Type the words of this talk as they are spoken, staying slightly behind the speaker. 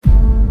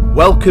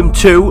Welcome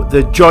to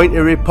the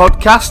Jointery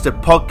Podcast, a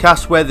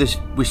podcast where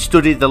we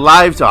study the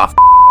lives of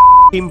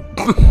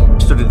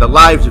study the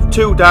lives of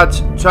two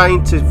dads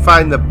trying to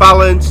find the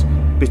balance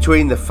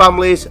between the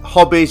families,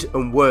 hobbies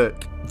and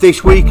work.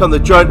 This week on the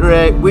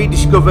Jointery, we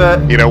discover...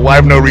 I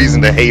have no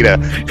reason to hate a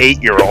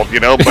 8-year-old,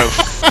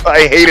 but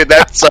I hated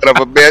that son of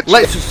a bitch.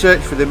 Let's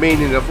search for the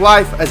meaning of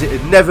life as it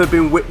had never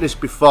been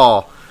witnessed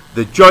before.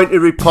 The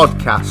Jointery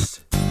Podcast.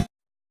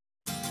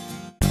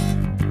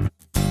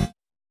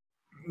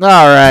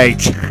 All right.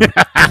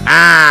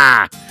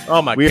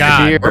 Oh my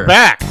God, we're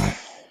back.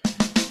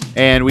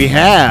 And we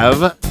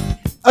have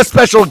a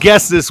special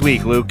guest this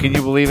week, Luke. Can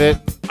you believe it?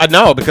 I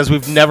know, because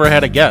we've never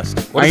had a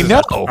guest. I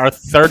know. Our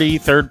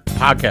 33rd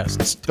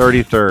podcast.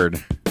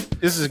 33rd.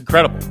 This is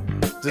incredible.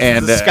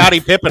 This is Scottie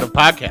Pippen of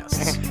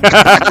podcasts.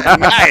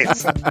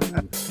 Nice.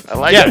 I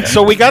like it.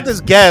 So we got this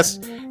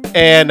guest,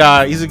 and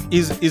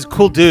he's a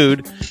cool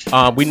dude.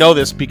 We know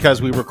this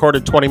because we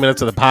recorded 20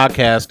 minutes of the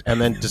podcast and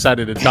then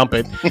decided to dump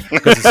it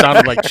because it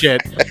sounded like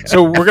shit.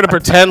 So we're going to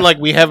pretend like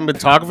we haven't been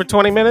talking for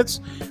 20 minutes,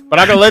 but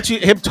I'm going to let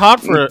him talk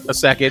for a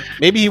second.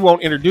 Maybe he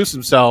won't introduce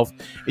himself.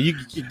 You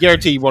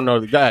guarantee you won't know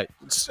the guy.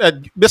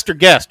 Mr.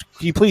 Guest,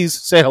 can you please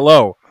say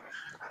hello?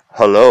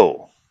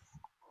 Hello.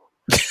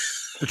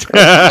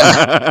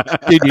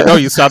 Dude,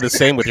 you sound the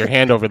same with your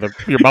hand over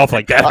your mouth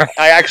like that.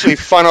 I actually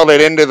funneled it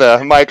into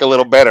the mic a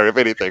little better, if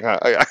anything. Huh?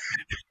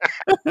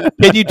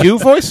 Can you do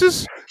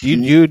voices? Do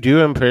you do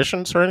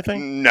impressions or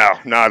anything? No,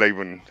 not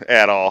even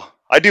at all.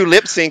 I do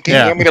lip syncing.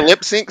 Yeah. You want me to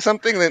lip sync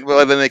something? Then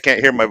they can't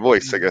hear my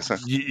voice, I guess. Huh?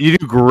 You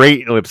do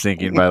great lip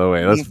syncing, by the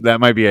way.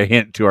 That might be a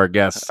hint to our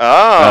guests.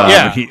 Oh,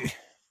 yeah.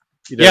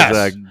 He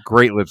does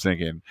great lip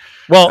syncing.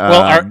 Well,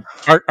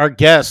 our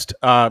guest,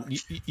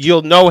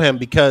 you'll know him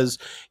because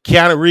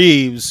Keanu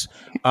Reeves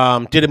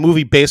did a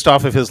movie based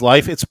off of his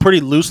life. It's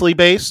pretty loosely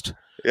based.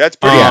 Yeah, it's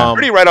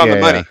pretty right on the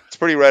money. Yeah. It's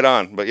pretty right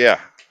on, but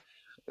yeah.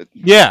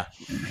 Yeah.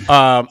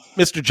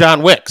 Mr.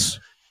 John Wicks.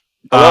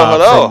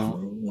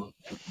 Hello.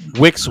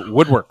 Wicks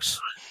Woodworks.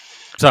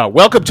 So,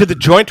 welcome to the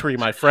Jointery,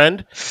 my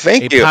friend.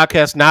 Thank you. A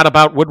podcast not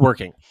about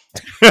woodworking.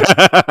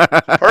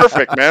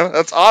 Perfect, man.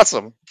 That's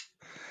awesome.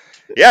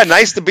 Yeah,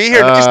 nice to be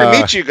here. Nice to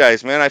meet you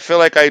guys, man. I feel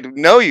like I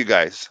know you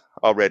guys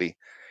already.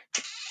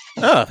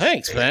 Oh,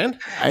 thanks, man.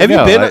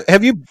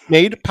 Have you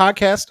made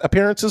podcast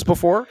appearances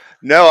before?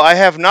 No, I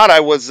have not.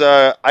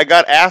 I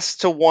got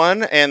asked to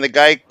one, and the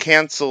guy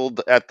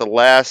canceled at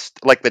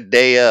the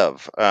day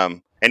of.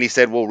 And he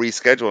said we'll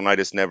reschedule, and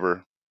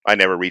I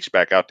never reached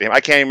back out to him.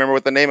 I can't even remember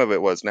what the name of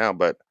it was now,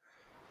 but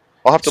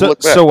I'll have to look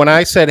back. So when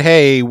I said,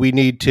 hey, we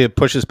need to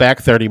push this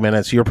back 30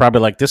 minutes, you're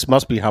probably like, this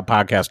must be how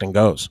podcasting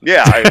goes.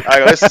 Yeah,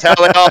 this is how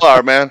they all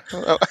are, man.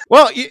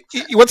 Well,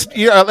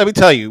 let me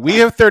tell you, we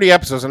have 30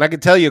 episodes, and I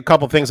can tell you a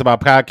couple things about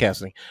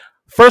podcasting.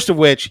 First of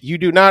which, you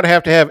do not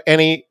have to have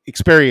any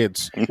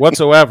experience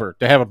whatsoever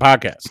to have a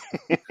podcast.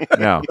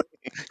 No.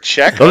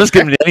 Check. They'll just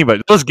give them to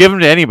anybody. They'll just give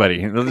them to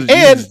anybody.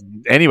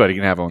 Anybody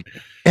can have one.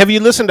 Have you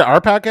listened to our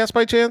podcast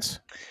by chance?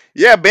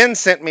 Yeah, Ben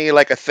sent me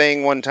like a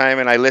thing one time,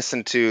 and I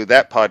listened to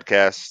that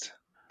podcast.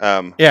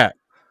 Yeah,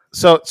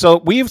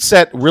 so we've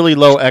set really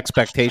low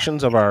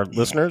expectations of our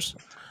listeners,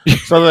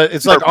 so that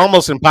it's like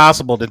almost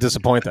impossible to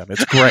disappoint them.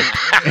 It's great.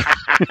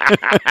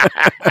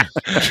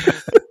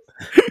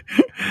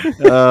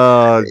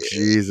 Oh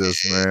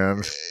Jesus,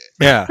 man!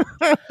 Yeah.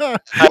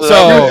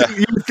 So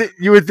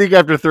you would think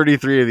after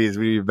 33 of these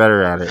we'd be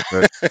better at it,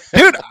 but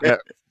dude,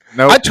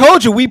 nope. I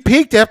told you we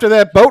peaked after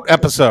that boat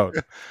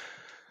episode.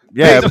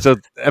 Yeah,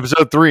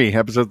 episode 3.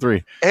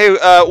 Hey,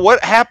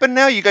 what happened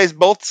now? You guys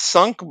both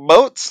sunk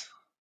boats?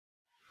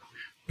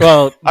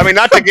 Well, I mean,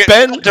 not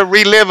to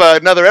relive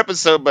another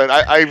episode, but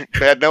I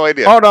had no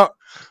idea. Oh no,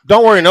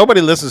 don't worry.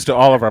 Nobody listens to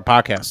all of our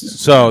podcasts,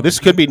 so this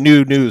could be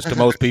new news to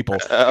most people.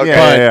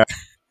 Okay.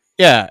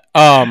 Yeah.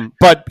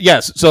 But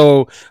yes,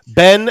 so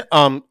Ben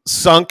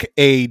sunk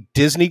a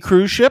Disney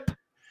cruise ship,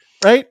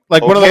 right?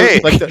 Like one of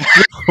those. Like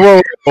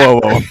Whoa.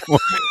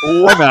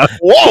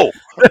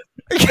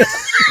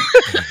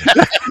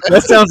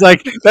 That sounds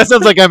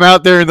like I'm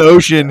out there in the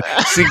ocean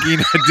sinking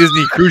a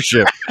Disney cruise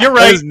ship. You're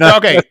right.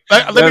 Okay,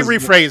 let me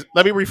rephrase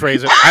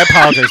it. I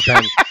apologize,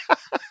 Ben.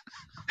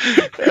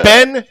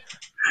 Ben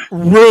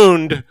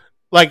ruined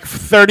like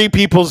 30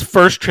 people's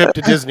first trip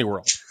to Disney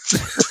World.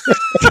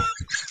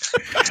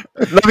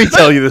 Let me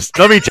tell you the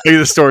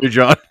story,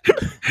 John.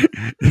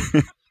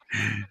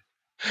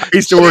 I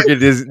used to work at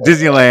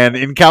Disneyland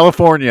in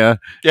California.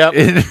 Yep.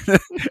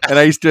 And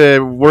I used to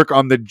work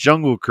on the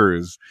Jungle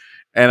Cruise.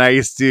 And I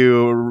used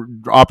to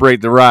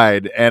operate the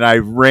ride. And I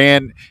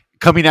ran,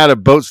 coming out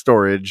of boat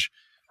storage,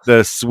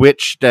 the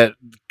switch that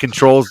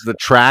controls the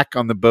track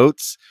on the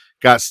boats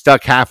got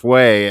stuck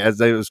halfway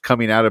as I was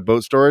coming out of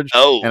boat storage.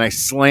 Oh. And I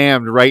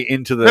slammed right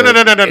into the...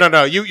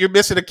 No. You're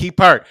missing a key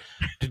part.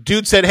 The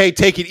dude said, hey,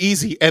 take it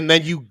easy. And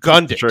then you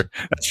gunned it. Sure.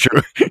 That's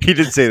true. He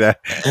did say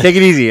that. Take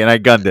it easy. And I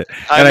gunned it.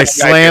 And I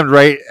slammed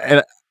right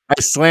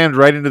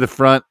into the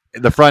front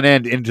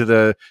end into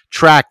the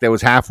track that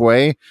was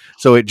halfway.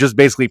 So it just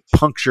basically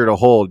punctured a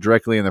hole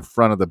directly in the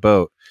front of the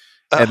boat.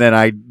 and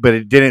then but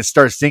it didn't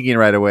start sinking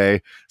right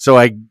away. So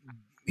not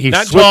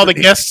until all the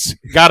guests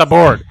got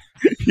aboard.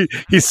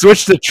 he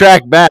switched the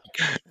track back.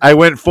 I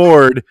went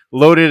forward,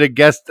 loaded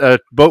a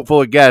boat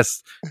full of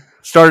guests,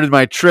 started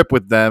my trip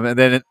with them, and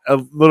then a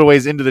little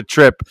ways into the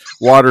trip,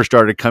 water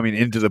started coming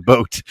into the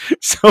boat.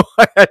 So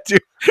I had to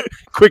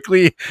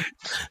quickly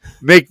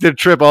make the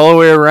trip all the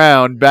way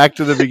around back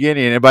to the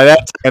beginning. And by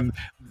that time,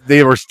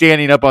 they were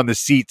standing up on the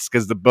seats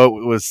because the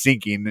boat was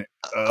sinking,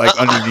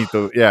 underneath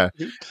the. Yeah,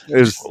 it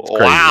was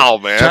crazy. Wow,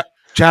 man.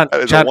 John,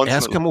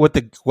 ask him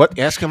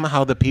ask him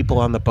how the people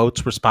on the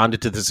boats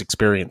responded to this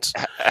experience.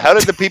 How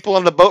did the people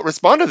on the boat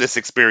respond to this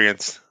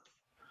experience?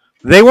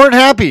 They weren't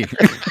happy. They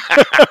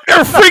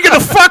were freaking the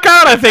fuck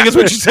out, I think is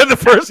what you said the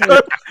first time.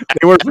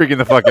 They were freaking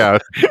the fuck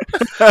out.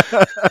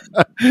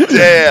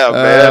 Damn,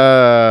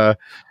 man.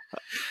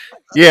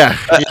 Yeah.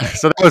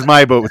 So that was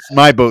my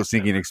boat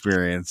sinking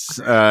experience.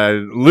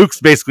 Luke's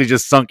basically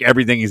just sunk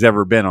everything he's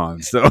ever been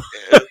on. So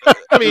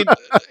I mean,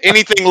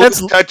 anything Luke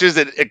touches,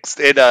 it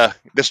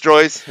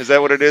destroys. Is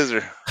that what it is?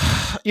 Or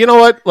you know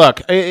what?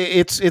 Look,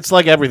 it's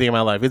like everything in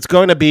my life. It's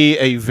going to be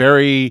a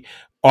very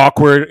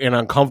awkward and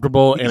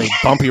uncomfortable and a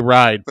bumpy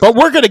ride, but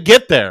we're going to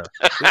get there.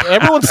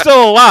 Everyone's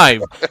still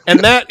alive, and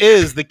that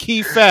is the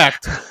key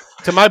fact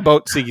to my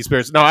boat sinking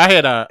experience. No, I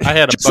had a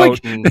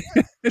boat.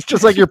 It's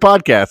just like your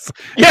podcast.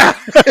 Yeah.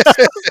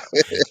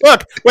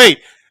 Look, wait.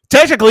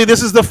 Technically,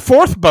 this is the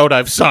fourth boat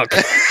I've sunk.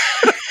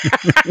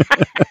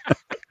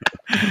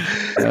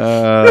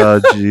 Oh,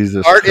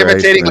 Jesus! Art Christ,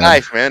 imitating man.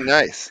 life, man.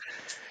 Nice.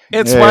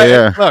 It's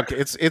look.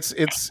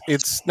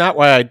 It's not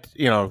why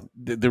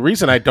the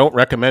reason I don't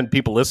recommend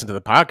people listen to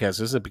the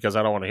podcast isn't because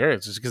I don't want to hear it.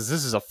 It's just because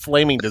this is a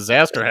flaming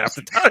disaster half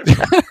the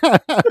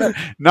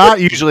time. Not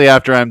usually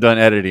after I'm done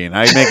editing.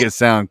 I make it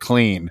sound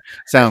clean.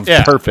 Sounds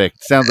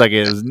perfect. Sounds like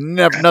it was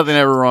nothing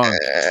ever wrong.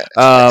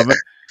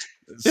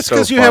 It's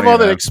because you have all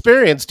that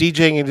experience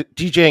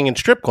DJing in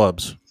strip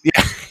clubs.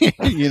 Yeah,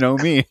 you know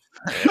me.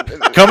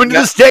 Coming to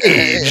the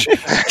stage.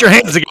 Put your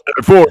hands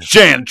together for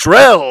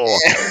Chantrell,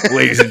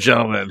 ladies and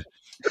gentlemen.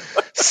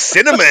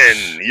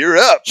 Cinnamon, you're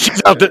up.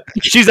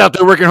 She's out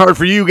there working hard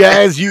for you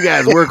guys. You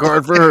guys work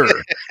hard for her.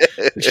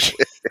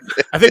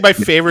 I think my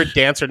favorite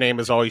dancer name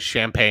is always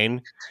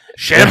Champagne.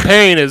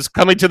 Champagne is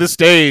coming to the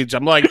stage.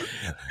 I'm like,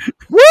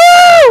 woo!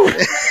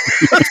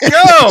 Let's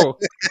go.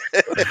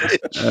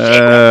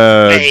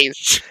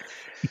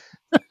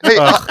 Hey,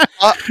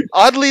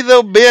 oddly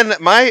though, Ben,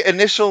 my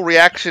initial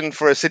reaction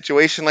for a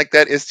situation like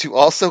that is to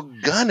also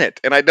gun it,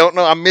 and I don't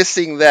know. I'm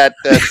missing that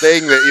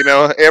thing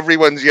that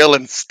everyone's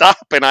yelling stop,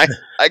 and I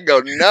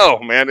go no,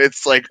 man.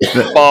 It's like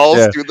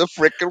balls to the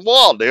freaking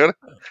wall, dude.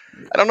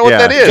 I don't know what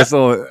that is.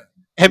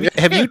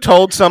 Have you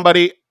told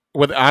somebody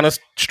with honest,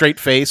 straight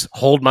face,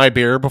 hold my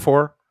beer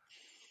before?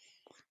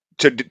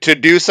 To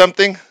do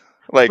something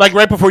like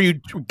right before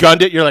you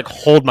gunned it, you're like,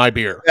 hold my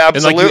beer.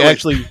 Absolutely. And like you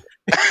actually.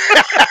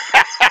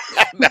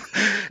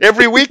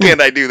 Every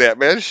weekend I do that,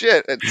 man.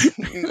 Shit.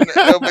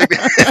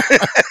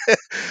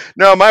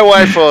 No, my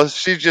wife,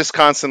 she's just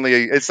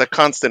constantly, it's a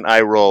constant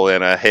eye roll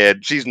in her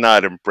head. She's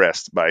not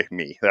impressed by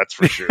me. That's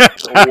for sure.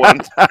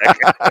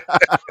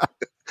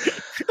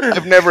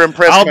 I've never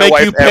impressed I'll my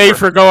wife. I'll make you pay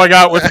for going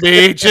out with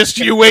me. Just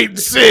you wait and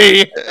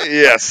see.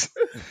 Yes.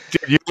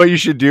 Dude, you know what you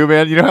should do,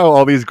 man? You know how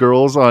all these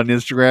girls on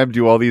Instagram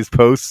do all these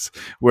posts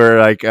where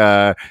like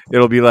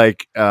it'll be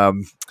like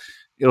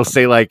it'll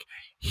say like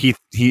he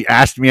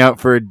asked me out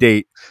for a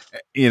date,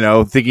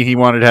 thinking he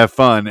wanted to have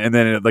fun, and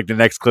then like the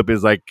next clip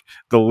is like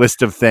the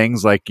list of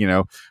things like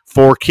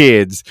 4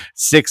 kids,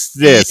 6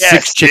 this,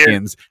 6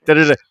 chickens.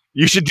 Da-da-da.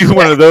 You should do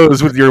one of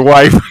those with your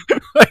wife.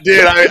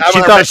 Dude,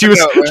 she thought she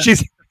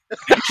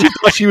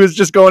was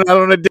just going out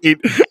on a date,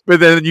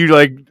 but then you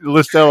like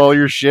list out all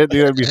your shit.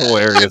 Dude, that'd be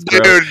hilarious, bro.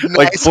 Dude,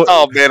 nice.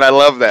 Oh man, I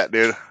love that,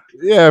 dude.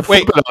 Yeah,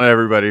 flip it on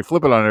everybody. You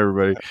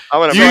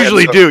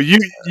usually do. You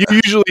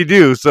usually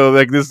do. So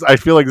like this, I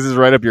feel like this is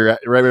right up your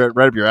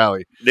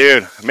alley,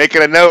 dude.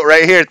 Making a note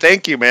right here.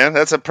 Thank you, man.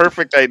 That's a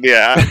perfect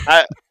idea.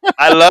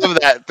 I love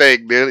that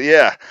thing, dude.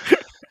 Yeah.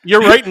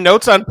 You're writing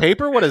notes on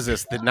paper? What is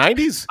this? The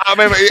 90s? I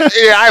mean,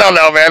 yeah, I don't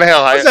know, man.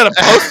 Hell, is that a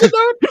post-it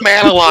note?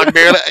 Analog,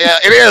 dude. Yeah,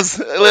 it is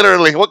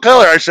literally. What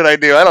color should I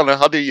do? I don't know.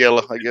 I'll do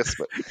yellow, I guess.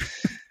 But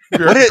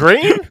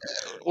green?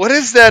 What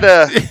is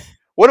that?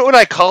 What would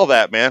I call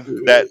that,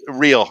 man? That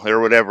reel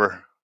or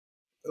whatever.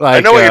 Like, I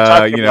know what you're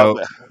talking about.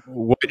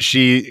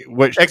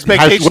 What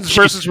expectations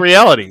versus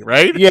reality,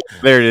 right? Yeah,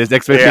 there it is.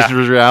 Expectations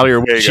versus reality,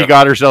 or what she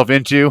got herself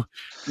into.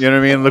 You know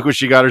what I mean? Look what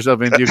she got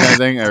herself into, kind of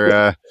thing,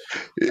 or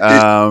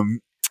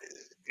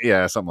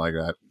yeah, something like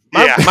that.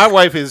 My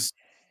wife is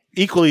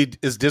equally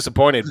as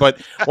disappointed. But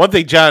one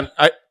thing, John,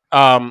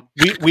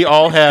 we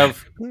all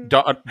have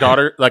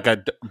daughter, like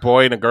a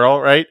boy and a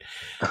girl, right?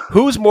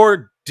 Who's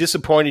more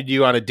disappointed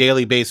you on a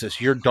daily basis,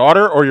 your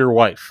daughter or your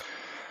wife?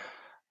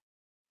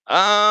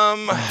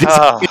 God,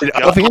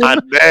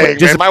 dang,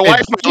 man, my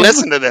wife might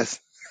listen to this.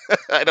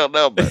 I don't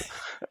know, but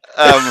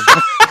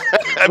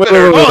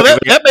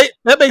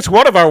that makes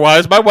one of our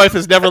wives. My wife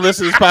has never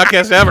listened to this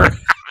podcast ever.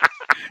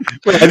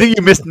 Wait, I think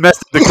you messed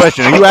up the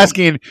question. Are you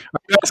asking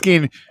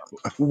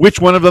which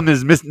one of them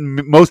is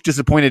most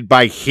disappointed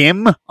by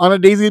him on a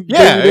daily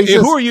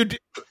basis? Who are you?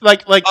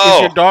 Like, is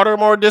your daughter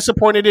more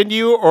disappointed in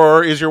you,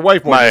 or is your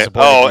wife more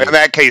disappointed? In in you?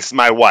 that case,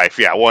 my wife.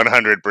 Yeah,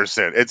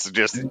 100%. It's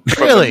just from the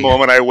Really?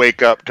 moment I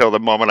wake up till the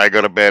moment I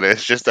go to bed.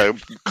 It's just a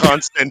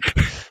constant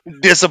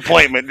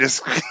disappointment.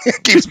 Just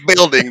keeps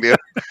building, dude.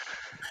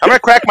 I'm gonna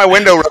crack my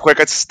window real quick.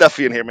 It's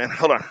stuffy in here, man.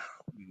 Hold on.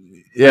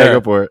 Yeah,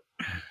 go for it.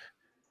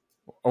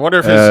 I wonder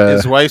if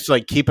his wife's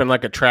like keeping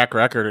like a track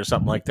record or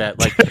something like that.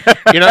 Like,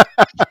 you know,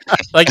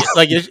 like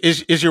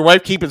is your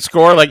wife keeping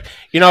score? Like,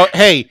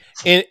 hey,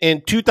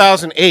 in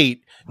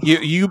 2008,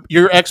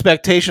 your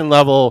expectation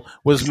level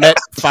was met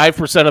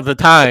 5% of the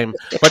time,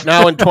 but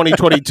now in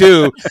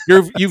 2022,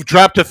 you've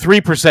dropped to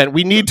 3%.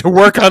 We need to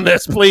work on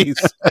this, please.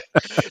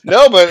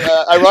 No, but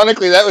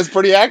ironically, that was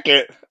pretty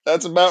accurate.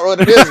 That's about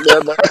what it is,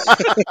 man.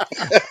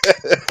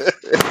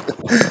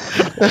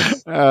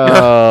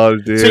 Oh,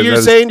 dude. So you're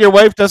saying your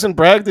wife doesn't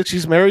brag that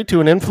she's married to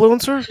an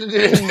influencer?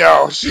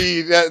 No,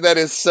 that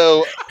is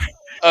so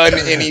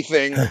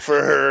anything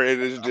for her. It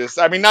is just,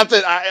 I mean, not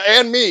that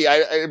and me,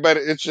 but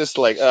it's just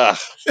like, ugh.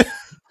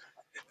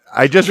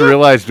 I just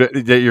realized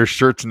that your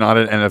shirt's not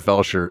an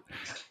NFL shirt.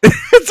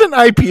 It's an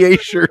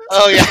IPA shirt.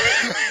 Oh yeah.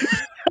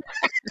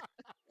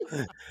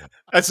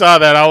 I saw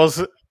that. I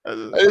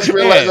just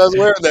realized I was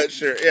wearing that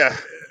shirt. Yeah.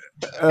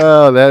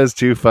 Oh, that is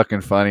too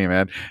fucking funny,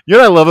 man. You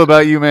know what I love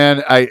about you,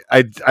 man? I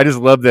just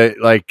love that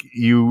like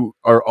you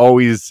are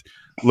always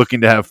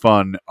looking to have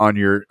fun on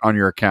your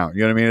account.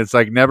 You know what I mean? It's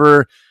like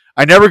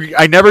I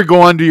never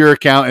go onto your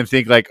account and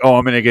think like, oh,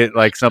 I'm gonna get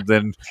like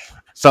something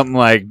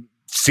like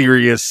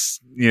serious,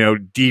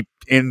 deep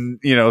in,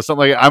 something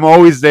like. I'm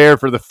always there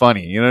for the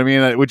funny. You know what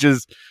I mean? Which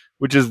is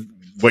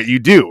what you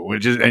do,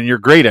 and you're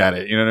great at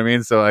it. You know what I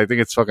mean? So I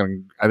think it's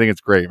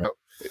great, man.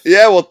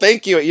 Yeah, well,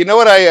 thank you. You know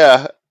what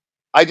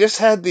I just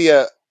had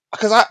the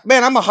because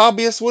I'm a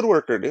hobbyist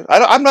woodworker, dude. I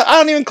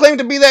don't even claim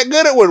to be that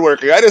good at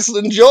woodworking. I just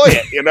enjoy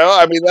it,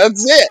 I mean,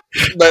 that's it.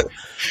 But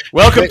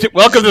welcome to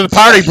the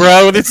party,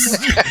 bro.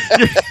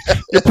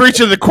 You're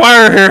preaching to the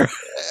choir here.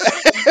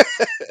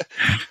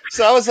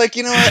 So I was like,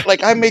 you know what?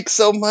 Like, I make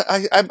so much.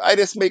 I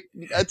just make.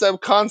 It's a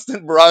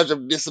constant barrage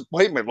of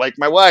disappointment, like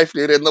my wife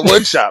did in the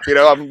wood shop.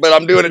 But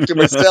I'm doing it to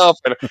myself,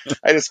 and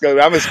I'm just going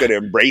to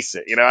embrace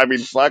it. I mean,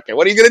 fuck it.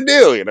 What are you going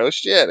to do?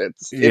 Shit. It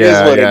is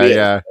what it is.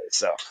 Yeah.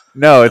 So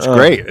no, it's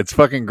great. It's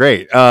fucking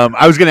great.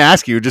 I was going to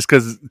ask you just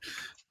because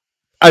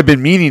I've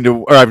been meaning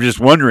to, or I'm just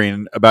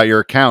wondering about your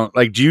account.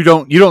 Like, you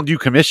don't do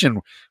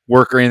commission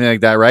work or anything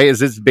like that, right? Is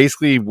this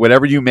basically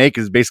whatever you make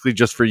is basically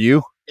just for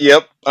you?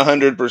 Yep,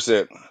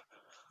 100%.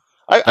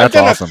 I've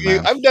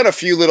done a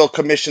few little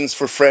commissions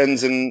for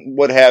friends and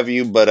what have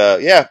you,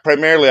 but yeah,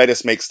 primarily I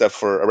just make stuff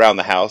for around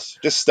the house,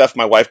 just stuff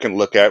my wife can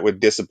look at with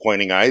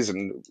disappointing eyes,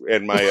 and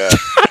my.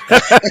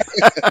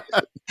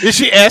 Did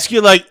she ask you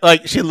like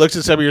she looks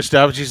at some of your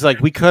stuff and she's like,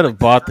 we could have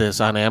bought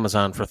this on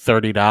Amazon for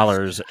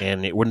 $30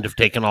 and it wouldn't have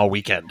taken all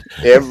weekend.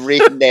 Every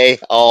day,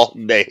 all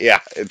day,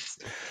 yeah.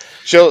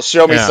 She'll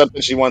show me something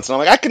she wants, and I'm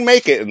like, I can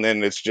make it, and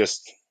then it's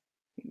just.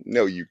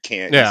 No, you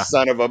can't, you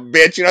son of a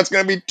bitch. It's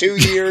going to be 2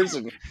 years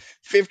and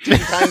 15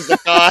 times the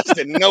cost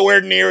and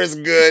nowhere near as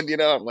good.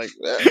 I'm like,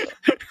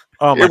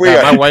 oh my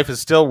God. My wife is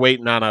still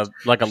waiting on a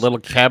little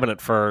cabinet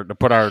to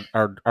put our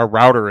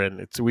router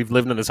in. We've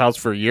lived in this house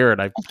for a year,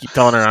 and I keep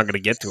telling her I'm going to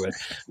get to it.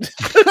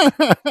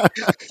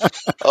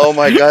 Oh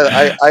my God.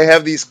 I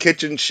have these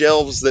kitchen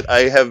shelves that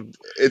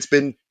it's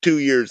been 2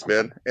 years,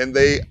 man. And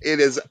it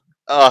is,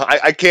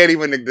 I can't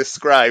even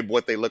describe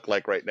what they look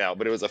like right now,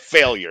 but it was a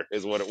failure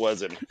is what it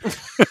was.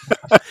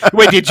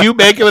 Wait, did you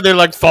make it when they're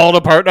like falling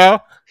apart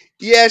now?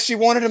 Yeah, she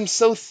wanted them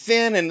so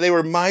thin and they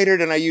were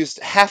mitered, and I used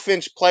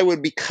 1/2-inch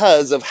plywood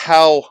because of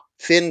how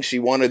thin she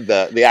wanted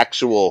the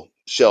actual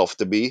shelf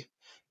to be.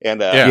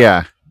 And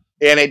and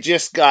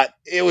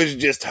it was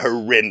just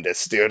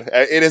horrendous, dude.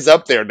 It is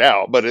up there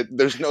now, but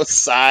there's no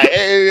size.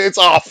 It's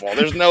awful.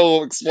 There's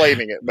no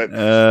explaining it. But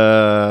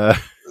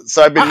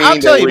so I've been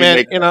meaning to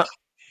remake. Man,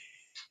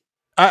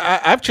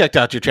 I've checked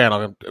out your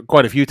channel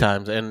quite a few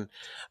times, and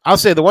I'll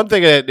say the one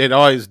thing that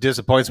always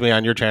disappoints me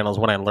on your channel is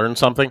when I learn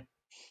something.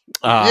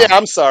 Yeah,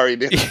 I'm sorry,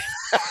 dude.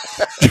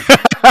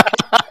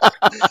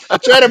 I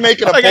try to make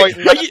it a point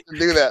not to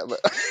do that, but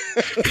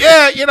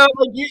yeah,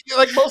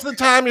 like most of the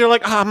time you're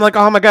like, I'm like,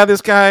 oh my God,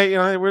 this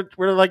guy,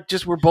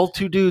 we're both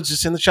two dudes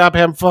just in the shop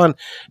having fun.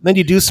 And then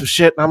you do some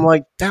shit, and I'm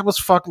like, that was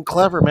fucking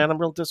clever, man. I'm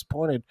real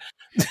disappointed.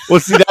 Well,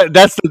 see,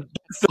 that's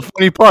the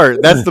funny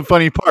part. That's the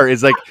funny part.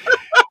 Is like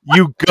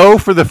you go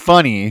for the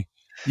funny,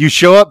 you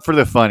show up for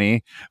the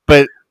funny,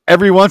 but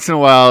every once in a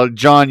while,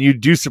 John, you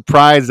do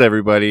surprise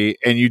everybody,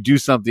 and you do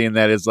something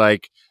that is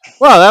like,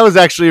 wow, that was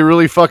actually a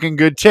really fucking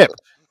good tip.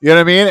 You know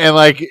what I mean? And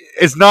like,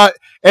 it's not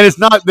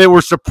that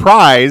we're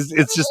surprised.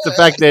 It's just the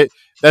fact that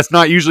that's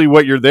not usually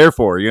what you're there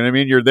for. You know what I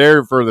mean? You're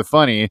there for the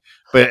funny,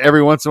 but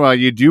every once in a while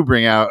you do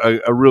bring out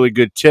a really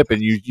good tip,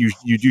 and you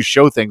do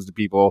show things to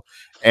people.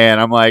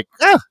 And I'm like,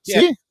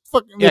 see?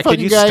 Can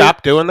you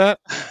stop doing that?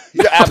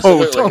 Yeah,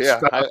 absolutely.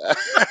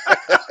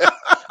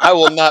 I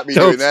will not be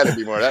Don't doing that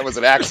anymore. That was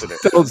an accident.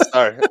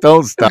 Sorry.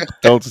 Don't stop.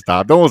 Don't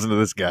stop. Don't listen to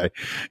this guy.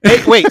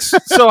 Hey, wait.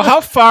 So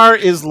how far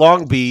is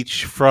Long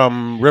Beach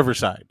from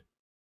Riverside?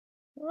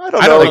 I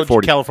don't I know. don't know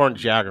 40. California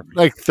geography.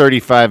 Like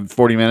 35,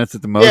 40 minutes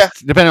at the most, Yeah.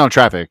 depending on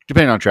traffic.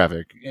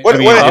 What- I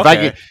mean, what- if I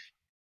okay. get,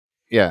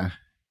 yeah,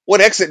 What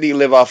exit do you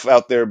live off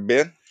out there,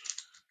 Ben?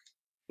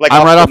 Like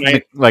I'm right the off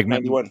nine- like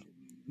 91.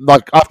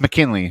 off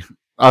McKinley,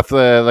 off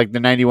the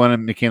 91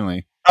 and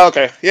McKinley.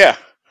 Okay, yeah.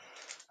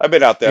 I've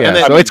been out there. Yeah, And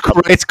then- so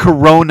it's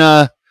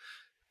Corona.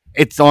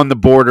 It's on the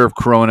border of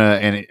Corona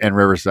and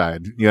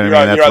Riverside. You know what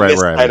I mean? You're on That's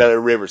this right where side I'm. of the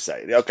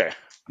Riverside. Okay.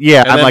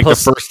 Yeah, And I'm then like the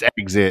plus- first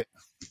exit.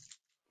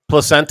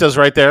 Placenta's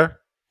right there.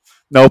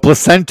 No,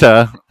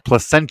 Placentia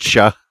is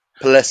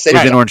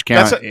in Orange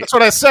County. That's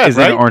what I said, Is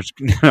right? in Orange.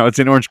 No, it's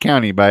in Orange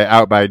County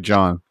out by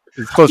John.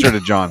 It's closer to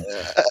John,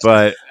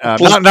 but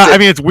not. I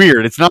mean, it's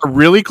weird. It's not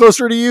really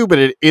closer to you, but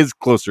it is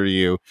closer to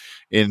you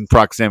in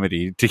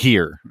proximity to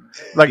here.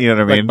 Like, you know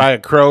what I like mean? by a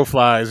crow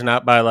flies,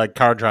 not by like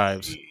car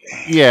drives.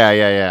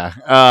 Yeah.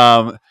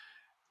 No,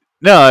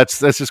 that's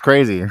just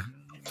crazy.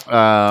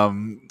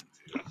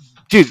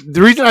 Dude,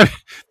 the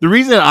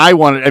reason I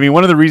wanted, I mean,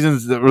 one of the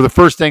reasons that were the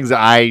first things that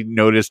I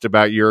noticed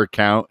about your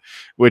account,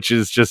 which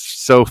is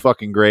just so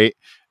fucking great,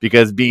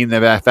 because being the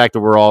fact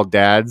that we're all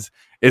dads,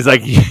 is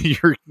like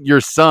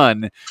your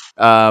son,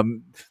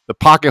 the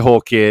pocket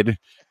hole kid.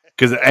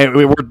 Because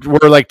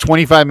we're like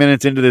 25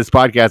 minutes into this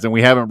podcast and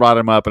we haven't brought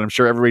him up, and I'm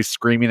sure everybody's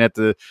screaming at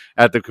their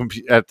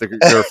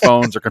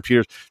phones or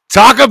computers.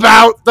 Talk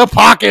about the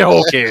pocket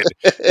hole kid.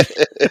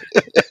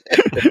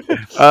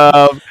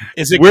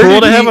 Is it Where cool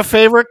did to have he- a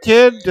favorite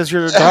kid? Does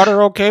your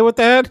daughter okay with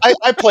that?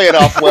 I play it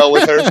off well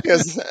with her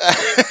because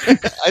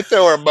I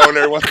throw her a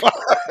boner.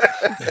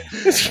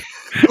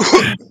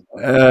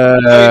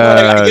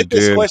 I get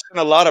this Dude. question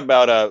a lot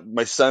about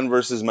my son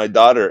versus my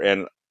daughter,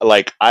 and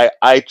like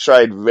I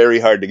tried very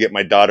hard to get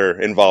my daughter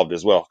involved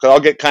as well, because I'll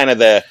get kind of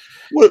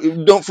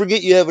don't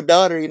forget you have a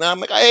daughter, you know. I'm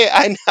like,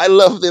 I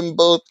love them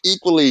both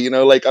equally, you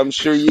know, like I'm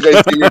sure you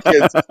guys do your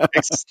kids,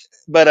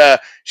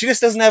 but she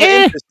just doesn't have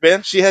an interest,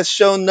 man. She has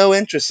shown no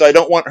interest, so I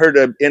don't want her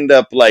to end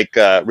up like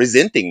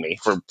resenting me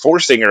for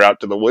forcing her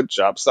out to the wood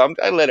shop. So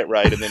I let it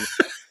ride, and then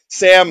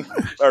Sam,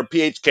 or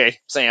PHK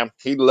Sam,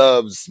 he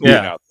loves being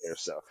out there.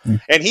 So,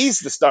 and he's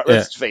the star. Yeah.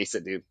 Let's face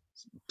it, dude.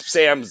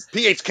 Sam's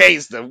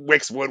PHK's the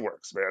Wicks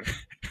Woodworks, man.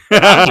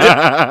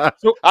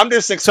 I'm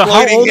just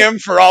exploiting him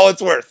for all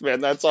it's worth,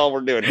 man. That's all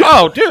we're doing here.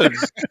 Oh, dude.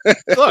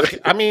 Look,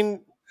 I mean,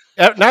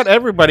 not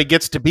everybody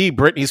gets to be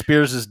Britney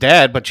Spears'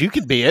 dad, but you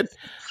could be it.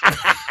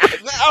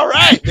 All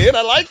right, dude.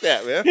 I like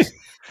that,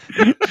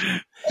 man.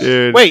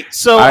 Dude, Wait,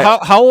 so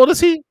how old is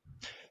he?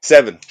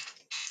 7.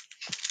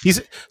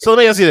 So let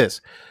me ask you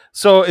this.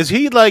 So is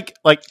he like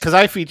because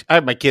I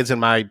have my kids in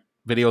my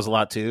videos a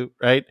lot too,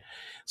 right?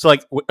 So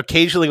like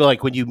occasionally,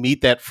 like when you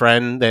meet that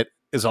friend that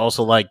is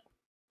also like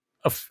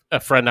a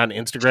friend on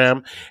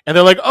Instagram, and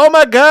they're like, "Oh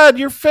my God,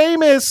 you're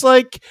famous!"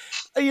 Like,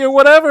 you know,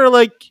 whatever.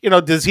 Like, you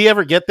know, does he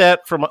ever get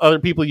that from other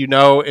people you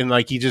know? And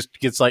like, he just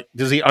gets like,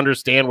 does he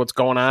understand what's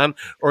going on,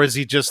 or is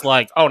he just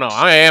like, "Oh no,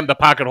 I am the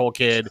pocket hole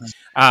kid.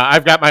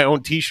 I've got my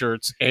own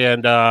T-shirts,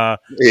 and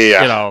you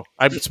know,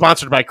 I'm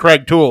sponsored by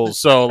Craig Tools."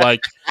 So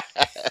like,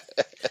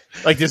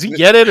 does he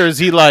get it, or is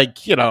he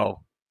like, you know?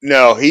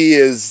 No, he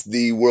is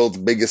the world's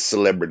biggest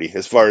celebrity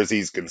as far as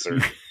he's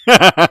concerned,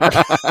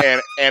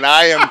 and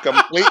I am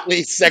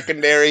completely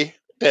secondary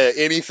to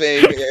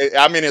anything.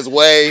 I'm in his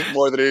way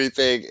more than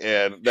anything,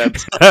 and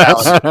that's how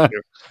it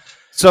is.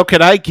 So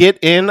can I get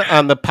in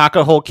on the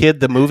Pocket Hole Kid,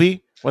 the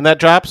movie, when that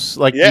drops?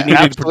 Like, Yeah, you need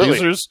absolutely.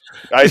 producers?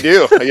 I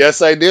do.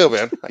 Yes, I do,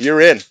 man.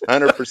 You're in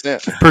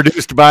 100%.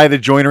 Produced by the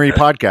Joinery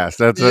Podcast.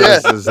 That's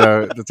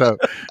how.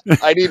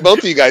 I need both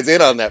of you guys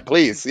in on that,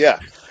 please. Yeah.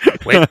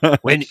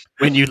 When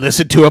you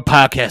listen to a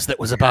podcast that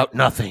was about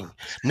nothing,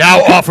 now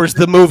offers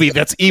the movie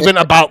that's even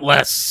about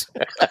less.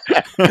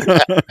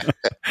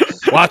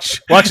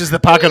 Watch as the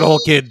Pocket Hole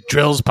Kid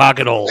drills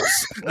pocket holes.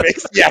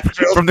 Yeah.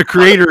 from the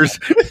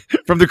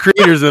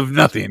creators of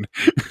Nothing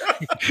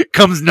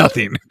comes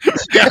Nothing.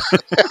 I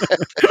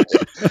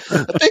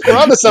think we're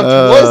onto something,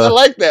 boys. I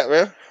like that,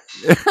 man.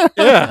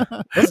 Yeah,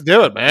 let's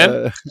do it,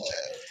 man.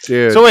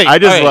 Dude, So wait, I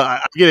just all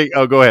right. I get it.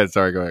 Oh, go ahead.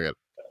 Sorry, go ahead.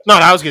 No,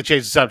 I was going to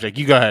change the subject.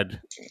 You go ahead.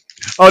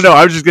 Oh no,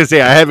 I was just gonna say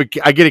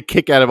I get a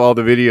kick out of all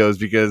the videos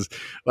because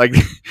like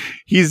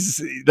he's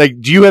like,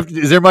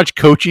 is there much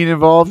coaching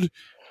involved,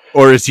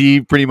 or is he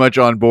pretty much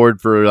on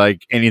board for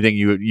like anything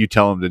you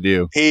tell him to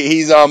do?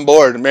 He's on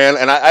board, man,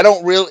 and I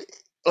don't really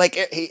like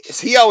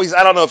he always.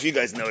 I don't know if you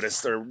guys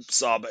noticed or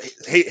saw, but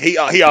he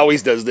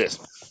always does this.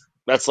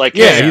 That's like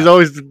He's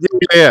always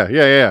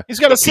yeah. He's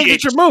got a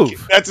signature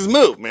move. That's his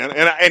move, man,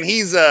 and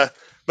he's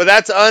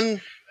but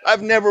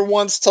I've never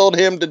once told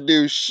him to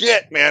do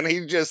shit, man.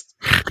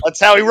 That's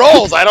how he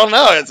rolls. I don't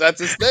know. That's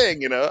his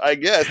thing, you know, I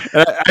guess.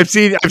 And I've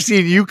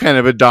seen you kind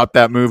of adopt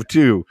that move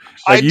too.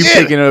 Like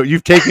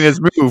you've taken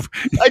his move.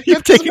 I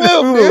You've took his taken his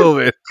move, move a dude. little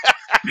bit.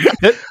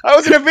 I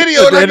was in a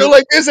video and I go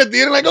like this at the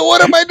end, and I go,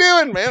 "What am I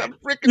doing, man? I'm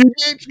freaking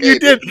PHK." You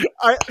did.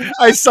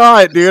 I saw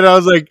it, dude. I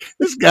was like,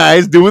 this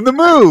guy's doing the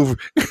move.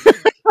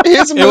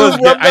 His move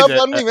rubbed up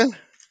on me, man.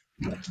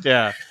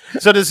 Yeah.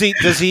 So does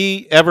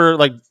he ever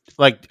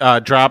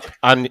drop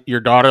on your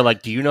daughter?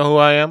 Like, do you know who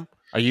I am?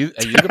 Are you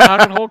the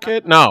pocket hole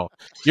kid? No,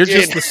 you're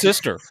just the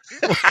sister.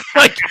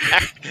 Like,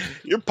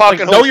 your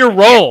pocket hole. Know your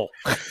role.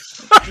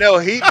 No,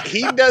 he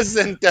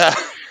doesn't.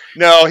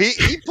 No, he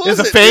pulls. Has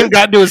the fame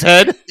gotten to his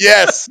head?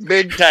 Yes,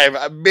 big time,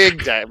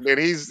 man.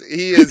 He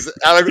is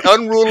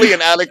unruly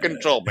and out of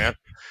control, man.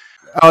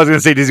 I was gonna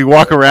say, does he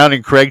walk around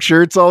in Craig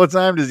shirts all the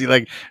time? Does he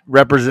like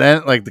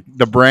represent like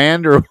the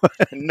brand or what?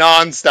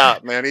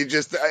 Non-stop, man? He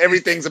just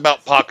everything's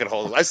about pocket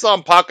holes. I saw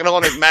him pocket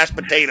holing his mashed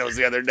potatoes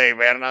the other day,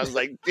 man, and I was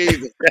like,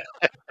 Jesus.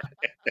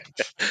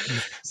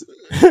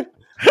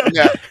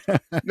 Yeah,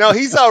 no,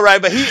 he's all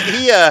right, but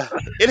he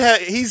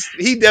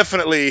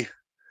definitely.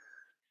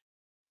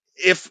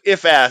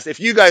 If asked, if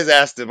you guys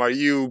asked him, are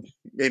you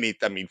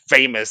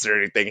famous or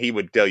anything, he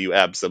would tell you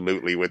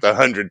absolutely with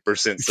 100%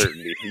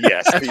 certainty.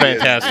 Yes, that's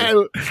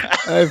fantastic.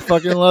 I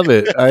fucking love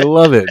it. I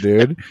love it,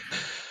 dude.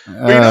 You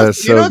know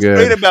what's good.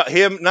 great about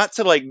him? Not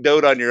to like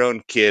dote on your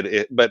own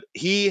kid, but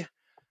he's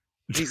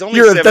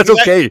only 7. That's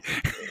okay.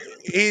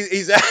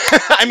 He's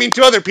I mean,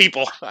 to other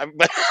people,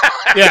 but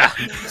yeah,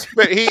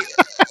 but he.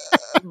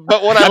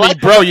 But what I mean,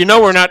 like, bro, you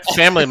know we're not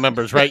family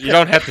members, right? You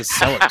don't have to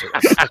sell it to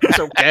us. It's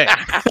okay.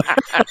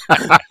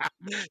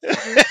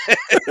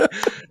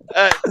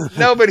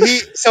 No, but sure.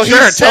 He's tell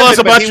 7, us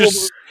about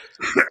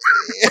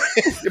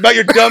about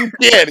your dumb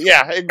kid.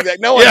 Yeah,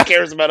 exactly. No one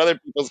cares about other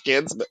people's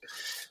kids, but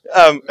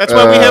that's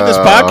why we have this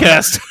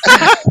podcast.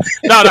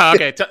 No,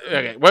 okay,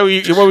 okay. What were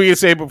you gonna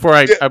say before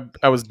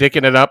I was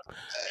dicking it up?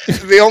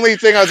 The only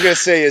thing I was going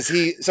to say is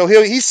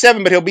he's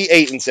 7, but he'll be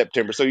 8 in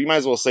September. So you might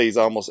as well say he's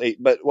almost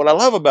 8. But what I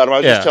love about him, I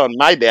was just telling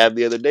my dad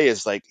the other day,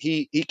 is like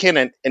he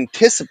can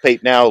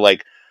anticipate now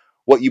like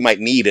what you might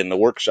need in the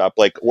workshop,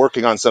 like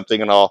working on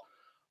something, and I'll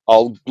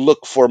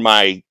look for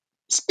my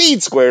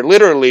speed square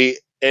literally,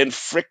 and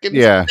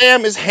frickin'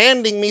 Sam is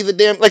handing me the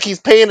damn, like he's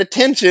paying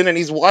attention and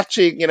he's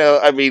watching.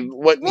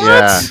 What he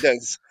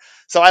does.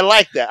 So I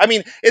like that. I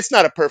mean, it's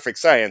not a perfect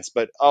science,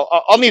 but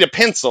I'll need a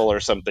pencil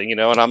or something,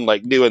 and I'm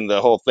like doing the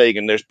whole thing,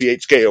 and there's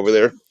PHK over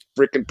there,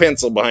 freaking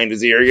pencil behind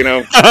his ear, and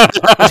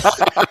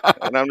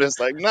I'm just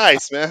like,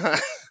 nice, man.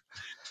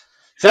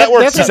 So that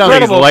works. That's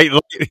incredible.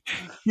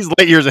 He's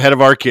light years ahead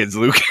of our kids,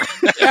 Luke.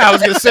 Yeah, I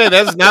was gonna say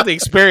that's not the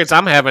experience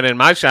I'm having in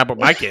my shop with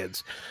my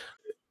kids.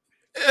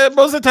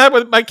 Most of the time,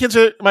 when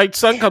my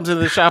son comes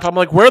into the shop, I'm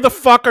like, "Where the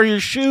fuck are your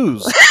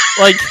shoes?"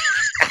 Like.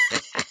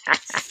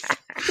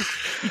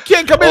 You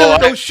can't come in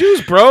with those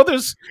shoes, bro.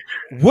 There's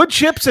wood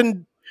chips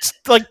and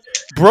like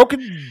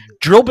broken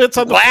drill bits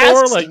on the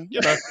floor, like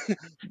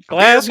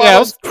glass. Yeah, I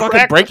was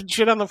fucking breaking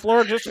shit on the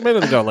floor just a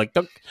minute ago. Like,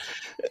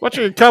 watch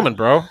you coming,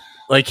 bro.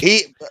 Like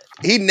he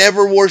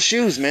never wore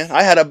shoes, man.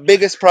 I had a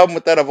biggest problem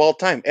with that of all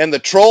time. And the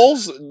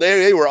trolls,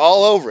 they were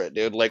all over it,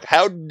 dude. Like,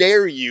 how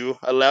dare you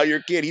allow your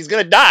kid? He's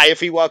gonna die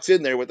if he walks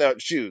in there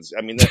without shoes.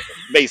 I mean,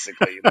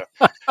 basically.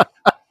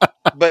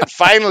 But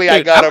finally, dude,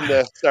 I got him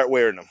to start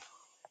wearing them.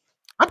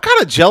 I'm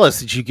kind of jealous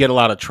that you get a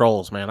lot of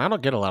trolls, man. I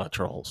don't get a lot of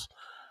trolls.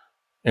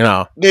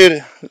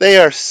 Dude, they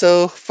are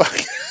so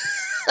fucking.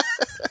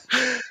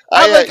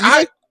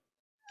 I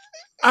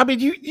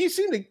mean, you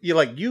seem to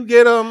you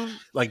get them.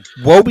 Like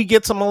Wobie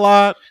gets them a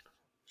lot.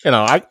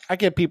 I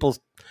get people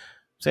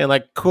saying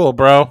like, "Cool,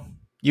 bro."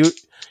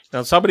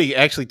 Somebody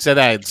actually said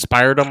I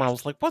inspired them. I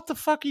was like, "What the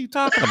fuck are you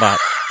talking about?"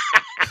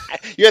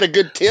 You had a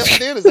good tip,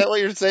 dude. Is that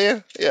what you're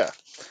saying? Yeah.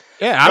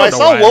 Yeah, I don't know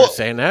why you're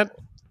saying that.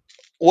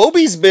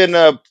 Wobie's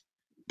been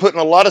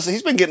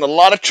he's been getting a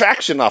lot of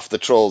traction off the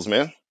trolls,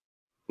 man.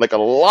 Like a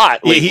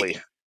lot lately.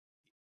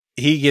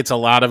 He gets a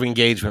lot of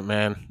engagement,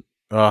 man.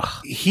 Ugh.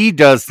 He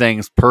does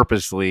things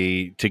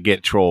purposely to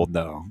get trolled,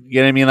 though. You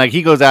know what I mean? Like,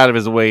 he goes out of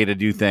his way to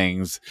do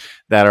things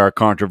that are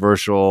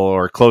controversial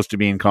or close to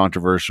being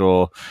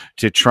controversial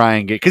to try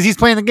and get, because he's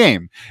playing the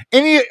game.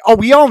 And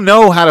we all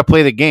know how to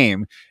play the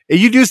game. If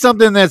you do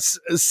something that's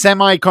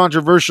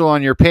semi-controversial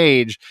on your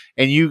page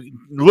and you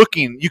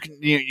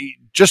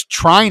just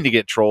trying to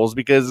get trolls,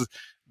 because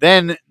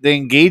then the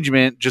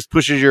engagement just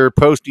pushes your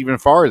post even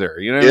farther.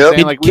 You know what I'm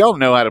saying? Like, we all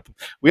know how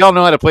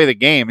to play the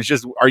game. It's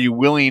just, are you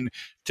willing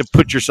to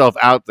put yourself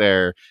out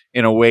there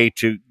in a way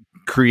to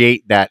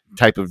create that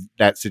type of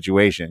that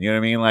situation? You know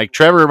what I mean? Like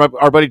Trevor,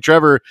 our buddy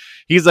Trevor,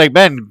 he's like,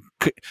 Ben,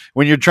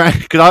 when you're trying,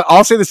 because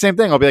I'll say the same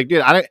thing. I'll be like,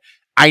 dude,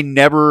 I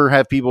never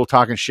have people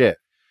talking shit.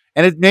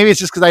 And maybe it's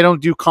just because I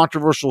don't do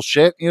controversial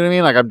shit. You know what I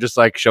mean? Like, I'm just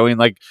like showing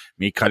like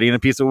me cutting a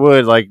piece of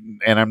wood, like,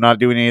 and I'm not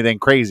doing anything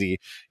crazy,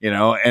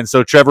 And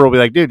so Trevor will be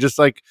like, dude, just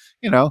like,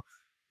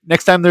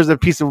 next time there's a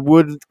piece of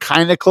wood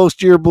kind of close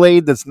to your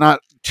blade that's not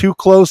too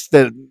close,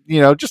 that,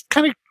 just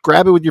kind of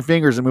grab it with your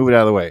fingers and move it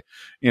out of the way.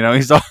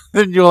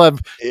 Then you'll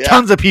have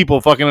tons of people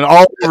fucking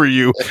all over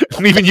you,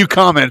 leaving you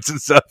comments and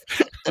stuff.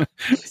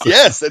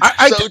 Yes,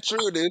 it's so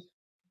true, dude.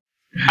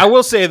 I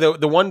will say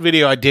the one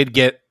video I did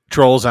get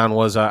trolls on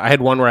was I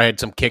had one where I had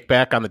some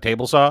kickback on the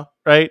table saw,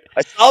 right?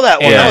 I saw that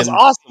one. And That was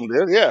awesome,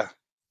 dude. Yeah.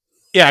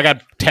 yeah, I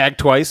got tagged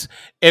twice.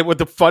 And what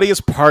the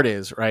funniest part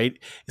is, right,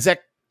 is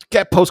that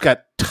post got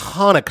a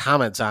ton of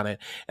comments on it.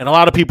 And a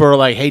lot of people are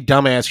like, hey,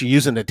 dumbass, you're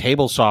using the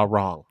table saw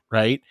wrong,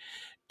 right?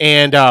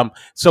 And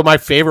so my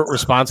favorite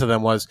response to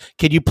them was,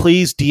 can you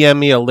please DM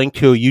me a link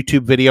to a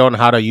YouTube video on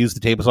how to use the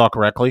table saw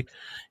correctly?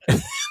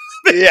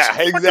 Yeah,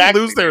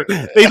 exactly.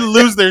 They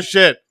lose their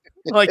shit.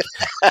 Like,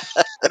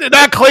 I did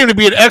not claim to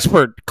be an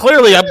expert.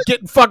 Clearly, I'm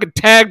getting fucking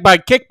tagged by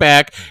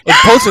Kickback and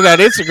posted that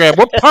Instagram.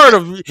 What part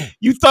of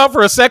you thought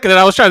for a second that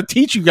I was trying to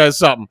teach you guys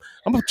something?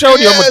 I'm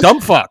showing you I'm a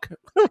dumb fuck.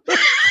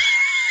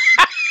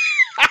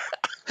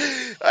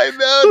 I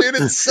know, dude.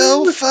 It's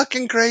so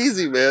fucking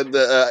crazy, man.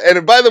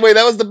 And by the way,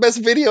 that was the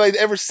best video I'd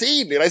ever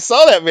seen, dude. I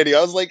saw that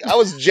video. I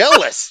was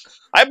jealous.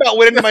 I about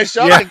went into my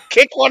shop and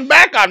kicked one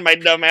back on my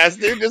dumb ass,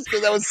 dude, just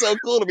because that was so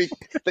cool to be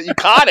that you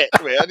caught it,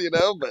 man. You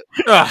know, but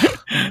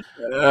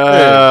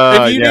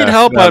if you need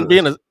help on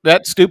being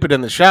that stupid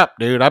in the shop,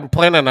 dude, I'm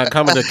planning on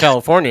coming to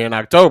California in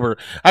October.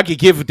 I could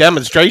give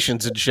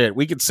demonstrations and shit.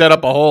 We could set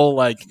up a whole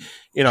come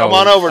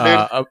on over,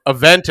 dude.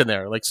 Event in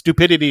there, like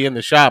stupidity in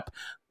the shop.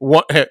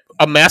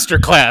 A master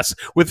class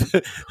with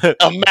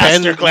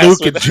Ben,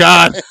 Luke, and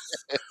John.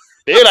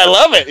 Dude, I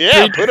love it.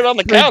 Yeah, put it on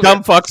the calendar.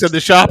 Dumb fucks in the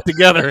shop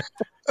together.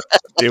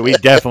 Dude, we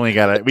definitely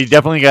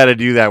gotta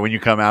do that when you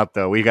come out,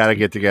 though. We gotta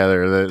get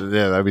together.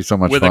 Yeah, that'd be so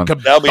much fun. With a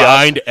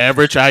combined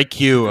average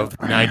IQ of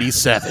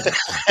 97.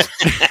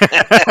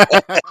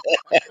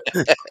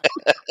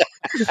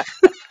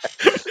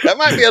 That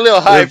might be a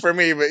little high for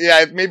me, but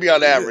yeah, maybe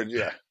on average,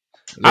 yeah.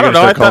 I don't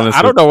know.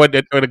 I don't know what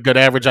a good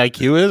average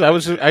IQ is.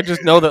 I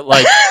just know that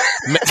like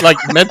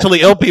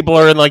mentally ill people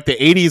are in like the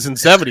 80s and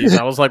 70s.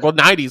 I was like, well,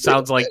 90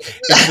 sounds like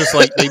it's just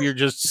like maybe you're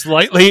just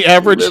slightly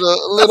average,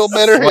 little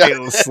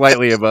better,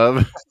 slightly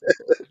above.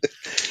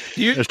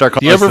 Do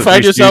you ever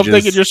find yourself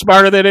thinking you're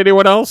smarter than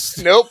anyone else?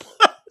 Nope,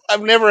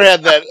 I've never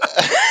had that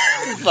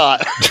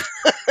thought.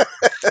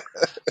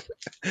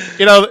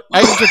 You know,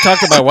 I used to talk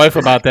to my wife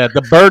about that.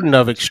 The burden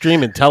of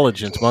extreme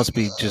intelligence must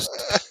be just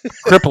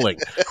crippling.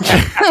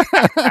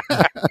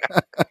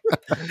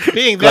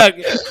 Being that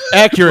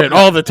accurate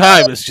all the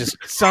time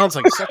sounds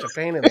like such a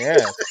pain in the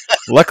ass.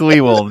 Luckily,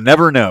 we'll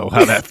never know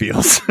how that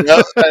feels.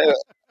 No,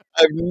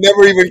 I've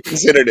never even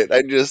considered it.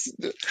 I just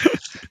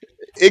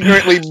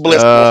ignorantly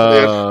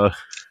blissful.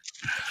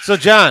 So,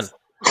 John,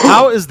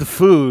 how is the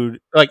food?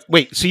 Like,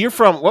 wait, so you're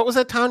from, what was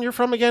that town you're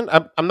from again?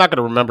 I'm not going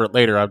to remember it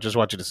later. I just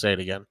want you to say it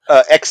again.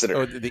 Exeter.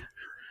 Oh,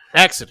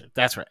 Exeter.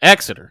 That's right.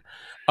 Exeter.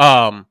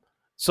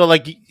 So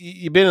like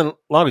you've been in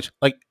Long Beach.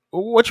 Like,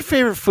 what's your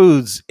favorite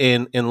foods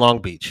in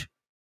Long Beach?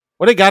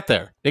 What they got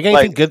there? They got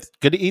anything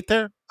good to eat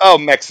there? Oh,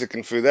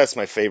 Mexican food. That's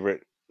my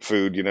favorite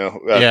food, you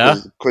know.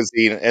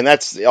 Cuisine. And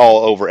that's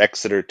all over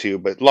Exeter too,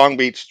 but Long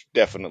Beach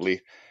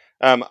definitely.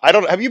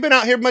 Have you been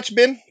out here much,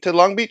 Ben, to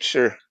Long Beach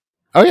or?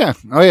 Oh yeah.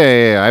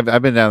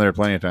 I've been down there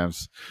plenty of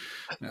times.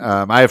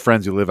 I have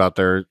friends who live out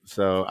there,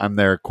 so I'm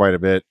there quite a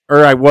bit.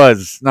 Or I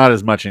was, not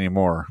as much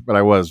anymore, but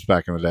I was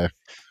back in the day.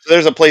 So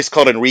there's a place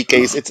called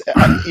Enrique's. It's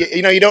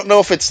you don't know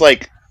if it's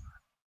like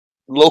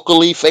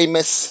locally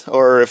famous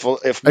or if a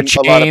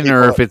chain, a lot of people,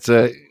 or if it's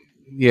a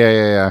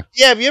yeah.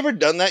 Have you ever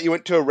done that? You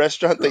went to a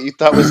restaurant that you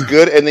thought was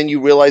good, and then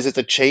you realize it's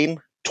a chain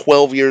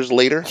 12 years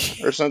later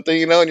or something,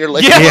 you know, and you're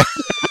like, yeah.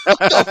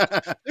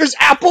 There's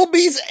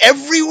Applebee's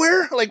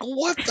everywhere. Like,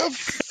 what the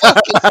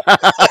fuck?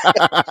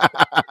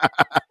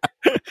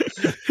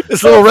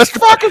 This little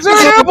restaurant is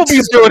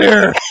Applebee's doing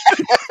here?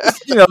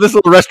 You know, this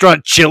little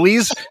restaurant,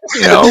 Chili's.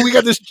 You know, we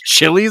got this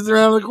Chili's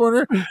around the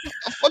corner.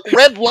 Fuck,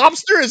 Red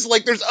Lobster is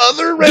like, there's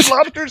other Red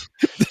Lobsters.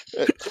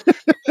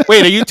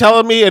 Wait, are you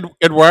telling me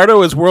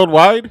Eduardo is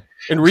worldwide?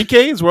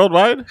 Enrique is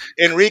worldwide?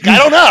 Enrique, I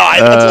don't know.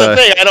 That's the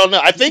thing. I don't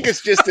know. I think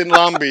it's just in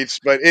Long Beach,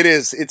 but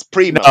it's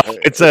primo. No,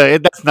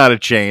 that's not a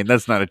chain.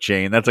 That's not a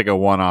chain. That's like a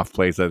one-off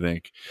place, I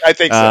think. I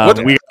think so.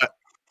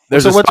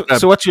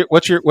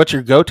 What's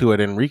your go-to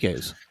at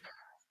Enrique's?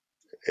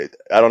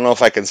 I don't know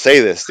if I can say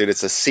this, dude.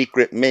 It's a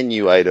secret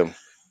menu item.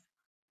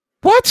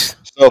 What?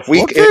 So if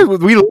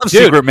we love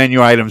secret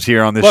menu items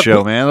here on this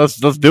show, man. Let's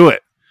do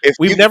it.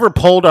 We've never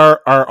polled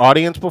our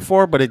audience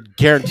before, but I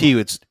guarantee you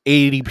it's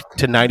 80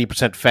 to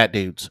 90% fat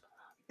dudes.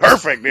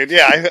 Perfect, dude.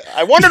 Yeah,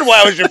 I wondered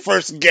why I was your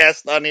first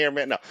guest on here,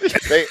 man. No,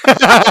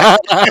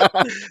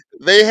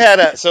 they had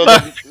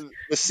the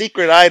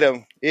secret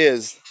item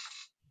is,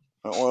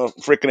 I don't want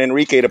freaking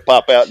Enrique to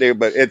pop out there,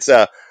 but it's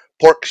a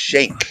pork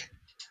shank.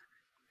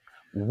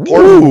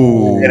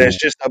 Ooh. And it's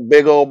just a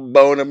big old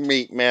bone of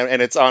meat, man, and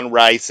it's on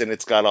rice and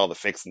it's got all the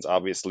fixings,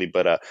 obviously,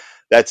 but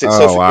that's it. Oh,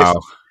 so wow.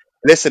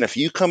 Listen, if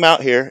you come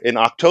out here in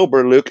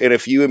October, Luke, and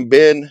if you and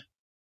Ben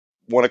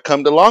want to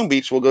come to Long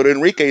Beach, we'll go to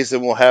Enrique's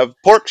and we'll have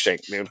pork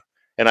shank, dude.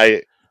 And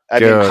I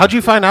mean, how'd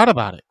you find out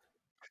about it?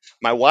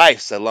 My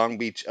wife's a Long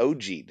Beach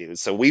OG, dude.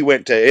 So we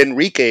went to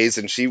Enrique's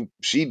and she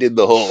did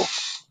the whole.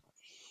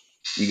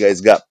 You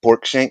guys got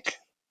pork shank?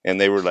 And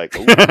they were like,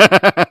 "Ooh,"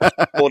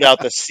 pulled out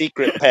the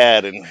secret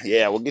pad, and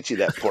yeah, we'll get you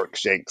that pork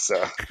shank. So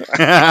no,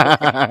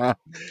 my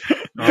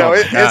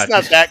it's God.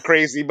 not that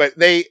crazy, but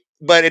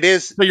it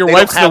is. So your they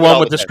don't wife's the have it one all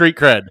with the time. street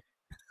cred.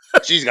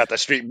 She's got the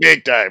street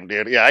big time,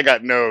 dude. Yeah, I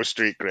got no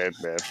street cred,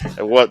 man,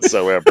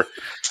 whatsoever.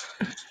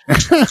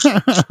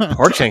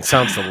 Pork shank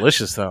sounds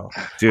delicious, though.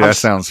 Dude, that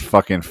sounds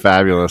fucking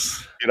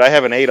fabulous. Dude, I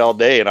haven't ate all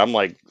day, and I'm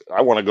like,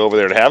 I want to go over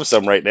there and have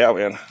some right now,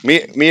 man.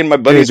 Me and my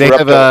Dude, buddies they were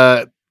up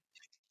have till.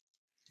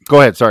 Go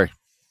ahead. Sorry.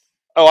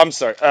 Oh, I'm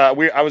sorry. I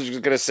was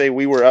just gonna say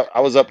we were up.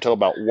 I was up till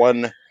about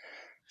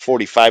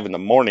 1:45 in the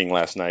morning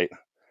last night,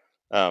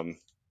 and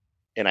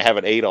I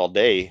haven't ate all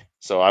day,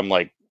 so I'm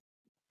like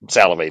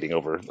salivating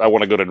over. I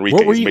want to go to Enrique's.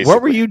 What were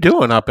Basically, you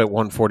doing up at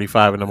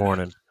 1:45 in the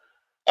morning?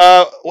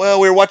 well,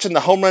 we were watching the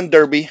home run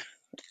derby,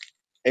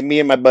 and me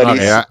and my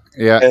buddies,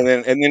 Yeah. and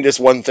then just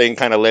one thing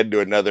kind of led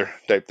to another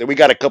type. We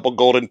got a couple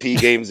Golden Tee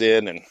games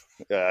in, and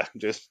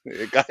just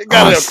it got a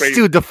little crazy.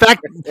 Dude, the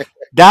fact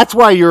that's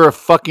why you're a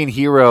fucking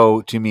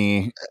hero to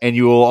me, and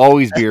you will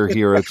always be a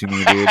hero to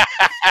me, dude.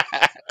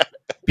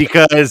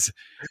 Because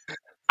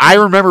I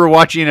remember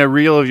watching a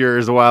reel of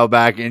yours a while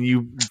back, and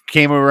you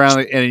came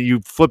around and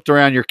you flipped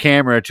around your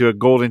camera to a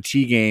Golden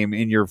Tee game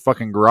in your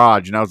fucking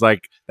garage, and I was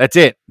like, "That's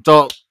it. It's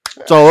all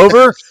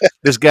over.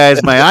 This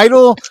guy's my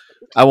idol.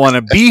 I want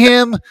to be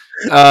him."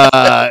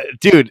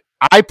 Dude,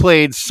 I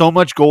played so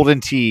much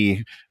Golden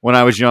Tee when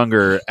I was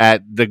younger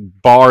at the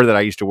bar that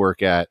I used to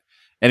work at.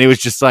 And it was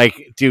just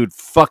like, dude,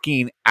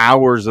 fucking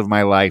hours of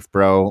my life,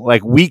 bro.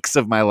 Like weeks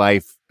of my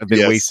life have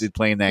been wasted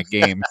playing that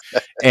game.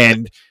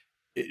 And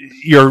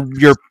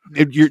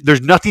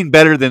there's nothing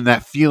better than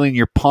that feeling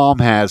your palm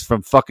has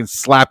from fucking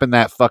slapping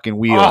that fucking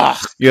wheel.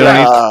 You know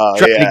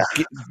what I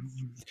mean?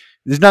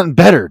 There's nothing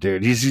better,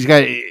 dude. He's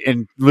got,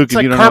 and Luke, It's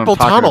like carpal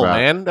tunnel,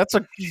 man. That's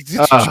what you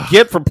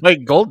get from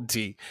playing Golden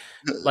Tee.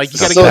 Like you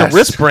got to get a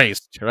wrist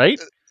brace, right?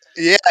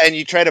 Yeah, and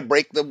you try to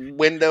break the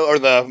window or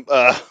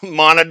the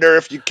monitor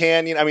if you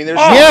can. You know, I mean,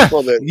 there's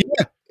people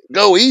that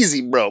go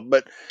easy, bro.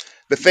 But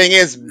the thing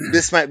is,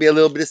 this might be a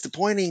little bit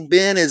disappointing,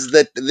 Ben, is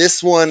that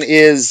this one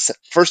is,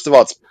 first of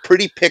all, it's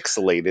pretty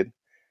pixelated.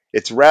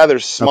 It's rather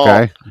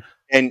small,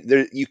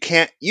 and you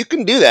can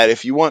do that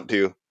if you want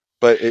to,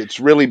 but it's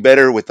really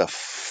better with a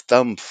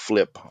thumb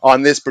flip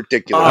on this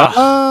particular.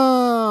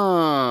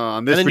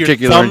 On this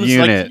particular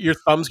unit, like, your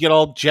thumbs get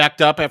all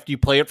jacked up after you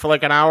play it for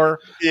like an hour.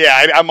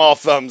 Yeah, I'm all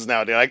thumbs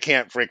now, dude. I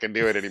can't freaking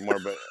do it anymore.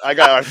 But I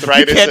got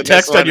arthritis. You can't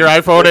text on your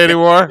iPhone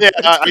anymore. Yeah,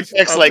 I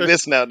text like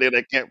this now, dude.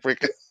 I can't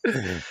freaking.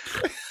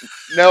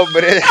 No,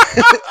 but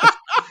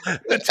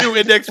the two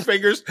index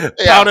fingers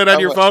pounded on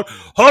your phone.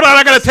 Hold on,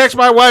 I gotta text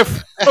my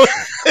wife.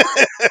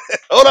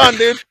 Hold on,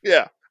 dude.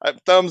 Yeah.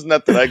 Thumbs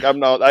nothing. I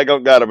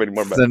don't got them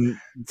anymore. But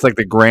it's like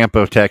the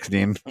grandpa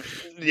texting.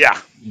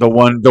 Yeah, the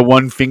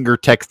one finger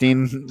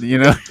texting. You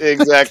know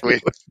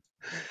exactly.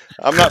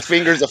 I'm not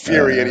fingers of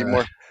fury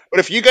anymore. But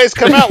if you guys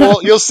come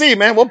out, you'll see,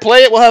 man. We'll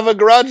play it. We'll have a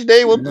garage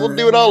day. We'll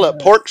do it all up.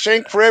 Pork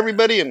shank for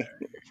everybody and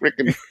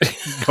freaking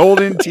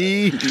Golden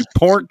Tee,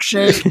 pork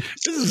shank.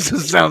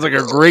 This sounds like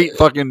a great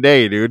fucking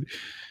day, dude.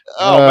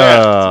 Oh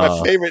man,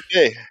 it's my favorite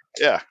day.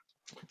 Yeah.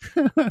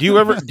 Do you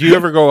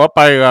ever go up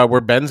by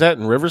where Ben's at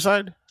in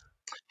Riverside?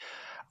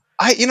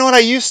 You know what? I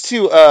used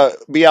to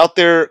be out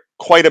there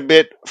quite a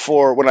bit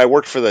for when I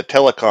worked for the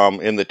telecom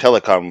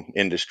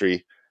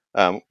industry,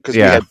 because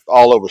we had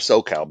all over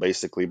SoCal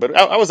basically. But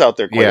I was out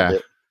there quite a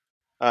bit.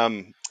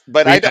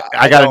 But I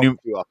got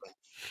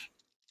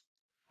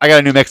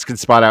a New Mexican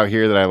spot out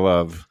here that I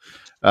love.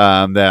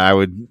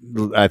 That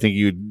I think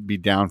you'd be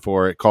down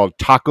for it, called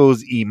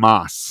Tacos y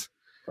Mas.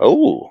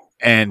 Oh,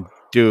 and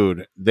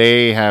dude,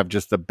 they have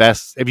just the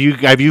best. Have you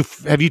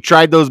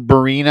tried those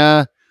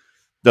burrina?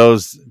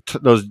 Those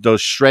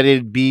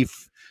shredded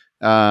beef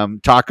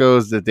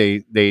tacos that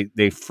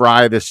they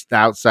fry the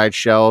outside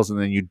shells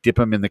and then you dip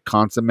them in the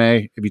consomme.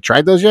 Have you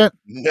tried those yet?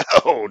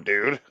 No,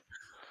 dude.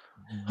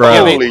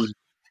 Bro,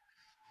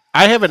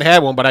 I haven't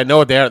had one, but I know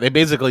what they are. They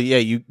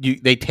basically,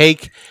 they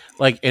take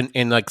like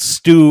and like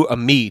stew a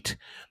meat,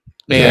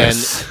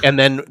 and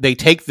then they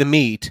take the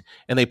meat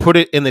and they put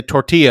it in the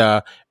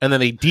tortilla and then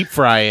they deep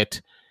fry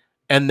it.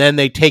 And then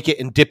they take it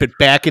and dip it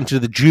back into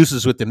the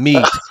juices with the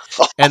meat.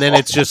 And then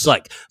it's just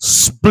like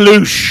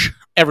sploosh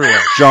everywhere.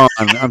 John,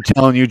 I'm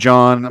telling you,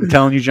 John,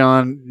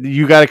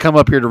 you got to come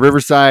up here to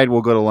Riverside.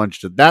 We'll go to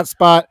lunch to that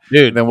spot.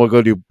 Dude. And then we'll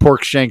go do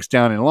pork shanks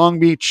down in Long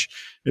Beach.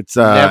 It's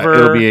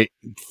it'll be a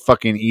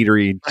fucking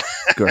eatery.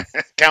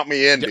 Count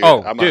me in, dude.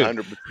 Oh, I'm dude.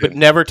 100%. But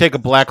never take a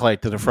black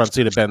light to the front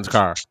seat of Ben's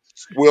car.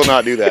 Will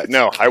not do that.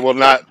 No, I will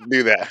not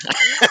do that.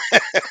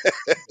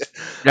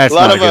 That's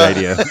not a good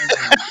idea.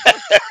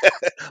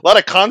 A lot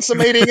of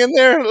consummating in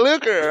there,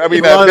 Luke. I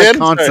mean, a lot of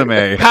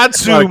consomme.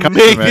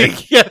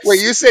 Consummate. Yes.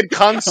 Wait, you said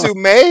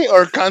consummate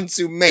or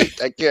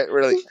consummate? I can't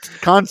really.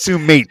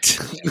 Consummate.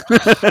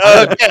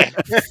 Okay.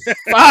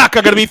 Fuck,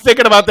 I'm gonna be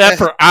thinking about that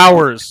for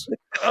hours.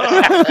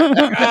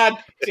 God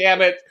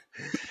damn it.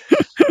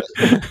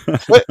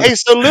 But, hey,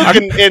 so Luke,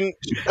 in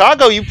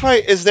Chicago,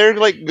 is there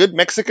like good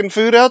Mexican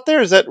food out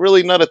there? Is that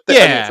really not a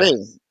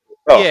thing?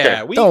 Oh,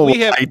 yeah, okay. we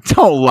have.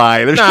 Don't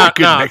lie. There's No, not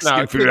good no, Mexican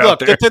no. food out Look,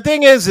 there. the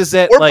thing is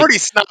that We're like pretty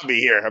snobby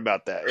here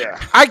about that. Yeah.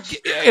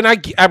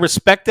 I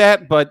respect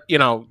that, but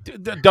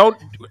don't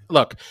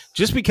look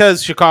just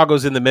because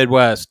Chicago's in the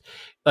Midwest,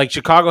 like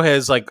Chicago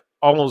has like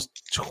almost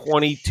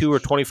 22 or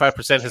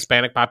 25%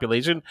 Hispanic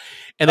population,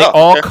 and they Oh,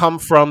 all okay. come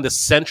from the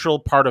central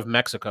part of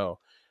Mexico.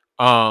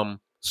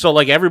 So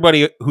like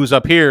everybody who's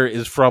up here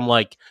is from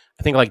like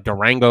I think like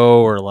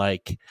Durango or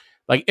like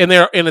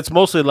and it's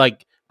mostly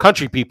like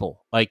country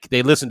people. Like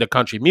they listen to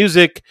country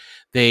music.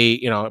 They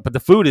but the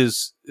food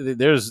is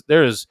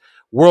there's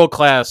world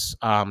class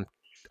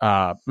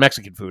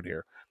Mexican food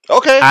here.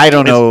 Okay. I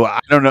don't know.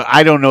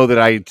 I don't know that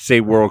I'd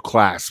say world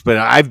class, but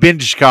I've been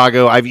to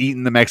Chicago. I've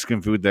eaten the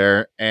Mexican food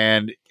there,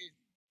 and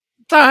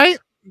it's all right.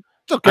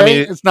 It's okay. I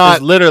mean, it's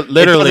not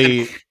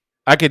literally.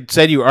 I could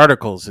send you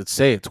articles that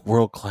say it's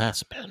world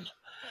class, Ben.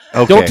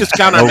 Okay. Don't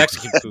discount our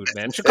Mexican food,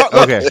 man. Chicago,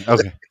 look,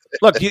 Okay.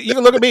 Look, you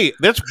can look at me.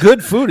 There's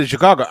good food in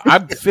Chicago.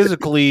 I'm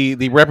physically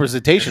the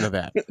representation of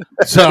that.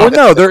 So Well,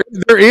 no, there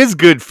is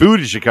good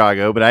food in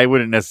Chicago, but I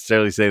wouldn't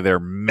necessarily say their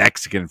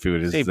Mexican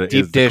food is say the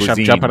deep is the dish. I'm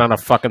cuisine. jumping on a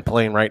fucking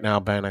plane right now,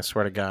 Ben. I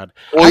swear to God.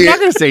 Well, I'm yeah, not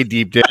going to say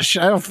deep dish.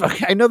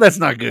 I know that's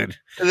not good.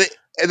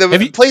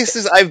 the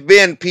places I've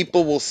been,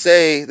 people will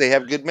say they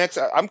have good Mex.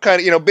 I'm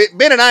kind of,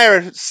 Ben and I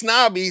are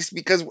snobbies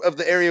because of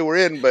the area we're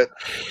in, but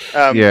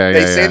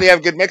they say they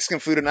have good Mexican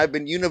food, and I've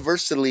been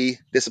universally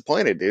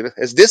disappointed, dude.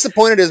 As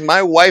disappointed as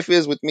my wife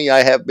is with me,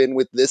 I have been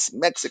with this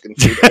Mexican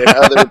food and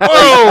other places.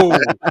 Whoa,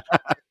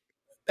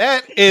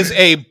 that is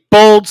a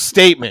bold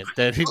statement.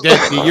 That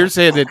you're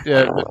saying that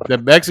the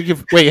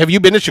Mexican. Wait, have you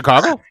been to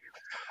Chicago?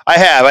 I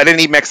have. I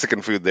didn't eat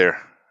Mexican food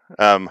there.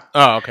 Oh,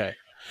 okay.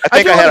 I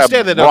think do I had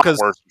understand a that, though, 'cause-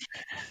 bratwurst.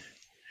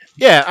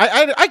 Yeah,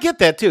 I get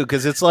that too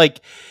because it's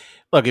like,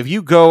 look, if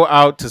you go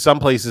out to some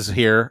places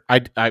here,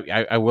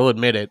 I will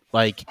admit it,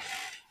 like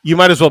you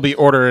might as well be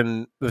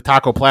ordering the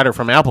taco platter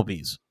from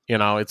Applebee's.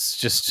 It's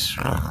just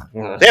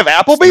They have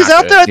Applebee's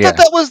out there? I thought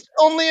that was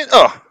only.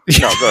 Oh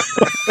no, go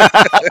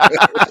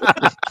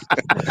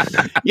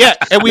yeah,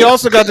 and we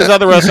also got this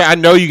other restaurant. I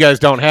know you guys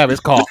don't have. It's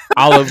called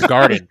Olive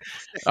Garden.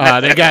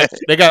 They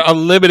got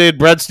unlimited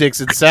breadsticks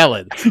and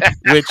salad,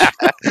 which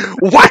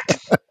what?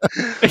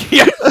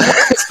 yeah,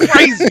 it's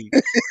crazy.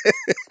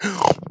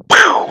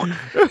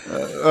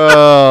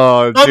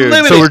 Oh, dude.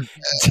 Unlimited.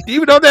 So Do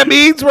you know what that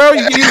means, bro?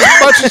 You can eat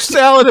as much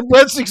salad and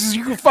breadsticks as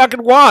you can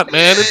fucking want,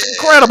 man. It's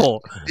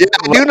incredible. Yeah,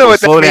 I do know what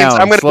that Slow means.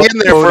 down. I'm going to be in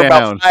there Slow for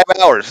down. about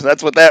 5 hours.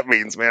 That's what that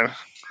means, man.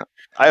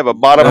 I have a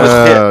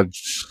bottomless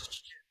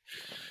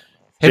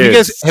pit.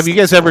 Have you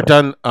guys ever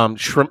done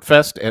Shrimp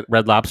Fest at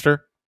Red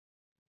Lobster?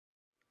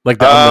 Like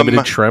the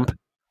unlimited shrimp?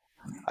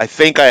 I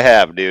think I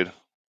have, dude.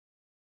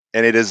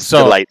 And it is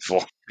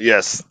delightful.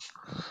 Yes.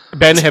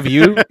 Ben, have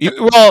you?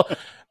 Well,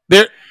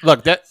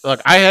 look,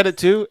 I had it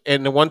too,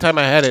 and the one time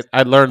I had it,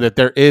 I learned that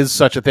there is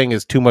such a thing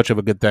as too much of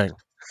a good thing.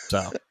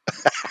 So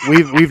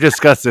we've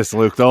discussed this,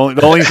 Luke. The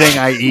only thing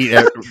I eat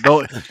at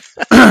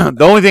the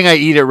only thing I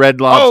eat at Red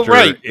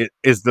Lobster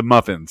is the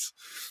muffins,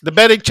 the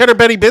cheddar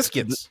Betty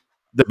biscuits,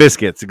 the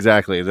biscuits.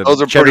 Exactly,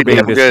 those are pretty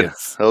damn good.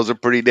 Those are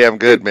pretty damn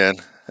good, man.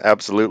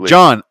 Absolutely,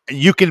 John.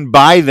 You can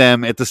buy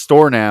them at the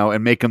store now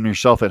and make them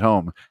yourself at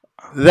home.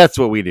 That's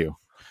what we do.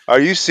 Are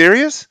you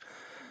serious?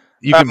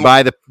 You can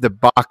buy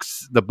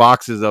the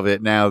boxes of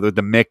it now,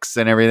 the mix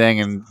and everything,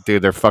 and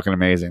dude, they're fucking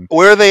amazing.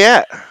 Where are they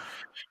at?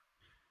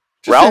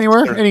 Just Ralph's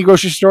anywhere, any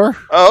grocery store.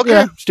 Oh, okay.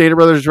 Yeah, Stater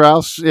Brothers,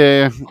 Ralph's.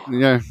 Yeah.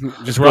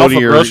 Just go Ralph to a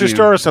your grocery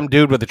store or some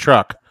dude with a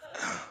truck.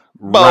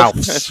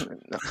 Both. Ralph's.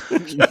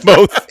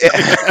 Both.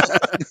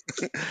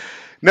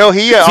 No,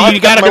 he. So you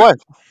got to,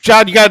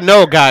 John. You got to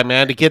know a guy,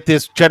 man, to get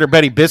this cheddar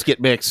Betty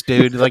biscuit mix,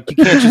 dude. Like you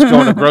can't just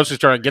go in a grocery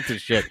store and get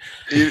this shit.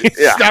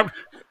 It's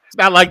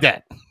not like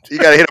that. You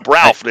got to hit up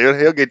Ralph, dude.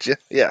 He'll get you.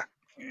 Yeah.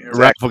 Exactly.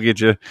 Ralph will get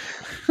you.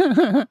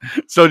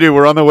 So, dude,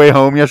 we're on the way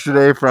home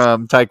yesterday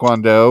from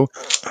Taekwondo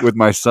with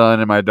my son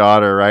and my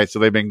daughter, right? So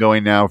they've been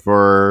going now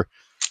for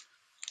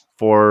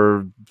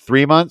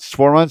 3 months,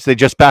 4 months. They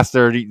just got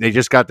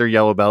their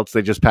yellow belts.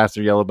 They just passed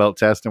their yellow belt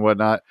test and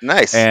whatnot.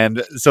 Nice.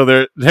 And so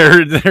they're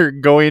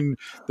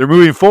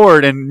moving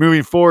forward, and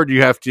moving forward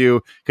you have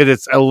to, because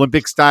it's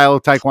Olympic style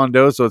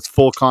Taekwondo, so it's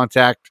full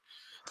contact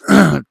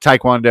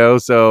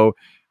Taekwondo. So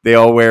they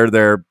all wear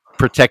their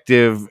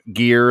protective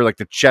gear, like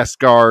the chest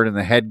guard and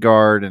the head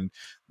guard and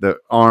the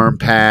arm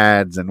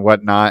pads and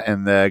whatnot,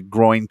 and the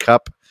groin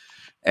cup.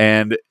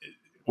 And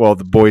well,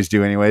 the boys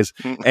do anyways.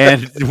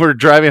 And we're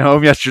driving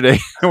home yesterday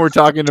and we're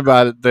talking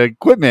about the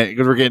equipment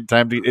because we're getting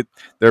time to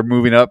they're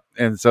moving up,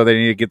 and so they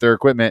need to get their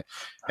equipment.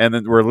 And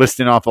then we're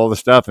listing off all the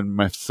stuff, and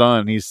my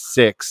son, he's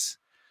 6,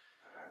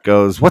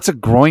 goes, "What's a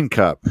groin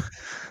cup?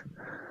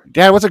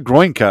 Dad, what's a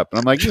groin cup?" And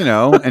I'm like,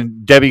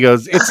 and Debbie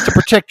goes, "It's to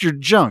protect your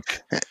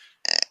junk."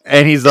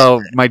 And he's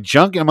all, "My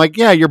junk?" And I'm like,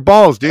 "Yeah, your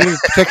balls, dude. It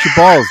protects your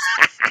balls."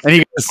 And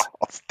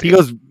he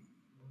goes,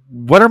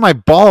 "What are my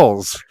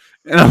balls?"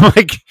 And I'm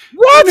like,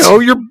 "What?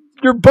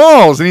 Your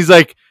balls." And he's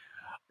like,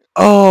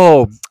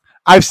 "Oh,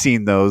 I've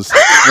seen those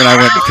when I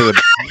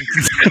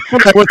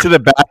went to the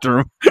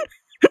bathroom."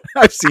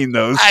 I've seen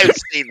those. I've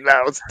seen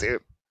those,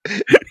 dude.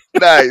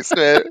 Nice,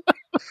 man.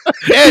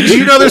 Yeah, do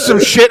you know there's some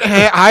shit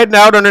hiding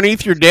out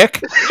underneath your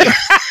dick?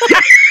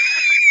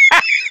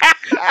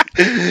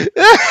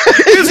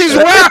 There's these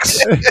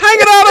rocks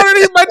hanging out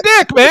underneath my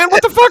dick, man.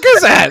 What the fuck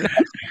is that?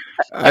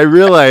 I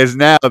realize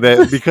now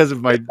that because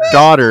of my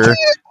daughter,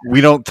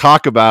 we don't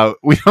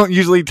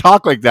usually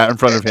talk like that in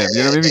front of him. You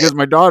know what I mean? Because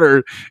my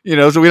daughter,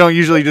 so we don't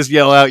usually just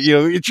yell out,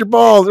 it's your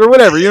balls or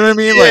whatever. You know what I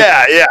mean?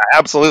 Yeah,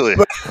 absolutely.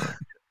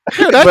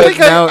 Dude,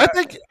 I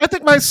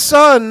think my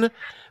son,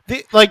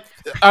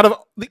 out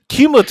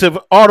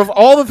of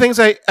all the things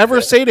I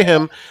ever say to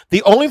him,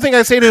 the only thing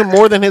I say to him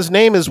more than his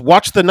name is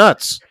 "watch the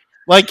nuts."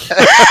 Like, it's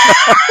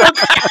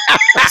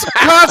a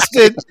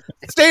constant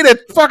state of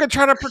fucking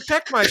trying to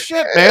protect my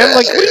shit, man.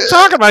 Like, what are you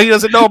talking about? He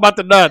doesn't know about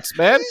the nuts,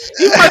 man.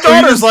 Even my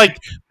daughter's like,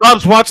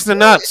 "Bubs, watch the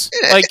nuts."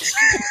 Like,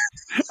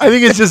 I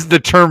think it's just the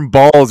term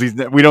balls.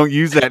 We don't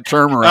use that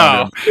term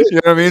around him. You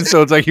know what I mean?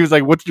 So it's like he was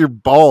like, "What's your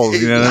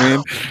balls?" You know what I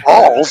mean?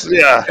 Balls,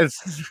 yeah.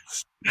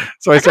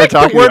 So I started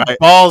talking. The word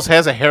balls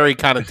has a hairy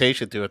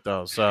connotation to it,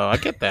 though. So I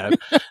get that.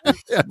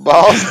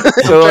 Balls.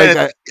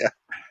 So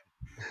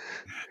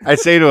I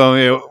say to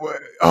him,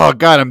 "Oh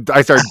God,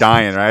 I start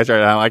dying." Right?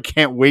 I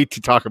can't wait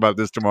to talk about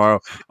this tomorrow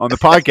on the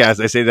podcast.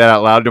 I say that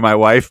out loud to my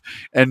wife,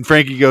 and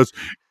Frankie goes,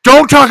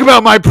 "Don't talk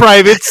about my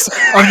privates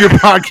on your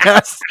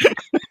podcast."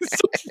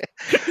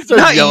 He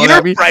starts yelling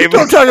at me. Privates.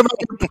 Don't talk about.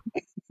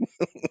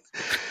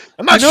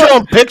 I'm not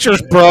showing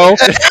pictures, bro.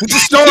 It's a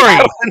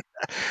story.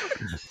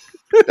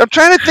 I'm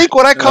trying to think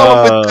what I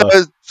call him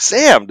with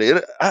Sam,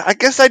 dude. I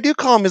guess I do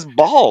call him his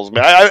balls,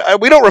 man.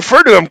 We don't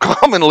refer to him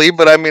commonly,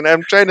 but I mean,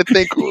 I'm trying to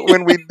think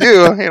when we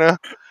do,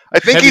 I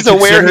think he's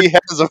aware he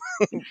has them.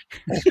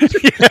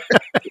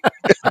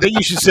 I think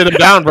you should sit him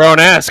down, bro, and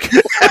ask.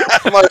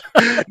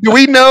 Do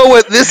we know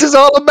what this is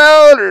all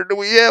about, or do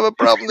we have a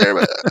problem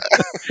there?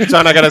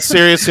 Son, I got a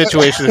serious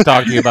situation to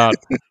talk to you about.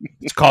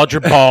 It's called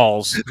your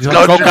balls.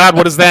 Like, oh, God,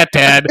 what is that,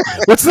 Dad?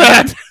 What's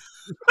that?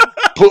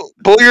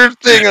 Pull your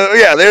thing.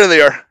 Yeah, there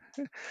they are.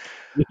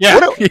 Yeah.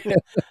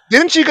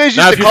 Didn't you guys used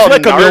now, to if you call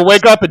flick them? You'll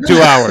wake up in 2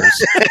 hours.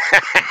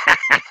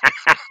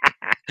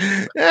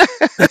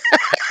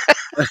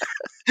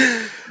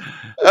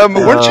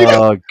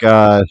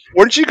 God!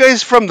 Weren't you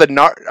guys from the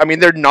Nard? I mean,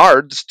 they're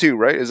Nards too,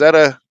 right? Is that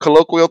a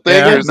colloquial thing?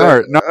 Yeah,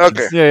 Nards.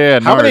 Okay. Yeah.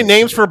 How many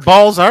names for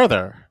balls are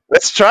there?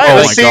 Let's try. Oh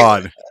Let's my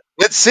God!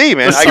 Let's see,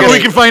 man. I guess we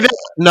can find out.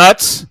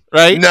 Nuts,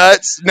 right?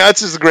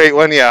 Nuts is a great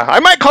one. Yeah, I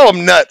might call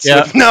them nuts.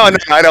 Yeah. No,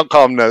 I don't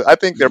call them nuts. I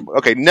think they're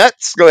okay.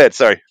 Nuts. Go ahead.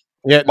 Sorry.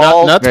 Yeah,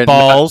 balls. Nuts,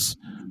 balls.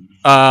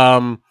 I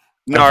feel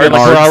like Nards.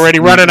 we're already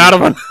running out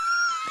of them.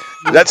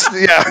 That's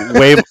yeah.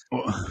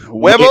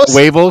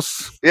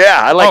 Huevos. Yeah,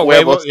 I like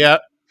huevos. Yeah.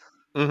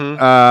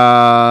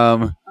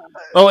 Mm-hmm.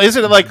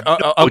 Isn't it like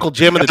Uncle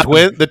Jim and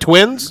the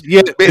twins?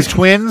 Yeah, the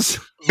twins.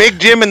 Big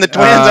Jim and the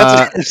twins.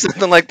 That's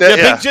something like that.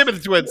 Yeah, Big Jim and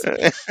the twins.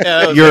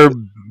 Your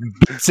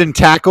bits and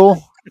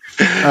tackle.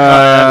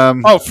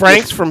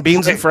 Franks from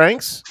Beans and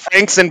Franks.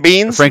 Franks and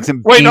Beans. Franks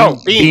and Wait, beans, no,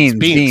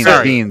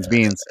 Beans.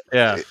 Beans.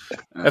 Yeah,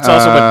 that's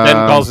also what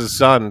Ben calls his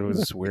son. It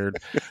was weird.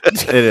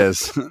 It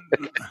is.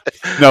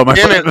 No, my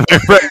friend.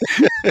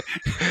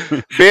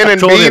 Ben and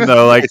told Bean. him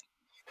though, like,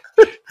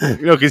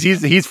 because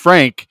he's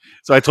Frank.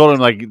 So I told him,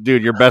 like,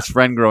 dude, your best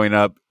friend growing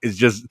up is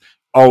just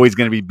always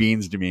going to be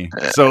Beans to me.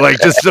 So, like,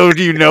 just so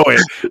you know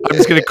it, I'm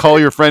just going to call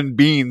your friend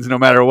Beans no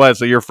matter what.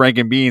 So you're Frank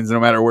and Beans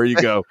no matter where you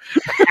go.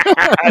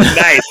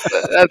 Nice.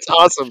 That's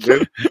awesome,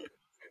 dude.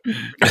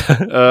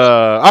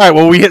 All right.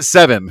 Well, we hit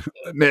 7.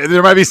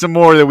 There might be some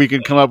more that we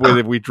could come up with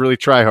if we really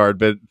try hard,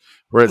 but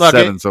we're at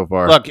 7 so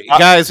far. Look,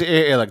 guys,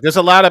 there's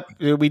a lot of.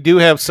 We do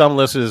have some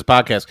listeners to this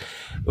podcast.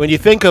 When you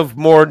think of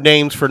more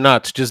names for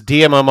nuts, just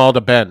DM them all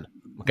to Ben.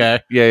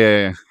 Okay.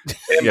 Yeah.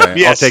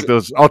 Yes. I'll take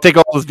those. I'll take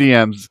all those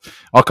DMs.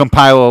 I'll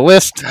compile a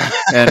list,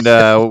 and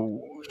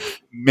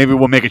maybe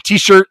we'll make a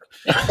T-shirt.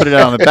 Put it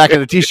out on the back of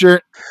the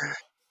T-shirt.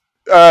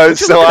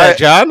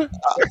 John.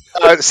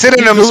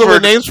 Synonyms for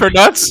names for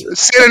nuts.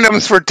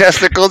 Synonyms for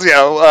testicles.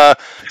 Yeah.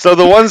 So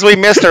the ones we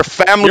missed are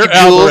family Your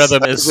jewels.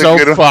 algorithm is so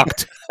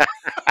fucked.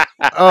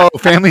 Oh,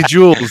 family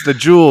jewels. The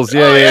jewels.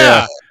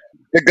 Yeah.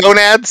 The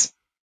gonads.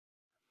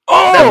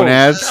 Oh,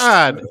 gonads.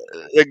 God.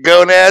 The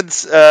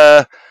gonads.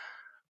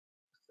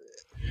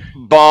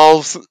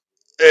 Balls.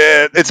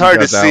 It's hard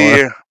to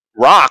see.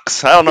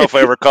 Rocks. I don't know if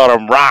I ever called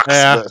them rocks.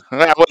 Yeah.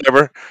 But,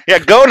 whatever. Yeah,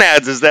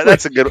 gonads is that.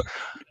 That's a good one.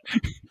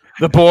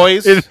 The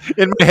boys.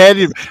 In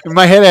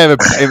my head,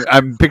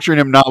 I'm picturing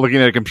him not looking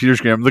at a computer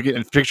screen. I'm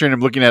picturing him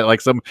looking at like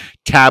some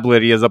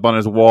tablet he has up on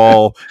his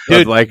wall.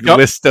 Dude, of like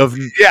list of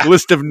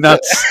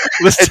nuts.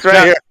 It's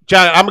right here.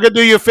 John, I'm gonna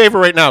do you a favor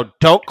right now.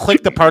 Don't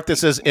click the part that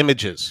says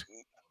images.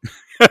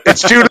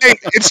 It's too late.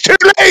 It's too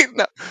late.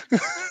 No.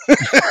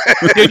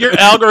 Dude, your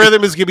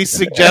algorithm is gonna be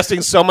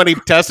suggesting so many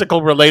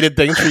testicle related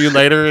things for you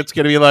later. It's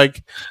gonna be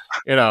like,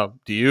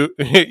 do you?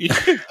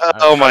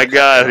 Oh my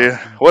God!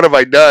 What have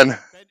I done?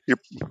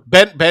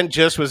 Ben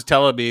just was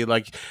telling me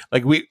like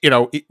we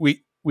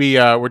we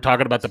were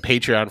talking about the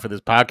Patreon for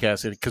this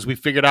podcast because we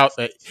figured out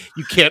that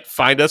you can't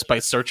find us by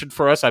searching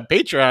for us on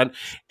Patreon,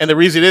 and the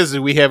reason is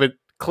we haven't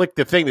clicked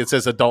the thing that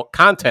says adult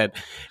content.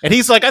 And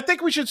he's like, I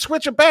think we should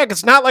switch it back.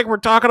 It's not like we're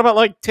talking about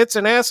like tits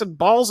and ass and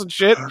balls and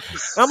shit. And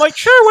I'm like,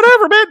 sure,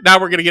 whatever, man.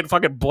 Now we're gonna get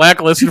fucking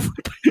blacklisted from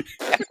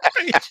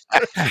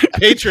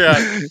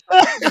Patreon.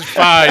 It's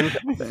fine.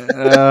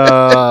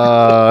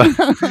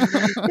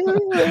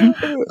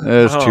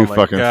 That's Oh too my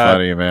fucking God.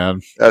 funny, man.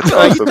 That's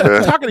awesome,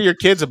 man. Talking to your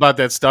kids about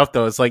that stuff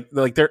though, it's like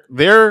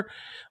they're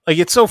like,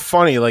 it's so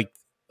funny, like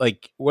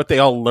what they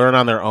all learn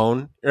on their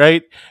own,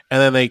 right?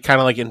 And then they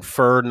kind of like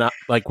infer not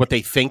like what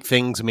they think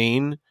things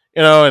mean,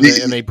 you know, and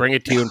they bring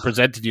it to you and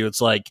present it to you. It's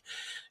like,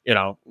 you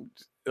know,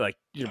 like,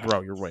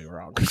 bro, you're way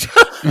wrong.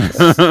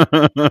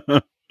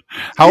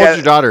 How old's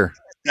your daughter?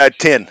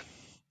 10.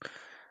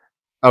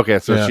 Okay,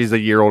 so Yeah. she's a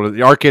year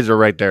older. Our kids are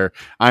right there.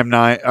 I'm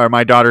 9, or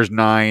my daughter's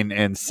 9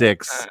 and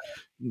 6.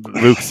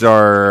 Luke's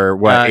are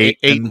what, 8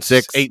 and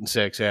 6? 8 and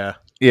 6, yeah.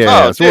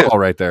 Yeah, Oh, so we're dude. all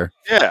right there.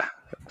 Yeah.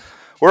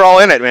 We're all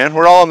in it, man.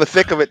 We're all in the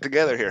thick of it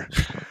together here.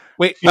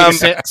 Wait,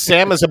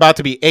 Sam is about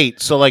to be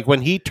 8. So, like, when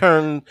he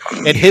turned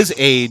at his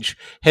age,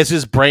 has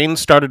his brain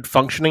started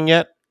functioning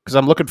yet? Because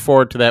I'm looking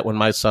forward to that when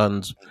my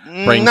son's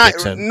brain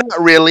kicks in.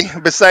 Not really.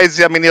 Besides,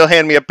 I mean, he'll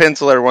hand me a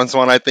pencil every once in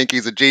a while. I think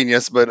he's a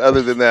genius, but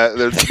other than that,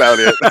 that's about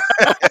it.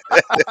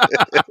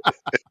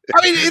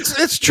 I mean,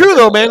 it's true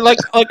though, man. Like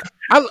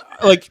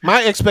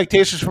my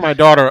expectations for my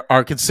daughter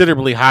are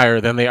considerably higher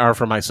than they are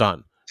for my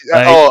son.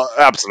 Right? Oh,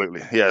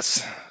 absolutely.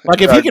 Yes.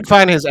 Like if he could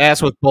find his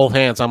ass with both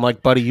hands, I'm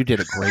like, buddy, you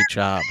did a great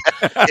job.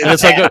 And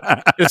it's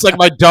like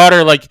my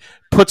daughter like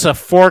puts a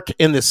fork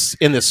in the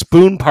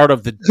spoon part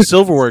of the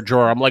silverware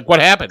drawer. I'm like, what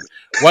happened?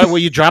 Why will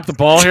you drop the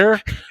ball here?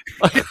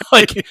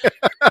 Like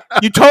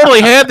you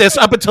totally had this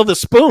up until the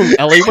spoon,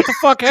 Ellie. What the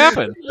fuck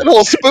happened? That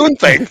whole spoon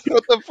thing.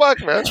 What the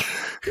fuck, man?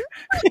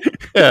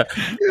 Yeah.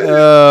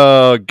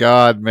 Oh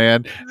God,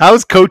 man.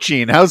 How's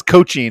coaching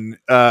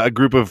a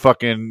group of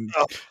fucking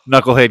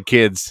knucklehead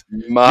kids?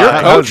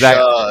 My How's that?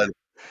 God.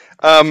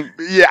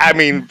 Yeah, I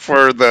mean,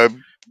 for the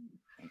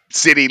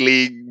city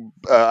league,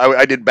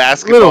 I did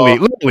basketball.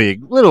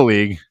 Little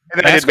league. And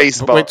then I did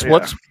baseball. Wait, yeah.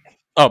 what's?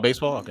 Oh,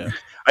 baseball. Okay.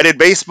 I did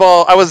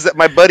baseball. I was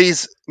my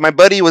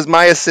buddy was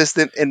my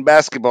assistant in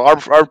basketball.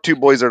 Our two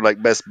boys are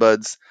like best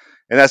buds,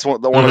 and that's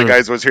one of the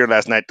guys was here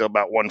last night till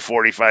about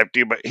 1:45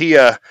 too. But he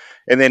and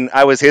then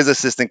I was his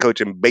assistant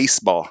coach in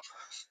baseball,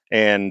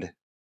 and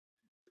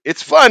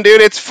it's fun, dude.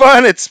 It's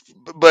fun.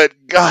 But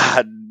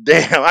god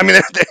damn, I mean,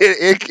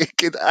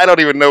 I don't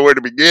even know where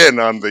to begin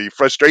on the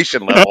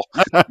frustration level.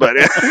 But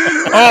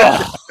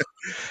Oh.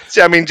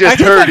 I mean, I just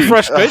think that hurting.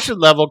 frustration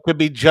level could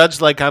be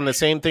judged like on the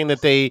same thing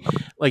that they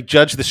like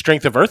judge the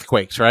strength of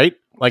earthquakes, right?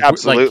 Like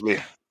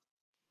Absolutely.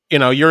 you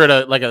know, you're at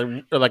a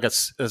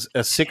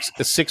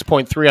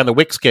 6.3 on the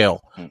Wick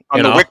scale.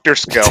 On the Richter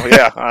scale,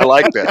 yeah, I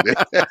like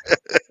that.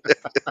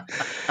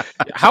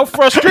 How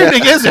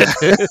frustrating is it?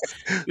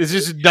 Is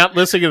this not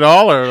listening at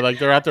all, or like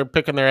they're out there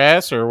picking their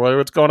ass, or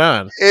what's going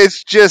on?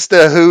 It's just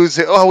a who's.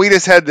 Oh, we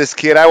just had this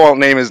kid. I won't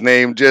name his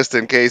name just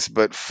in case,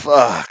 but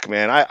fuck,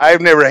 man,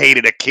 I've never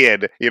hated a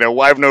kid. You know,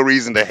 I have no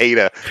reason to hate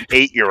a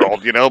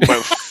 8-year-old. You know,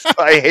 but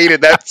I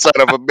hated that son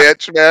of a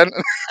bitch, man.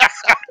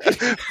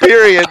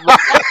 Period.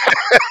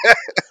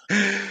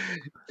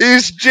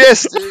 It's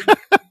just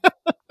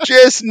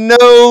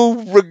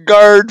no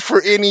regard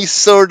for any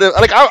sort of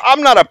like.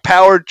 I'm not a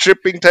power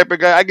tripping type of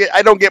guy.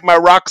 I don't get my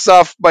rocks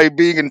off by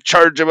being in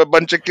charge of a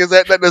bunch of kids.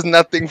 That does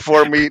nothing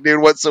for me,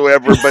 dude,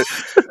 whatsoever.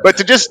 But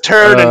to just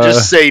turn and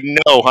just say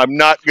no, I'm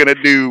not gonna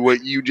do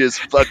what you just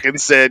fucking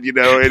said. You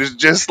know, it is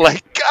just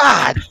like,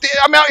 God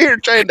damn, I'm out here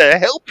trying to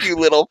help you,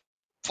 little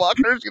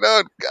fuckers. You know,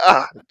 and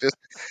God, just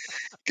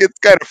gets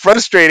kind of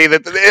frustrating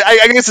that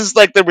I guess it's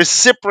like the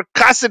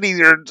reciprocity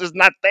are just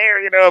not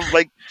there, you know. I'm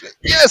like,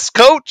 yes,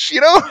 coach,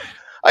 you know,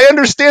 I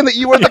understand that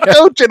you are the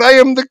coach and I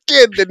am the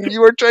kid and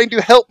you are trying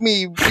to help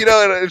me, you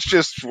know, and it's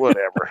just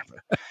whatever.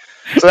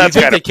 So that's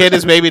You think kind the of, kid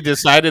has maybe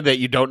decided that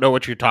you don't know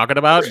what you're talking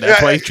about, and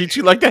that's why he treats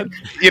you like that?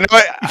 you know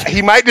what?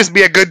 He might just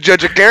be a good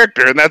judge of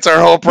character, and that's our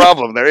whole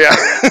problem there. Yeah.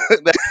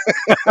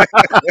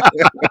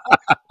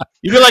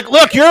 You'd be like,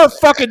 look, you're a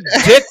fucking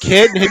dick,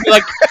 kid. And he'd be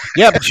like,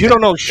 yeah, but you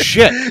don't know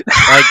shit.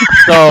 Like,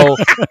 so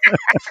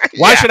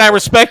why should I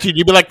respect you? And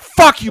you'd be like,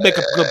 fuck, you make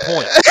a good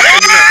point.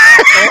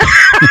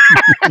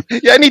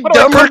 Yeah, I need What do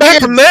I dumber come back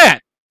kids. from that?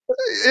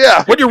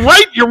 Yeah. When you're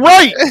right,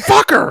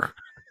 fucker.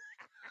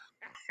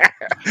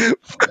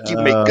 Fuck, you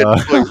make good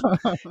points.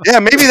 Yeah,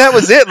 maybe that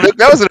was it, Luke.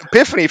 That was an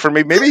epiphany for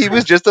me. Maybe he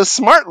was just a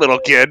smart little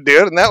kid,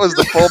 dude, and that was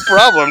the full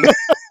problem.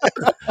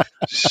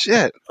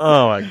 Shit.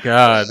 Oh my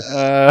god.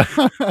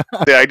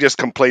 Yeah, I just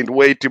complained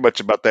way too much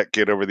about that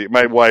kid over the.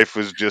 My wife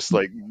was just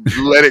like,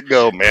 "Let it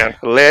go, man.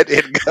 Let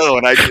it go,"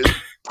 and I just, man.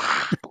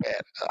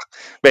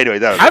 But anyway,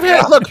 that was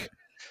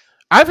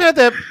I've had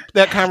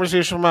that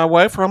conversation with my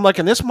wife where I'm like,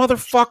 and this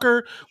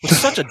motherfucker was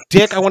such a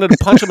dick. I wanted to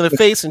punch him in the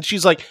face, and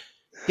she's like,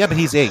 yeah, but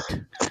he's 8.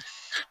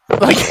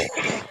 Like,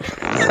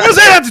 What does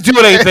that have to do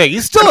with anything?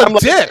 He's still a I'm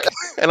like- dick.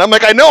 And I'm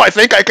like, I know, I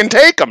think I can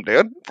take him,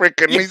 dude.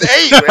 Freaking, he's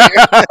 8, man.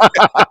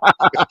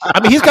 I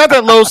mean, he's got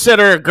that low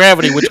center of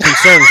gravity, which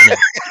concerns me.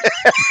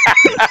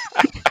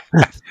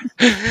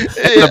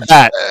 And a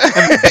bat.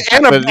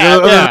 And a But bat.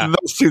 other yeah. than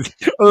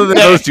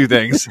those two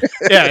things.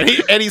 Yeah,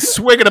 and he's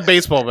swinging a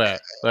baseball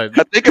bat. Like,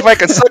 I think if I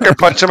can sucker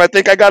punch him, I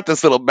think I got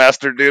this little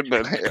bastard, dude.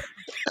 But what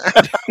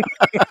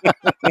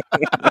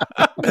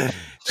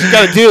you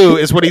got to do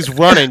is when he's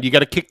running, you got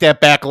to kick that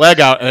back leg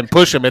out and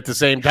push him at the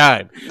same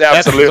time.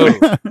 That's the absolutely,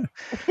 move.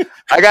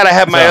 I gotta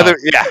have my So- other.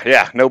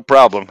 Yeah, no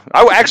problem.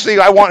 I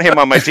want him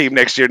on my team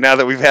next year. Now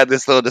that we've had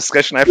this little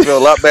discussion, I feel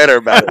a lot better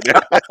about it.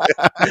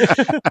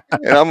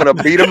 And I'm gonna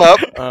beat him up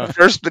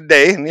first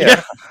day. And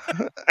Yeah.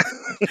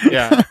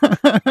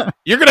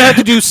 You're gonna have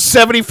to do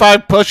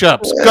 75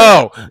 push-ups.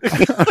 Go.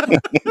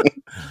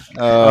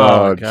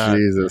 Oh, God.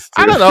 Jesus.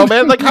 I dude. don't know,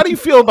 man. Like, how do you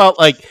feel about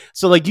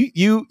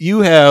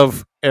you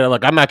have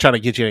like, I'm not trying to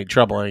get you in any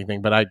trouble or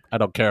anything, but I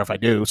don't care if I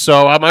do,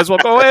 so I might as well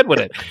go ahead with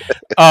it.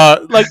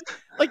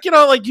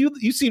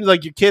 You seem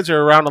like your kids are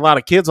around a lot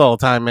of kids all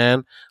the time,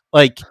 man.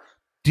 Like,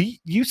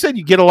 you said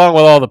you get along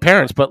with all the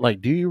parents, but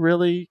like, do you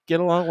really get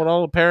along with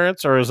all the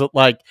parents, or is it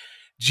like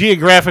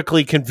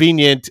geographically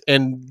convenient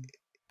and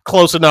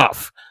close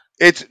enough?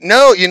 It's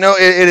no, it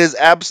is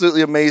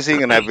absolutely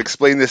amazing, and I've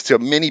explained this to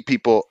many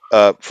people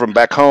from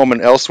back home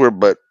and elsewhere.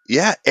 But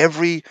yeah,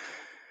 every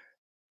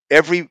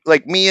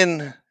like me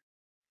and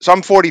so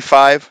I'm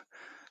 45.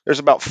 There's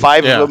about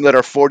 5 Yeah. of them that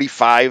are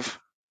 45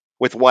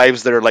 with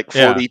wives that are like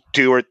Yeah.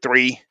 42 or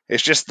 3.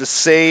 It's just the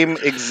same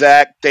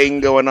exact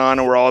thing going on,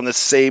 and we're all in the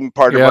same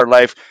part of Yep. our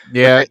life.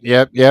 Yeah,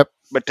 yep.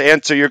 But to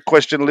answer your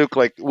question, Luke,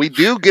 like we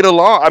do get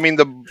along. I mean,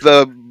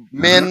 the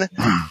men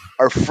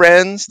are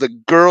friends, the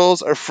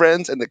girls are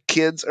friends, and the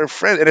kids are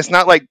friends. And it's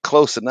not like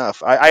close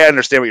enough. I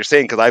understand what you're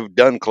saying because I've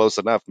done close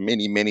enough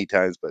many, many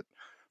times. But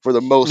for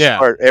the most Yeah.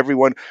 part,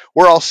 everyone,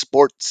 we're all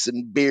sports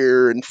and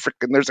beer and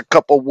frickin' there's a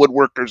couple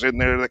woodworkers in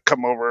there that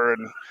come over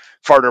and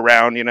fart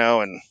around,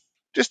 and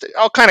just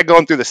all kind of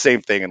going through the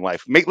same thing in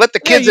life. Let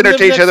the Yeah, kids you live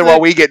entertain each next other to while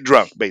that- we get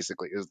drunk,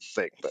 basically, is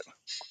the thing. But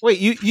Wait,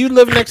 you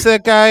live next to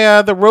that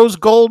guy, the rose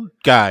gold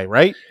guy,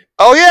 right?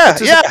 oh yeah, What's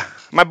his- yeah,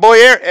 my boy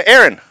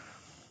Aaron.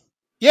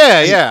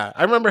 Yeah.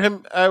 I remember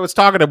him. I was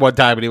talking to him one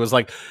time, and he was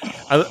like,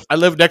 "I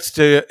live next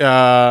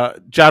to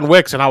John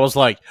Wicks," and I was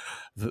like,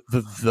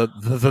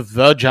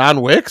 "The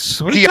John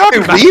Wicks? What are you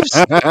talking about?" Reeves?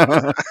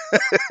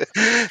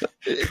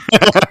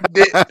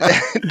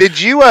 Did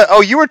you?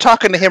 You were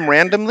talking to him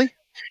randomly.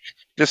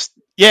 Just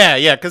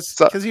Yeah, because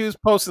So- he was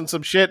posting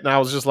some shit, and I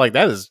was just like,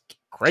 "That is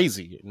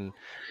crazy." And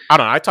I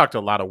don't know. I talk to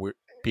a lot of weird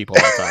people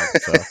all the time.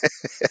 So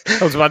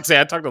I was about to say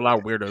I talk to a lot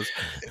of weirdos.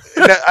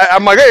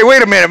 I'm like, hey,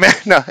 wait a minute, man.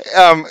 No,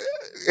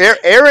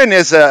 Aaron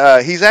is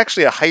he's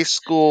actually a high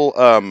school.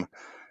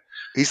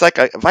 He's like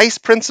a vice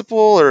principal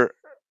or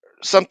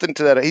something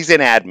to that. He's in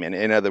admin,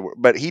 in other words,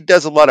 but he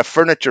does a lot of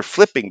furniture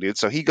flipping, dude.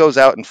 So he goes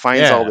out and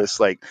finds all this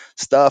like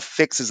stuff,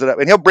 fixes it up,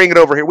 and he'll bring it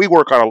over here. We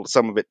work on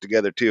some of it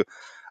together too.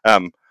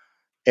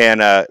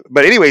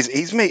 But anyways,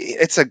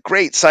 it's a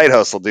great side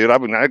hustle, dude. I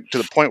mean, to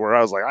the point where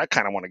I was like, I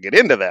kind of want to get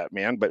into that,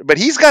 man. But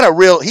he's got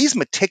he's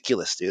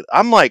meticulous, dude.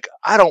 I'm like,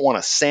 I don't want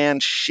to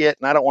sand shit,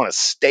 and I don't want to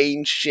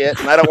stain shit,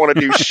 and I don't want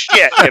to do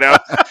shit,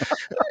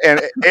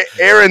 And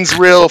Aaron's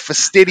real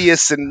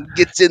fastidious and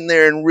gets in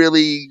there and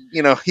really,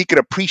 he can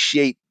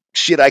appreciate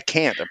shit I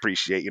can't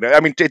appreciate, I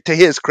mean, to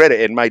his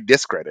credit and my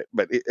discredit,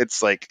 but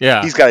it's like,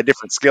 he's got a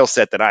different skill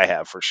set than I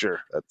have for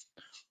sure.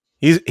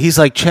 He's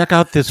like, check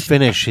out this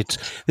finish.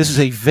 This is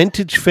a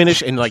vintage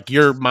finish, and like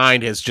your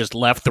mind has just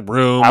left the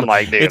room. I'm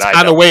like, dude, it's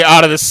on the way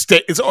out of the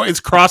state. It's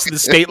crossing the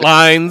state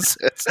lines.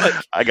 It's like,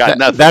 I got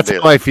nothing. That's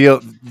dude. how I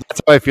feel.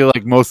 That's how I feel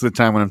like most of the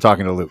time when I'm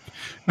talking to Luke.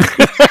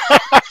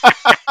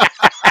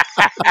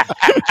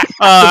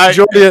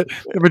 The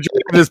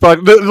majority of this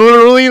podcast,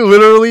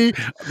 literally,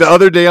 the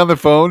other day on the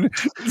phone,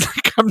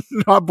 I'm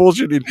not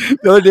bullshitting.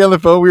 The other day on the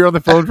phone, we were on the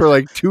phone for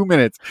like 2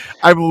 minutes.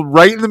 I'm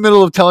right in the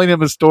middle of telling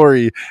him a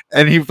story,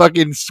 and he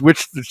fucking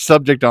switched the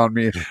subject on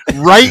me.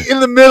 Right in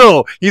the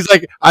middle. He's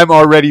like, I'm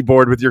already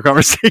bored with your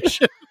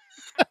conversation.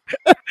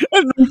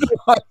 And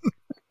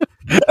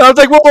I was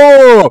like,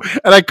 whoa.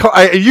 And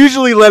I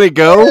usually let it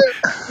go.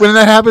 When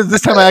that happens,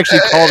 this time I actually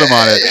called him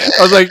on it.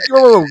 I was like,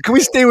 whoa, can we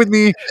stay with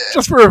me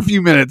just for a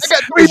few minutes? I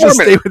got 3 Let's more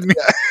just stay minutes. with me.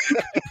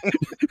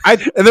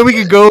 And then we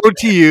can go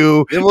to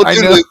you. And we'll I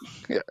do know.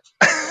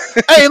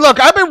 hey, look,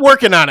 I've been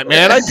working on it,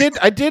 man. I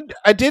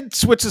did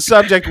switch the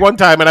subject one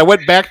time, and I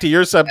went back to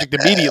your subject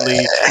immediately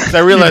because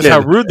I realized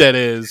how rude that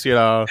is.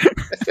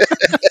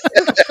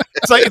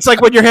 It's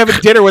like when you're having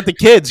dinner with the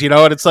kids, and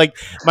it's like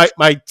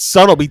my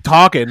son will be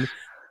talking,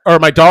 or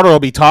my daughter will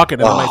be talking,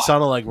 and then my son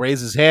will like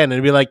raise his hand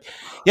and be like,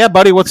 "Yeah,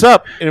 buddy, what's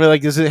up?" And be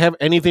like, "Does it have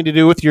anything to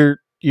do with your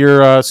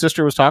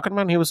sister was talking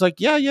about?" And he was like,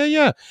 "Yeah."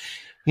 And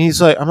he's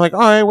like, "I'm like,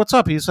 all right, what's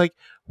up?" He's like,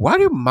 "Why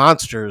do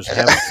monsters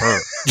have fur?"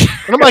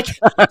 And I'm like,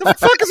 "The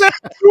fuck is that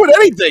doing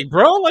anything,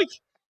 bro?" Like,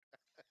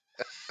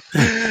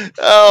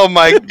 Oh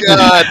my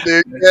God,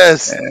 dude!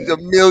 Yes, a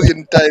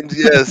million times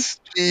yes.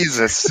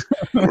 Jesus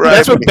That's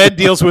Christ! what Ben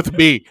deals with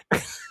me.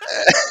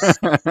 That's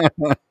why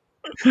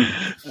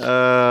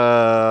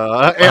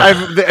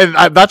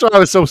I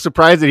was so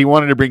surprised that he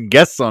wanted to bring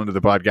guests onto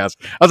the podcast.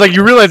 I was like,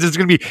 you realize it's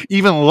going to be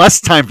even less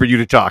time for you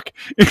to talk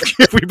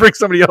if we bring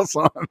somebody else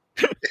on.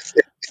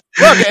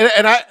 Look,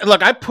 and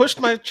I pushed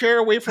my chair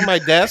away from my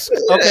desk.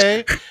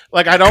 Okay,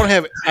 like I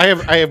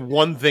have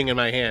one thing in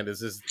my hand is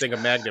this thing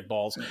of magnet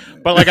balls,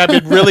 but like I've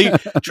been really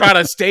trying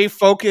to stay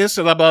focused,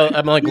 and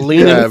I'm like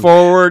leaning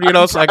forward, you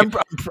know, so I can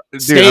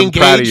stay I'm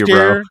proud of engaged you, bro.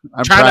 here.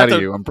 I'm Try proud not of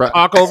to you.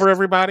 talk over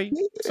everybody.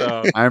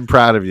 So I'm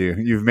proud of you.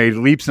 You've made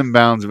leaps and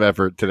bounds of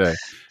effort today.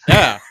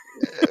 yeah,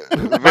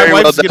 my Very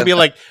well wife's gonna done. be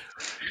like,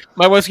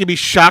 my wife's gonna be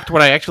shocked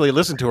when I actually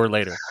listen to her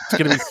later. It's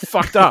gonna be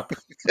fucked up.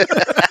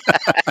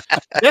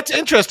 That's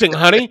interesting,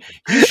 honey.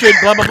 You should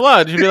blah blah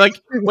blah. She'd be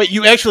like, "Wait,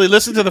 you actually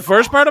listened to the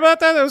first part about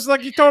that?" It was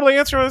like you totally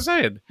answered what I was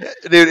saying.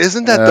 Dude,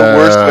 isn't that the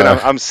worst when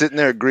I'm sitting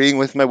there agreeing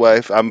with my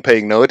wife? I'm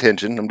paying no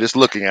attention. I'm just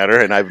looking at her,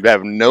 and I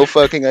have no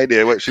fucking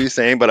idea what she's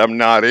saying, but I'm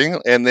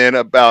nodding. And then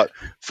about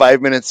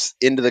 5 minutes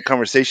into the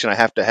conversation, I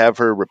have to have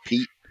her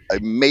repeat a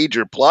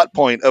major plot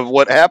point of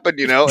what happened,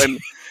 you know? And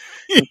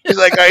she's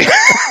like,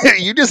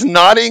 you just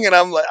nodding? And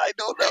I'm like, I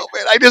don't know,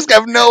 man. I just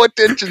have no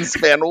attention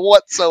span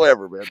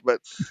whatsoever, man. But,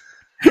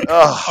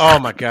 Oh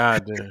my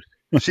god, dude.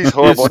 she's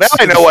horrible. Now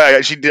I know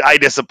why I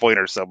disappoint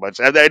her so much.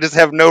 I just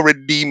have no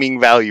redeeming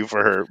value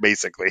for her,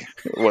 basically,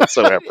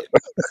 whatsoever.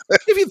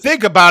 If you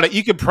think about it,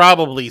 you could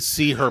probably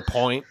see her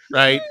point,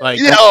 right? Like,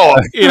 Yeah,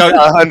 you know,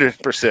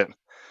 100%.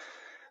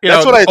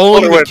 That's what I told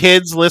only her the when-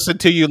 kids listen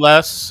to you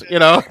less. You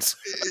know,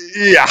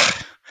 Yeah.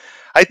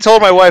 I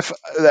told my wife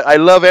that I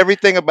love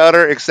everything about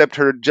her except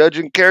her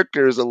judging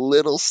character is a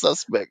little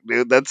suspect,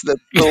 dude. That's the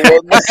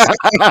one.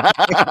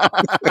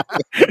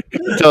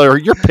 Tell her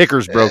your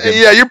picker's broken.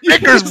 Yeah, your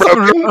picker's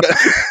broken.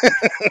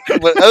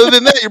 But other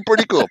than that, you're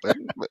pretty cool,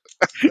 man.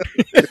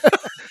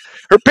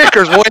 Her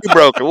picker's way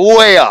broken,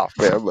 way off,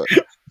 man.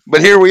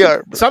 But here we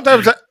are.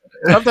 sometimes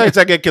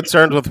I get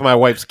concerned with my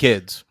wife's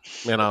kids.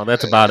 You know,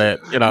 that's about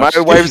it. You know, My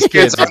wife's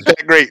kids aren't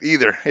that great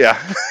either. Yeah.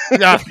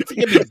 No, they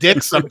give me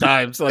dicks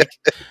sometimes. Like,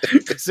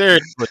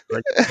 seriously,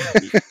 like,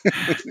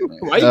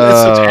 why are you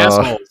guys such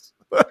assholes?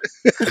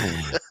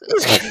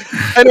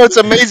 I know it's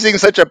amazing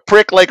such a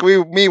prick like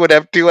me would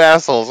have two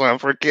assholes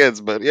for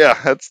kids, but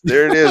yeah,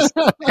 there it is.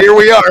 Here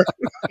we are.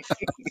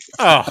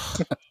 Oh,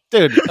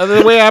 dude,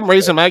 the way I'm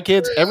raising my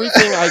kids,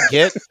 everything I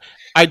get,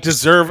 I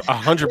deserve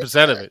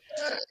 100% of it.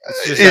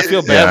 It's just I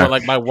feel bad when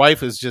like my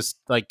wife is just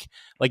like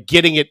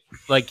getting it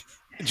like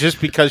just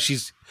because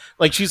she's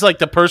like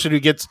the person who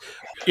gets,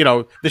 you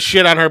know, the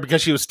shit on her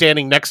because she was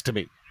standing next to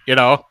me, you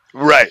know?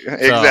 Right,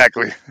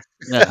 exactly.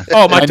 Yeah.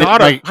 Oh, my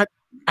daughter.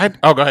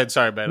 Oh, go ahead.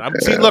 Sorry, man. I'm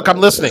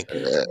listening.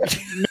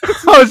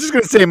 I was just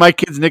going to say my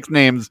kids'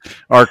 nicknames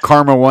are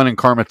Karma 1 and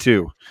Karma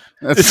 2.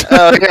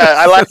 Oh, yeah,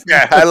 I like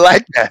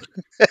that.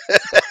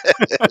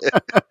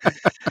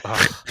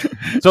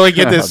 So I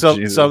get this.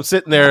 Jesus. So I'm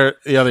sitting there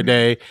the other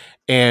day,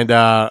 and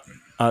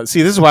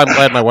see, this is why I'm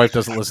glad my wife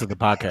doesn't listen to the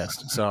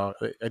podcast.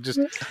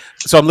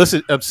 So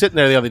I'm sitting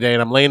there the other day,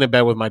 and I'm laying in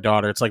bed with my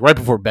daughter. It's like right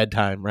before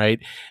bedtime, right?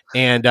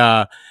 And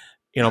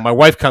you know, my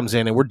wife comes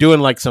in, and we're doing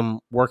like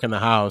some work in the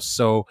house.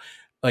 So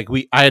like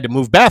I had to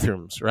move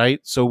bathrooms, right?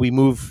 So we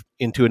move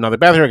into another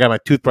bathroom. I got my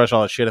toothbrush,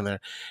 all that shit in there,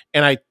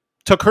 and I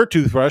took her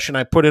toothbrush and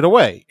I put it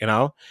away, you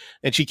know?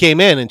 And she came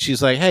in and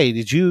she's like, "Hey,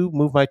 did you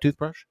move my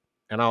toothbrush?"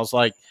 And I was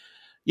like,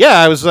 "Yeah."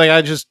 I was like,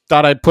 "I just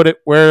thought I'd put it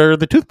where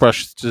the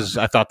toothbrushes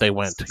I thought they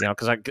went, you know,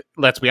 because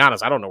let's be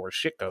honest, I don't know where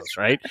shit goes,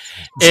 right?"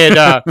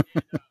 And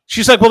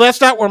she's like, "Well,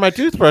 that's not where my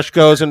toothbrush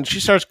goes." And she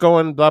starts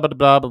going blah, blah,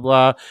 blah, blah,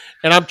 blah.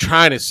 And I'm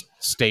trying to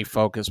stay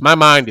focused. My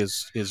mind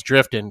is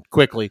drifting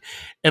quickly.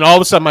 And all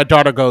of a sudden my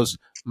daughter goes,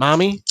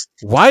 "Mommy,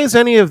 why is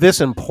any of this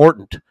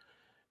important?"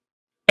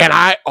 And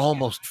I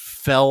almost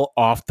fell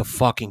off the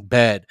fucking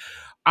bed.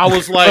 I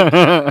was like,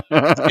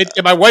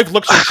 and my wife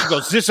looks at me and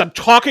she goes, I'm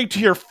talking to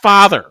your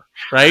father,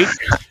 right?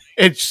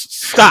 And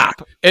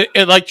stop.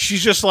 And like,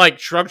 she's just like,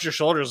 shrugs her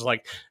shoulders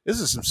like, this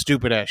is some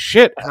stupid ass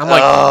shit. And I'm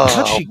like,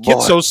 how'd she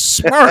get so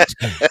smart?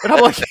 And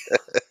I'm like,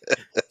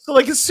 so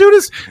like, as soon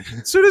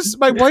as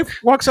my wife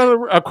walks out of the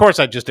room, of course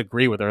I just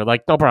agree with her.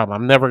 Like, no problem.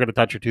 I'm never going to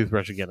touch your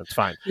toothbrush again. It's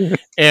fine.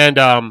 And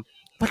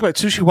like, as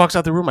soon as she walks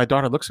out the room, my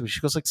daughter looks at me. She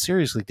goes like,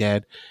 seriously,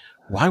 Dad,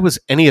 why was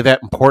any of that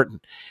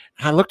important?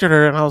 And I looked at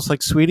her and I was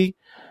like, sweetie,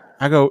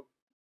 I go,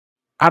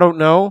 I don't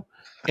know.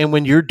 And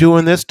when you're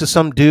doing this to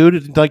some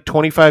dude like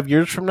 25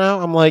 years from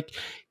now, I'm like,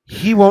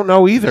 he won't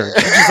know either.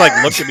 She just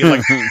like looked at me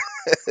like,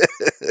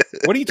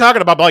 what are you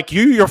talking about? I'm like,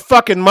 your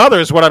fucking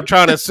mother is what I'm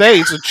trying to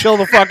say. So chill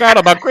the fuck out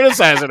about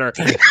criticizing her.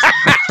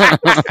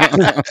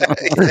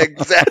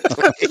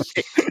 Exactly.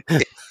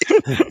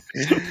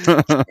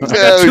 I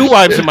got two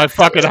wives in my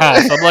fucking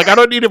house. I'm like, I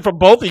don't need it from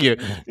both of you.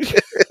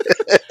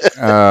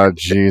 Oh,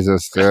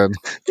 Jesus, dude.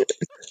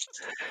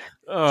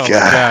 Oh my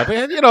God,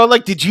 man! You know,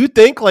 like, did you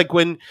think like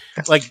when,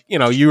 like, you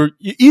know,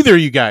 either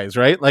of you guys,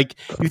 right? Like,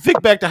 you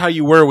think back to how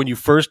you were when you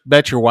first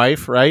met your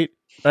wife, right?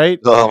 right?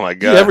 Oh my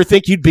Do you ever god,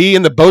 think you'd be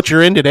in the boat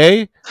you're in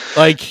today?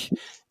 Like,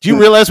 do you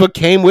realize what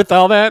came with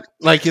all that?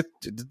 Like,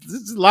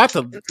 it's lots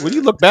of. When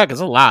you look back,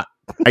 it's a lot.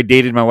 I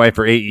dated my wife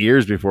for 8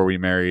 years before we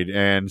married,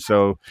 and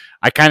so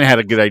I kind of had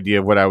a good idea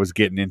of what I was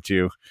getting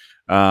into.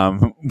 I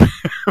mean,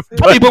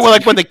 but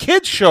like when the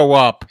kids show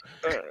up,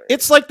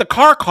 it's like the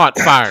car caught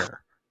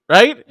fire,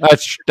 right?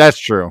 That's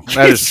true.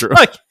 That is true.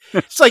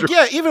 It's like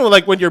yeah, even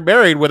like when you're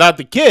married without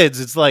the kids,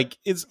 it's like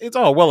it's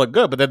all well and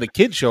good, but then the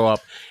kids show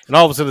up, and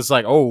all of a sudden it's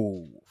like,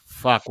 oh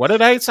fuck, what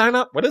did I sign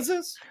up? What is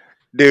this?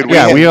 dude.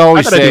 Yeah, we I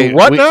always gotta say do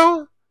what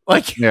now?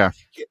 Like, Yeah.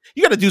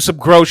 you got to do some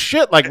gross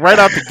shit like right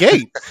out the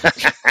gate.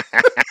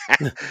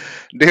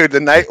 Dude, the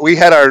night we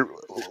had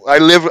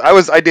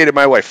I dated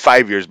my wife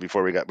 5 years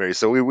before we got married,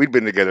 so we'd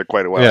been together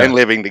quite a while Yeah. and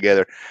living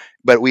together.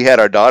 But we had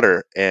our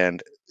daughter,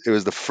 and it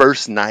was the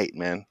first night,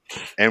 man.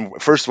 And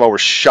first of all, we're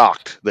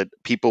shocked that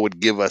people would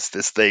give us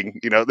this thing.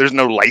 You know, there's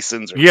no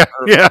license or Yeah.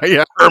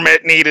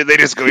 permit needed. They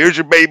just go, "Here's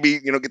your baby.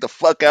 You know, get the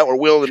fuck out. We're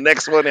wheeling the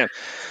next one in."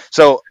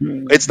 So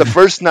it's the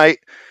first night.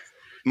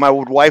 My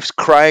wife's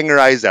crying her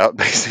eyes out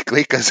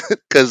basically because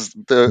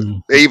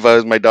the Ava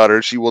is my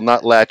daughter. She will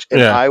not latch, and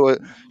Yeah.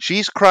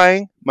 she's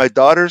crying. My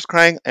daughter's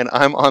crying, and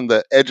I'm on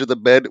the edge of the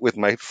bed with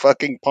my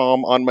fucking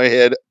palm on my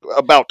head,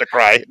 about to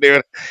cry,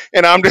 dude.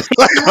 And I'm just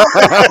like,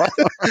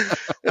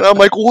 and I'm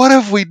like, what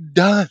have we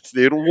done,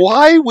 dude?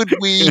 Why would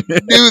we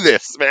do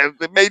this, man?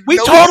 It made We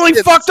no totally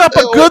sense. fucked up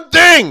a good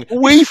thing.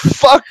 We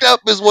fucked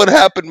up is what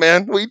happened,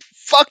 man. We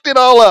fucked it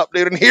all up,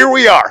 dude. And here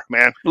we are,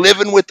 man,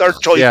 living with our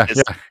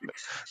choices.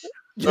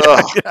 Yeah.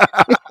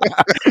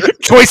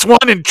 Choice 1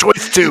 and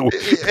choice 2.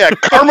 Yeah,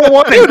 karma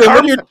 1 and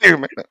karma 2,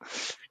 man.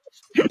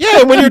 Yeah,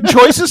 and when your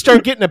choices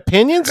start getting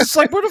opinions, it's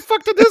like, where the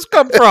fuck did this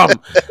come from?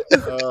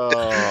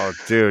 Oh,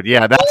 dude.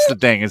 Yeah, that's the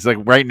thing. It's like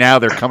right now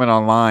they're coming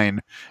online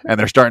and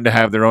they're starting to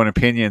have their own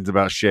opinions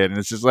about shit. And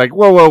it's just like,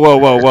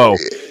 whoa.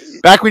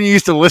 Back when you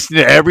used to listen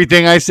to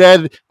everything I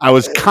said, I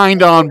was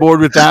kind of on board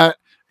with that.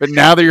 But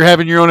now that you're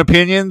having your own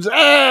opinions,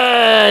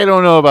 I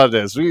don't know about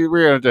this. We're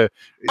going to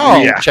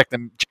have to check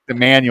the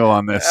manual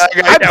on this.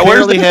 I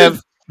barely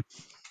have.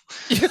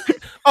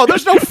 Oh,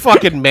 there's no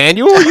fucking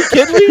manual. Are you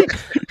kidding me?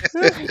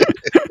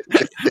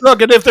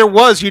 Look, and if there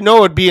was,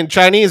 it'd be in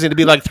Chinese and it'd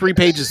be like 3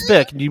 pages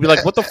thick, and you'd be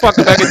like, "What the fuck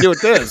am I gonna do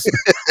with this?"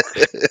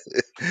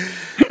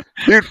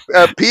 Dude,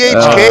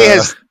 PHK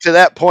has to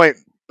that point.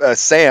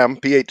 Sam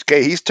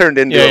PHK, he's turned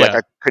into like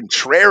a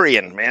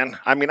contrarian, man.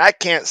 I mean, I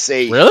can't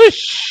say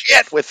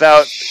shit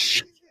without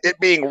it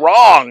being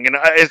wrong, and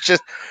it's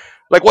just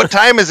like, what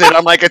time is it?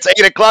 I'm like, it's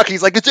 8:00.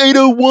 He's like, it's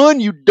 8:01.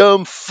 You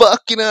dumb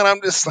fuck, and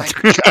I'm just like,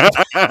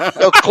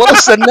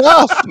 close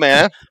enough,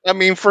 man. I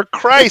mean, for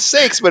Christ's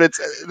sakes, but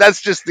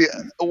that's just the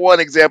one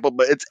example,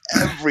 but it's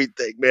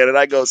everything, man. And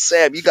I go,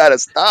 Sam, you gotta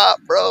stop,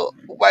 bro.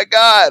 Oh my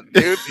god,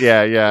 dude.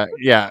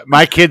 Yeah.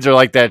 My kids are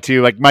like that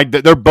too. Like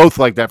they're both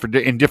like that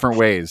in different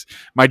ways.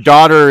 My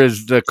daughter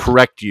is the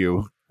correct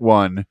you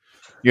one.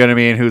 You know what I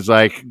mean? Who's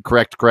like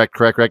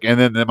correct, and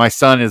then my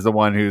son is the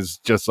one who's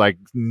just like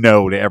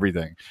no to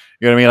everything.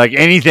 You know what I mean? Like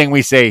anything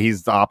we say,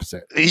 he's the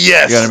opposite.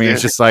 Yes, you know what I mean?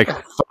 It's just like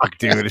fuck,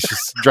 dude. It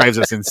just drives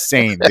us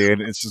insane,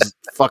 dude. It's just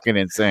fucking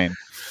insane.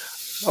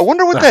 I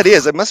wonder what that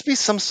is. It must be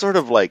some sort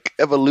of like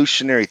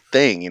evolutionary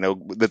thing,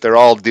 that they're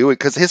all doing,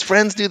 because his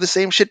friends do the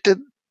same shit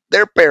to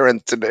their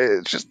parents, and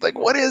it's just like,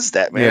 what is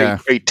that, man? Yeah.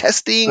 Are you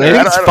testing? I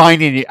think it's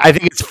finding you. I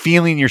think it's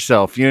feeling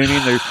yourself. You know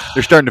what I mean?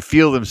 They're starting to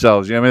feel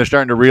themselves. You know what I mean? They're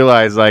starting to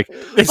realize like,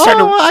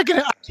 I can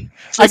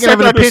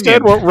have an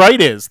opinion. What right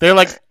is. They're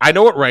like, I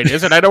know what right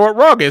is, and I know what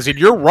wrong is, and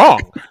you're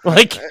wrong.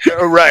 Like,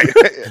 right,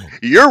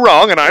 you're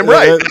wrong, and I'm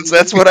right.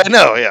 That's what I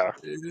know. Yeah.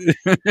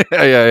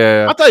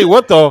 Yeah. I'll tell you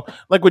what though,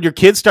 like when your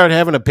kids start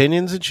having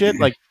opinions and shit,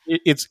 like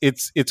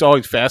it's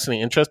always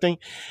fascinating, interesting,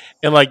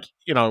 and like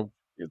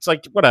it's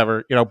like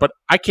whatever, but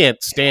I can't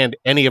stand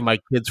any of my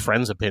kids'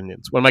 friends'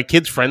 opinions. When my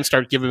kids' friends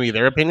start giving me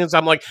their opinions,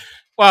 I'm like,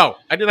 wow,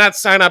 I did not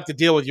sign up to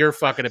deal with your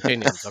fucking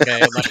opinions, okay?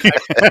 Like,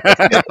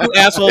 I got 2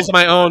 assholes of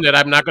my own that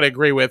I'm not going to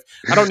agree with.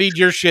 I don't need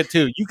your shit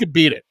too. You could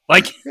beat it.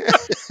 Like,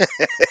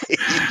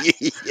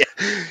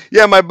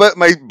 yeah, my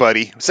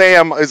buddy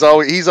Sam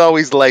he's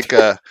always like,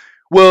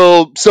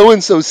 well, so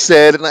and so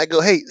said, and I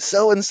go, hey,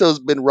 so and so's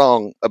been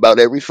wrong about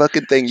every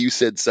fucking thing you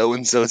said. So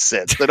and so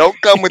said, so don't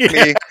come with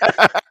me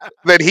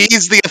that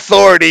he's the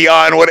authority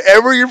on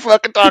whatever you're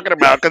fucking talking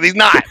about, because he's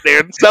not,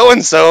 dude. So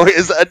and so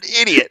is an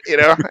idiot,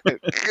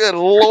 Good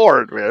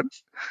Lord, man.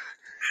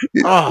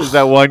 Is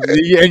that one?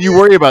 And you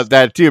worry about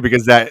that too,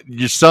 because that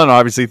your son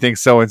obviously thinks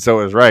so and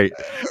so is right.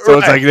 So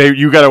it's like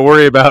you got to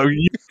worry about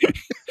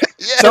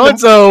so and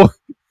so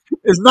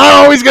is not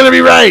always going to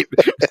be right.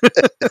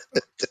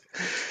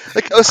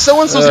 Like,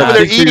 so and so's over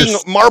there eating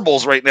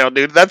marbles right now,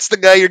 dude. That's the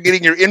guy you're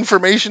getting your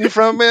information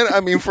from, man.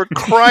 I mean, for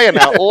crying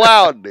out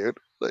loud, dude.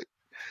 Like,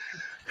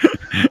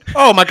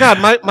 oh my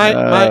god,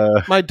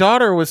 my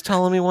daughter was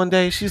telling me one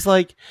day, she's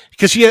like,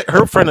 because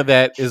her friend of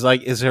that is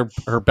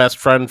her best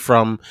friend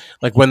from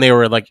like when they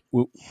were like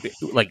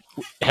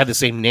had the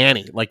same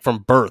nanny, like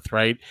from birth,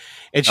 right?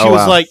 And she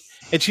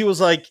was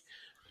like,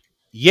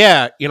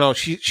 yeah,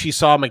 she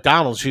saw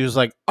McDonald's. She was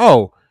like,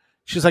 oh,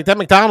 she's like, that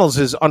McDonald's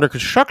is under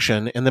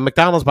construction, and the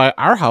McDonald's by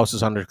our house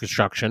is under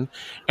construction.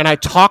 And I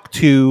talked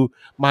to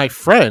my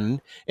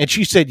friend, and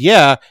she said,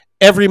 yeah,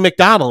 every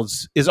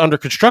McDonald's is under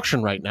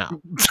construction right now.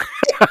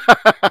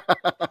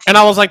 And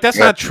I was like, that's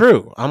not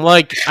true. I'm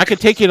like, I could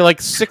take you to like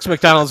 6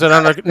 McDonald's that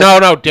are under.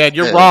 No, Dad,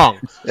 you're wrong.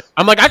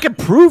 I'm like, I can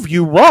prove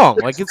you wrong.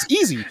 Like, it's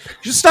easy.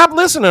 Just stop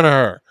listening to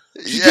her.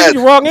 She's giving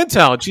you wrong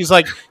intel. And she's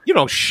like,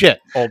 shit,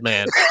 old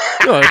man.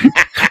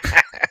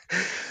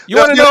 You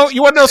want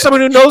to know someone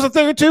who knows a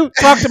thing or two?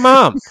 Talk to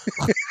Mom.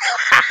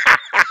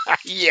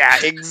 Yeah,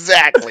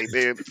 exactly,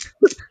 dude.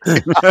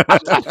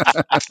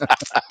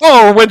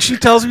 Oh, when she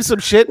tells me some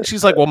shit and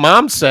she's like, well,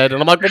 Mom said,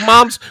 and I'm like, well,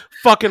 Mom's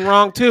fucking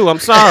wrong too. I'm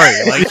sorry.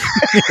 Like,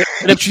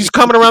 and if she's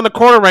coming around the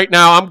corner right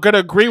now, I'm gonna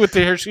agree with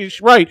her.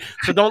 She's right.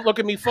 So don't look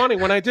at me funny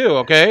when I do,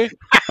 okay?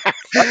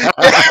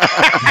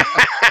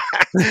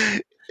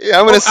 Yeah,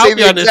 I'm gonna say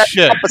the on this exact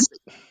shit. opposite.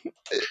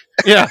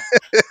 Yeah.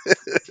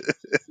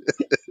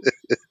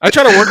 I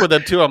try to work with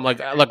them too. I'm like,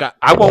 look,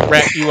 I won't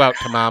rat you out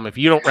to Mom if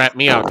you don't rat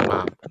me out to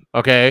Mom.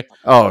 Okay?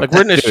 Oh, like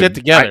we're in this shit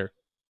together.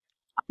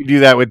 I do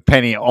that with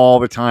Penny all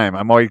the time.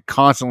 I'm always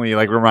constantly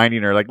like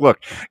reminding her, like, look,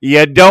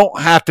 you don't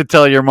have to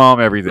tell your mom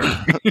everything.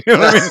 You know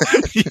what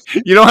I mean?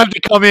 You don't have to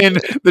come in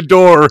the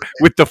door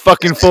with the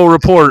fucking full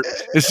report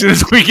as soon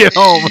as we get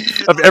home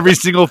of every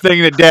single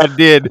thing that Dad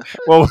did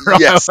while we're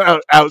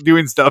out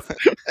doing stuff.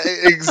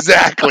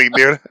 Exactly,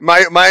 dude.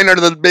 Mine are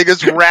the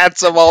biggest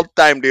rats of all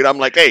time, dude. I'm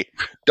like, hey,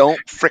 don't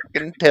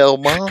freaking tell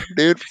Mom,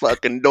 dude.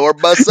 Fucking door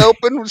busts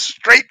open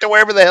straight to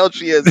wherever the hell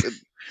she is. And,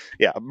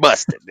 yeah,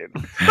 busted, dude.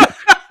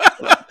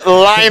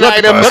 Line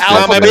item.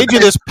 Mom, I made you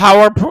this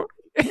PowerPoint.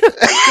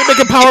 You're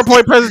making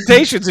PowerPoint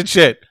presentations and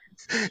shit.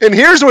 And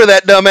here's where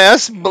that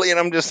dumbass. And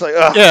I'm just like,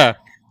 ugh. Yeah.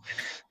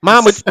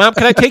 Mom,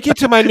 can I take you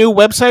to my new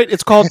website?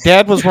 It's called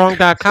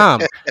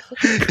dadwaswrong.com.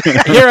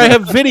 Here I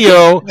have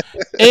video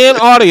and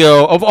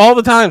audio of all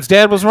the times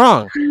Dad was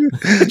wrong.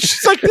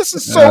 She's like, this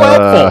is so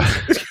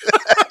helpful.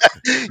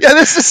 Yeah,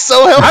 this is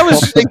so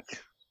helpful.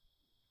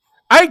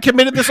 I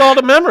committed this all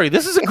to memory.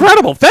 This is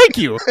incredible. Thank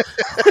you.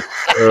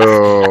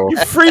 Oh.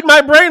 You freed my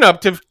brain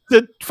up to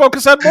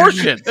focus on more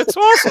shit. That's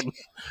awesome.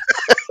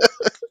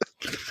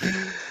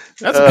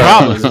 That's the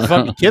problem. The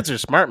fucking kids are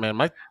smart, man.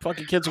 My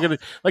fucking kids are gonna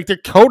they're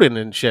coding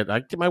and shit. My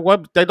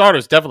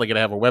daughter's definitely gonna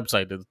have a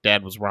website that's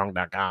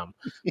dadwaswrong.com.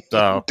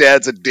 So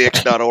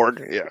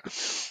dadsadadick.org. Yeah.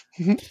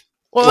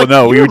 Well,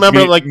 no, you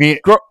remember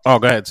oh,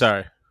 go ahead.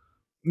 Sorry.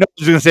 No, I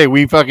was gonna say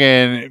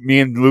me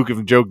and Luke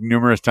have joked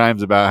numerous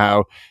times about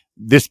how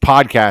this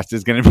podcast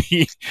is going to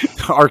be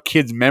our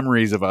kids'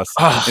 memories of us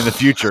in the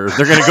future.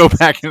 They're going to go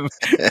back and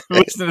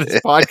listen to this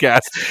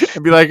podcast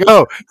and be like,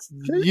 "Oh,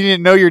 you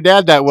didn't know your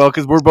dad that well,"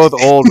 because we're both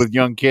old with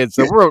young kids,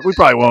 so we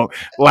probably won't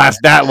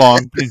last that long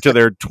into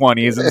their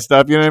 20s and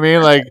stuff. You know what I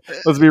mean? Like,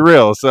 let's be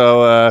real.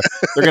 So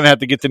they're going to have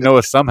to get to know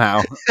us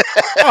somehow.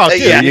 Oh,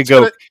 dude, here you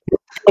go.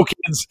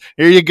 Kids.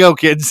 Here you go,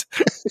 kids.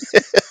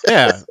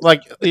 Yeah,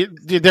 like they're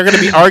going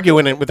to be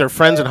arguing it with their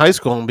friends in high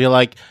school and be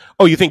like,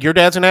 "Oh, you think your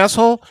dad's an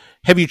asshole?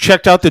 Have you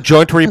checked out the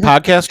Jointery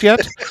podcast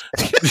yet?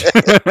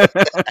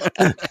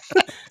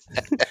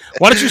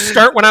 Why don't you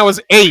start when I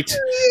was 8,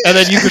 and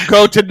then you could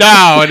go to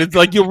now, and it's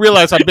like you'll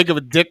realize how big of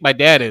a dick my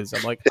dad is."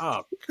 I'm like,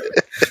 oh.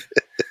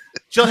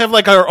 She'll have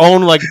like our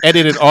own like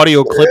edited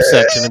audio clip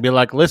section and be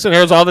like, "Listen,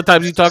 here's all the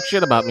times you talk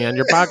shit about me on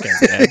your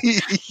podcast, Dad."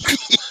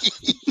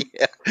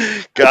 Yeah.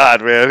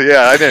 God, man,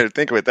 yeah, I didn't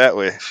think of it that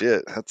way.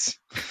 Shit, that's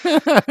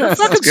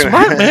fucking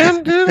smart,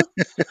 man, dude.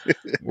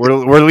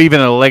 We're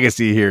leaving a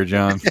legacy here,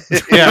 John.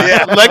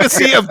 Yeah.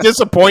 Legacy of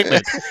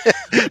disappointment.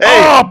 Hey,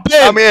 oh,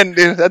 Ben, I'm in,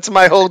 dude. That's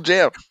my whole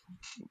jam.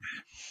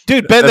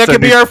 Dude, Ben, that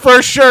could be our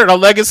first shirt, a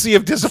legacy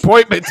of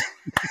disappointment.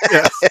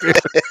 Yes.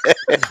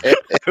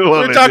 We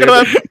were talking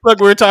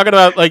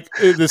about like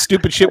the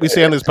stupid shit we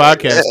say on this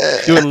podcast,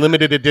 doing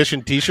limited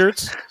edition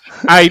T-shirts.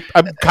 I'm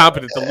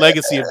confident the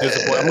legacy of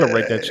disappointment. I'm gonna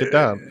write that shit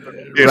down.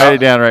 Write it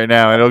down right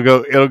now.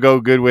 It'll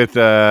go good with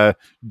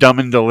Dumb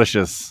and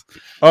Delicious.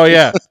 Oh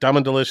yeah, Dumb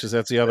and Delicious.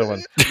 That's the other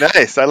one.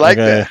 Nice. I like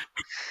that.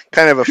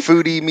 Kind of a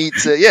foodie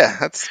meets. Yeah,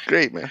 that's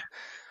great, man.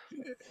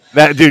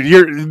 That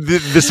dude,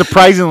 the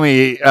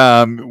surprisingly,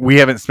 we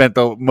haven't spent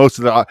most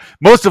of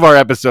our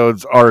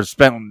episodes are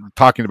spent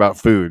talking about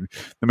food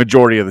the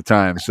majority of the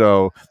time.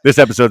 So this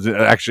episode's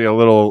actually a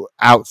little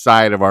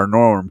outside of our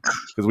norm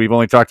because we've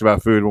only talked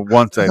about food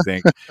once, I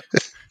think.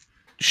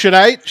 Should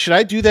I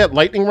do that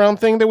lightning round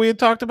thing that we had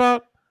talked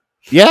about?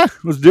 Yeah,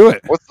 let's do it.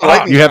 What's the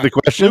lightning you round? have the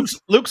questions?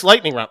 Luke's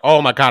lightning round.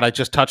 Oh my god! I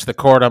just touched the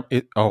cord on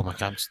it. Oh my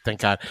god! Thank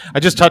God! I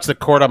just touched the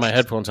cord on my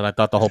headphones, and I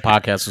thought the whole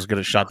podcast was going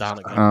to shut down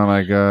again. Oh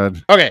my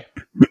god! Okay,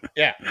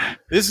 yeah.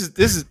 This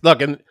is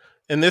look, and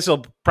this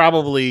will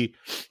probably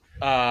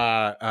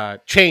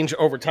change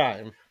over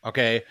time.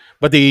 Okay,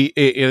 but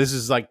this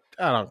is like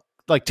I don't know,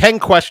 like 10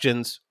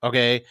 questions.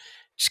 Okay,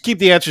 just keep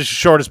the answers as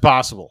short as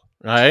possible.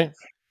 All right.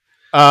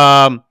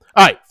 All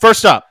right.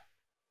 First up,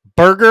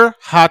 burger,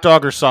 hot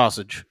dog, or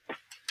sausage.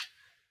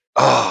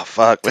 Oh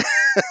fuck!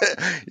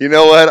 You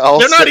know what?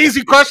 They're not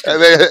easy questions.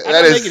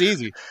 That is make it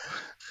easy.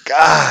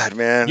 God,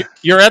 man.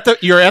 You're at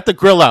the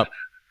grill out.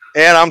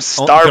 And I'm You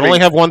starving. can only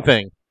have one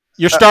thing.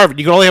 You're starving.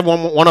 You can only have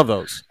one of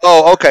those.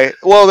 Oh, okay.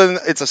 Well, then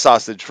it's a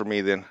sausage for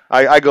me. Then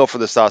I go for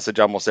the sausage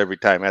almost every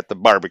time at the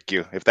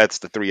barbecue. If that's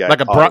the three,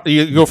 Like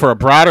you go for a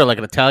brat or like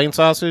an Italian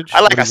sausage. I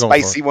like What are a you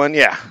going spicy one.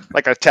 Yeah,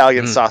 like an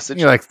Italian sausage.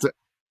 You like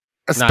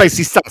a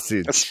spicy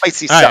sausage. A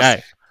spicy for?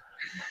 sausage.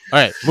 All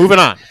right. Moving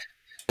on.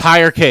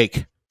 Pie or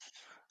cake?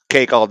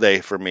 Cake all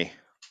day for me.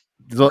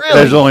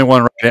 There's only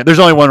one right. There's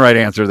only one right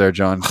answer there,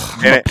 John.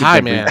 I'm a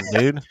pie man,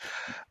 dude.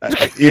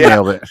 You Yeah.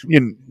 nailed it.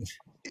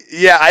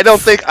 Yeah, I don't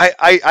think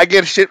I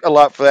get shit a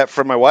lot for that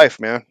from my wife,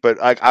 man. But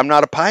I'm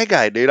not a pie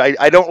guy, dude.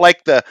 I don't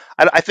like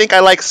I think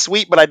I like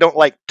sweet, but I don't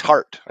like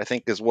tart. I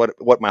think is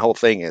what my whole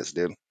thing is,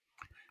 dude.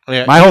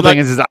 Yeah, My whole thing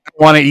is I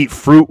want to eat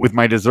fruit with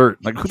my dessert.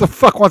 Like, who the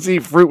fuck wants to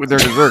eat fruit with their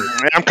dessert?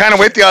 I'm kind of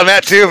with you on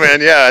that too,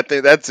 man. Yeah, I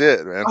think that's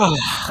it, man. Oh,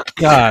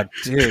 God,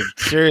 dude.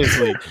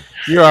 Seriously.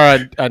 You are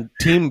on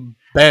Team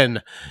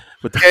Ben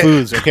with the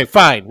foods. Okay,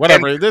 fine.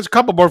 Whatever. There's a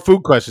couple more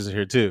food questions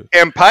here, too.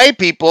 And pie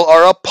people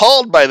are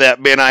appalled by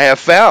that, Ben. I have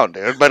found,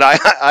 dude. But I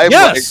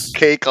Yes. like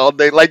cake all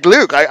day, like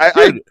Luke.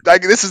 I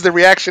this is the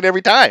reaction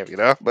every time, you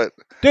know. But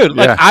Dude,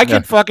 like Yeah, I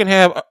could fucking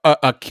have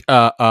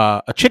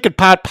a chicken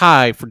pot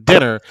pie for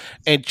dinner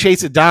and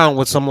chase it down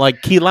with some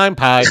like key lime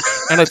pie,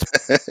 and it's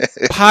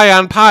pie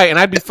on pie, and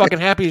I'd be fucking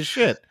happy as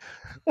shit.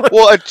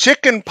 well, a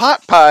chicken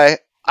pot pie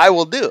I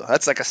will do.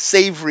 That's like a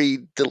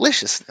savory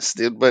deliciousness,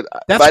 dude. But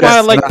That's why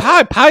I like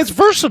pie. Pie's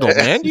versatile,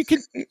 man. You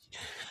can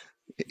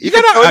you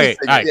gotta. can All throw right,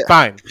 anything, all right, yeah.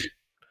 fine.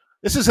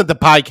 This isn't the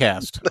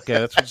piecast. Okay,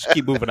 let's just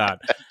keep moving on.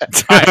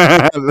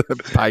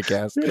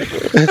 Piecast.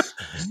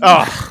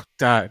 Oh,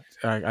 God,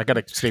 I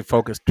gotta stay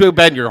focused. Dude,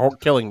 Ben, you're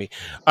killing me.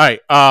 All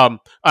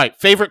right.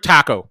 Favorite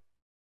taco.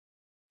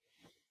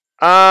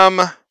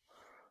 I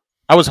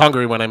was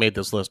hungry when I made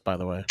this list, by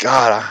the way.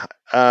 God,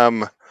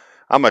 I'm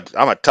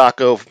a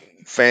taco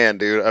fan,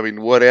 dude. I mean,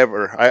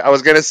 whatever. I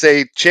was gonna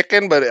say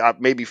chicken,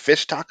 but maybe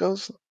fish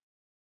tacos.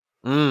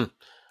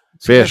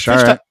 Fish. All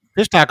right.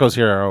 Fish tacos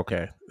here are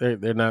okay.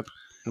 They're not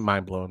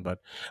mind blowing, but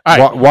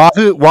all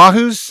right.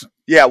 Wahoo's.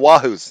 Yeah,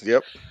 Wahoo's.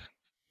 Yep.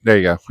 There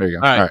you go. All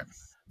right.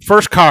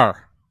 First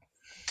car.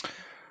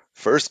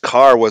 First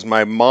car was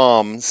my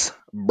mom's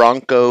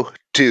Bronco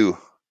 2.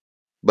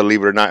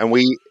 Believe it or not, and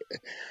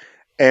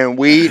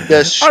we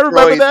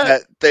destroyed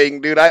that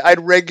thing, dude. I'd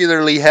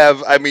regularly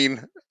have. I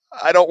mean,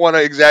 I don't want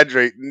to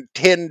exaggerate.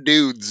 10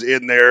 dudes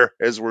in there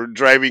as we're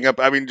driving up.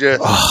 I mean,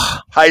 just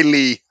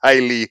highly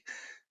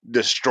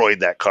destroyed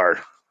that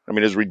car. I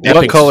mean, it's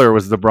ridiculous. What color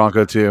was the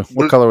Bronco 2?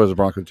 What color was the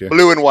Bronco 2?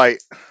 Blue and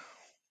white.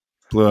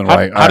 Blue and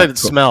white. How did it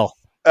smell?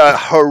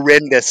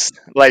 Horrendous.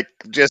 Like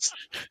just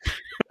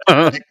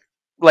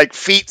like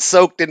feet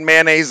soaked in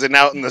mayonnaise and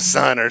out in the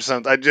sun or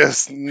something. I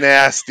just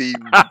nasty.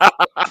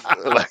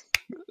 Like,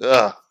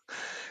 ugh.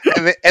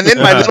 And then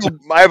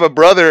I have a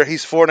brother.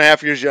 He's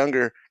 4.5 years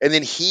younger, and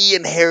then he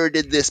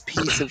inherited this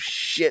piece of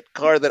shit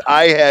car that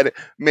I had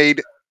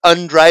made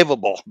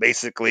undrivable,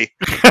 basically.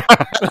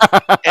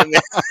 And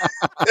then,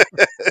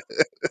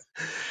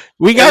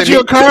 we got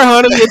you a car,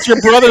 honey. It's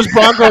your brother's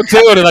Bronco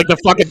too, and like the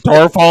fucking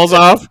door falls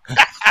off.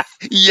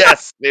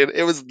 Yes, dude,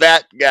 it was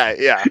that guy.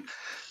 Yeah,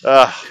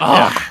 yeah,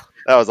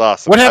 that was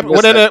awesome. What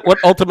happened? What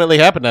ultimately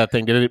happened to that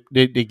thing? Did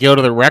it go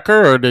to the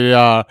wrecker, or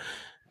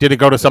did it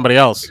go to somebody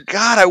else?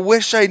 God, I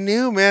wish I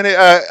knew, man.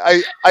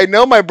 I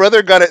know my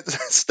brother got it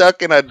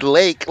stuck in a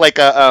lake, like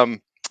a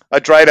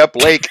dried up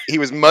lake. He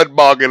was mud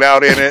bogging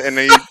out in it, and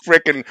he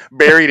freaking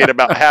buried it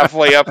about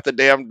halfway up the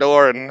damn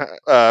door. And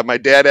my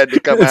dad had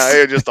to come out.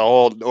 It was just a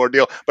whole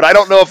ordeal. But I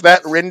don't know if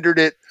that rendered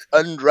it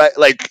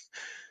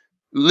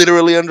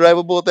literally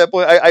undrivable at that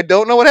point. I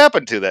don't know what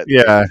happened to that.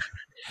 Yeah.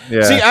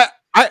 See,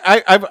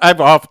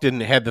 I've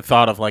often had the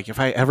thought of like, if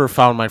I ever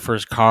found my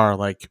first car,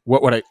 like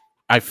what would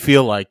I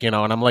feel like, you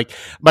know? And I'm like,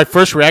 my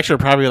first reaction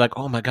would probably be like,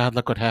 oh my God,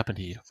 look what happened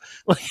to you.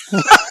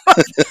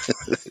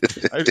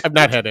 I've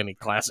not had any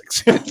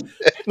classics.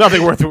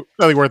 nothing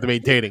worth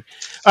maintaining.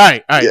 All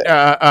right.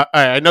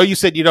 I know you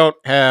said you don't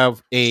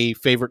have a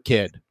favorite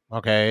kid.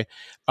 Okay.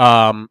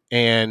 And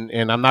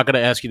I'm not going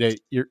to ask you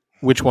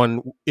which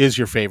one is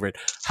your favorite.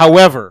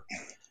 However,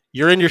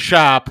 you're in your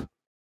shop,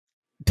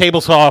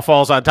 table saw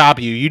falls on top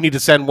of you. You need to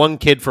send one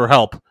kid for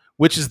help.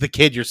 Which is the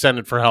kid you're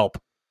sending for help?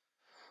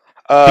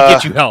 To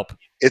get you help.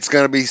 It's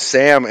going to be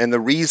Sam. And the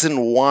reason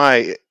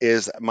why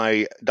is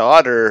my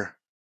daughter,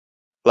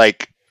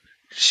 like,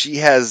 she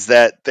has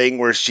that thing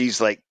where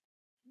she's like,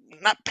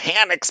 not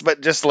panics,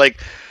 but just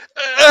like,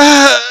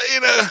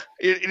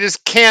 you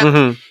just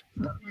can't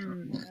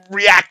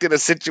react in a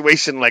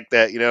situation like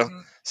that, you know?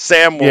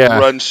 Sam will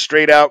run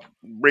straight out,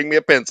 bring me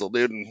a pencil,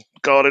 dude, and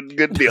call it a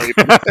good deal.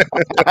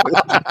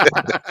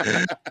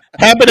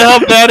 Happy to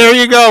help, Dad. Here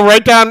you go.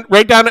 Write down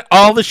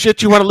all the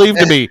shit you want to leave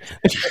to me.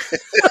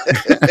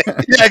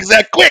 Yeah,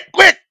 exactly.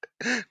 Quick.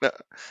 No.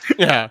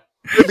 Yeah.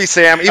 It'd be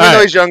Sam. Even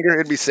though he's younger,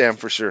 it'd be Sam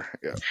for sure.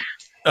 Yeah.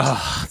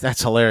 Oh,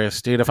 that's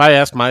hilarious, dude. If I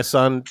asked my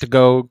son to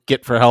go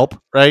get for help,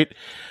 right,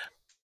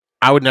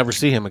 I would never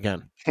see him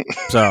again.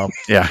 So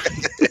yeah.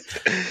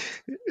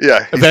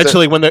 Yeah.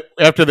 Eventually,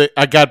 after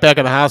I got back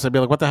in the house, I'd be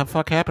like, "What the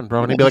fuck happened,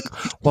 bro?" And he'd be like,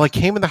 "Well, I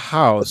came in the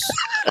house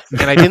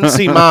and I didn't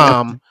see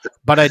mom,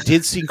 but I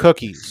did see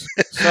cookies.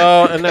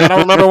 So, and I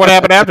don't remember what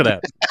happened after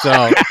that. So,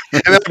 and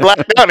then I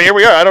blacked out, and here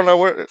we are. I don't know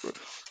where.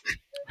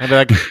 I'd be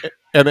like,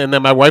 and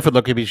then my wife would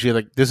look at me. She'd be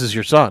like, "This is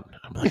your son."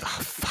 I'm like, "Oh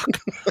fuck."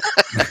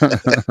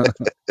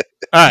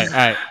 All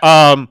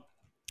right.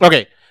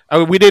 Okay.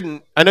 We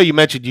didn't. I know you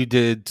mentioned you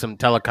did some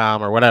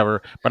telecom or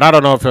whatever, but I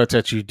don't know if it's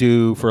that you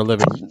do for a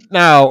living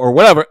now or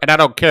whatever, and I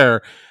don't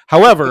care.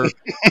 However,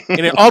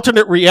 in an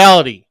alternate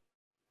reality,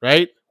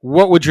 right?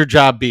 What would your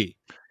job be?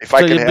 If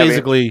I So could you have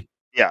basically,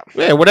 yeah.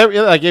 whatever.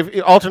 Like, if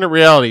alternate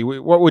reality,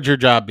 what would your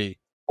job be?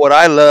 What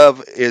I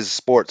love is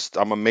sports.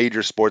 I'm a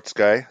major sports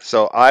guy,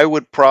 so I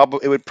would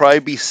it would probably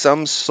be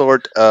some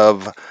sort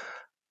of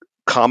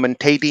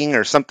commentating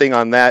or something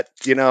on that.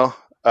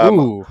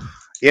 Ooh,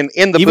 In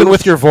the even booth.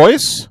 with your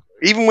voice.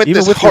 Even with Even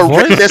this with your voice?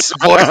 horrendous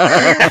voice,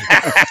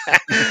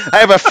 I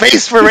have a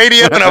face for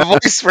radio and a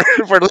voice for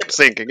lip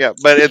syncing. Yeah,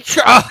 but it's.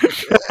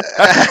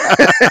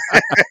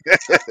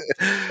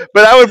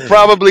 But I would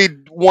probably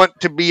want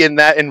to be in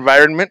that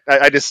environment.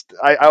 I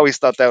always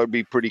thought that would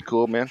be pretty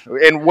cool, man.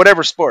 And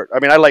whatever sport. I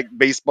mean, I like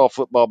baseball,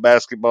 football,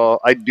 basketball.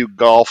 I'd do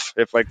golf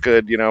if I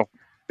could.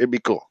 It'd be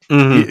cool.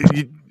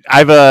 Mhm.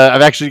 I've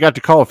actually got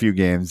to call a few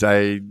games.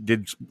 I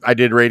did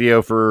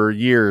radio for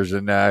years,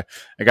 and I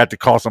got to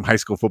call some high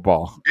school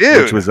football,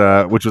 Dude. which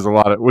was a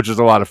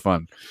lot of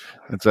fun.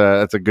 That's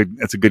a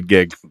good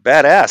gig.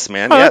 Badass,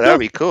 man. Oh, Yeah, that's that would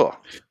be cool.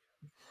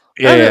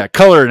 Yeah.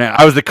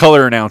 I was the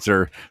color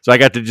announcer, so I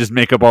got to just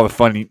make up all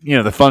the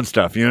the fun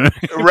stuff.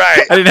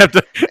 Right. I didn't have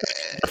to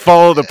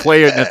follow the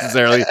player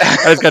necessarily. I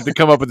just got to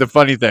come up with the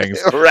funny things.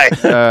 Right.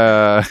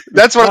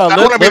 That's what I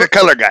want to be the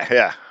color guy.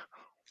 Yeah.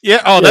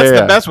 Yeah. Oh, that's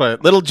the best one.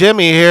 Little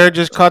Jimmy here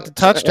just caught the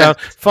touchdown.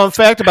 Fun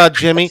fact about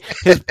Jimmy: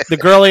 the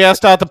girl he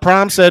asked out the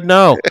prom said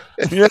no.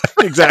 Yeah,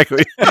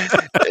 exactly.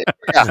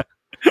 Yeah.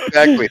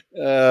 Exactly.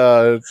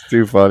 It's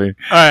too funny.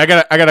 All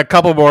right, I got a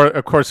couple more.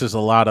 Of course, there's a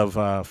lot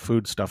of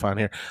food stuff on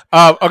here.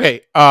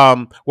 Okay.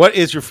 What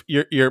is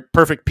your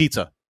perfect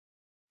pizza?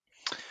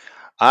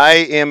 I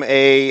am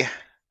a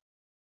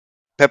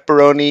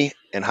pepperoni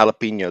and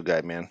jalapeno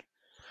guy, man.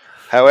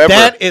 However,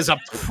 That is a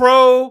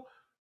pro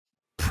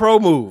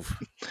move.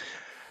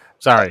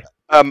 Sorry,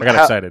 I got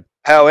excited.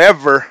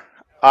 However,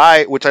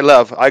 which I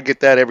love, I get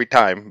that every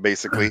time,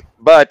 basically.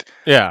 But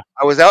Yeah.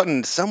 I was out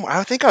in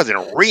I think I was in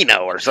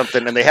Reno or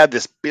something, and they had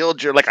this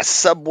like a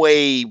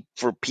Subway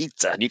for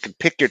pizza, and you could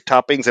pick your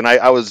toppings. And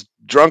I was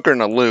drunker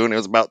than a loon. It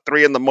was about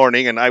 3 a.m,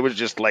 and I was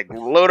just like,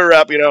 load her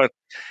up,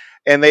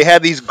 And they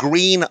had these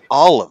green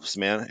olives,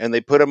 man, and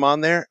they put them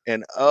on there.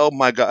 And oh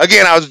my god!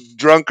 Again, I was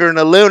drunker than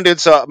a loon, dude.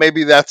 So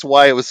maybe that's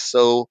why it was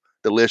so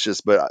delicious.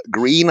 But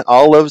green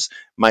olives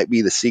might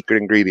be the secret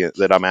ingredient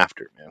that I'm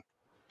after, man,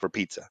 for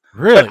pizza.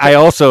 Really? I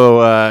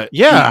also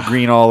eat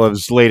green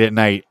olives late at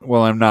night.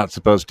 Well, I'm not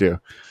supposed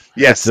to.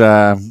 Yes.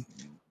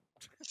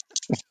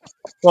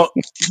 Well,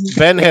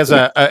 Ben has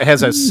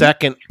a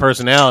second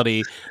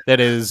personality that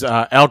is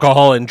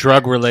alcohol and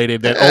drug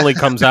related that only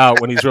comes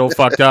out when he's real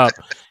fucked up.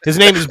 His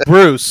name is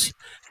Bruce,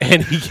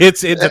 and he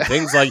gets into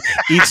things like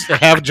eats a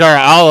half jar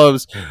of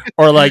olives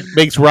or like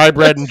makes rye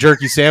bread and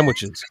jerky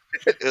sandwiches.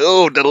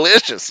 Oh,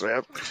 delicious,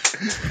 man.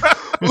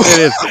 It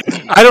is.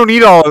 I don't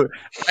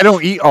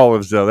eat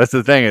olives though. That's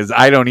the thing is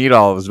I don't eat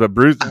olives, but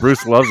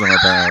Bruce loves them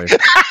apparently.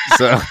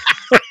 So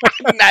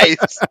nice.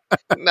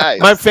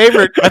 I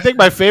think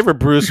my favorite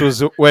Bruce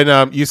was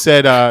when you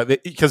said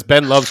because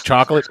Ben loves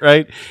chocolate,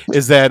 right?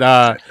 Is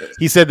that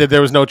he said that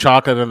there was no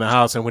chocolate in the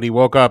house, and when he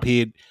woke up, he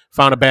had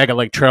found a bag of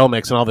like trail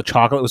mix, and all the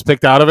chocolate was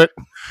picked out of it.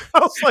 I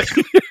was like.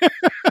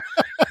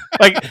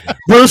 Like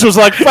Bruce was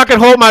like, "Fucking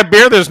hold my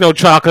beer. There's no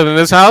chocolate in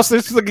this house."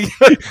 Did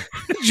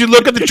you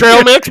look at the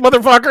trail mix,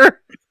 motherfucker?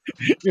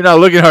 You're not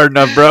looking hard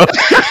enough, bro.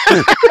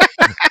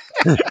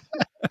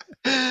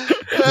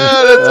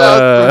 That's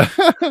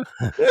awesome.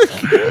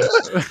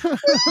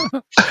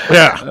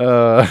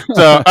 Yeah.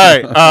 So all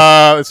right.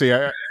 Let's see.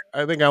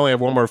 I think I only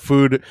have one more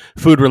food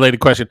related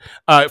question.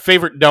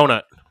 Favorite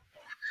donut?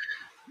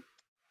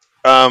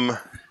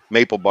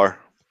 Maple bar.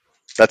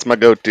 That's my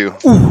go-to.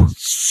 Ooh,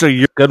 so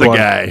you're Good the one.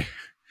 guy.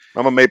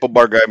 I'm a maple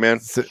bar guy, man.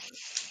 You So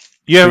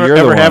you're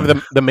ever the have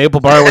one. the maple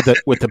bar with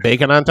the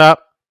bacon on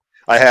top?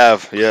 I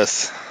have,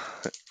 yes.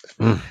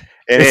 Mm.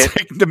 And It's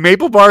like the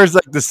maple bar is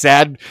like the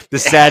sad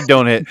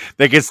donut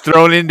that gets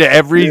thrown into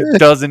every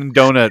dozen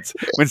donuts.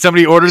 When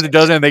somebody orders a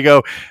dozen, and they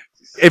go,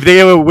 if they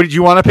go, "Would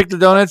you want to pick the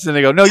donuts?" and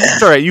they go, "No,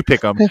 it's all right, you pick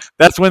them."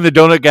 That's when the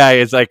donut guy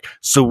is like,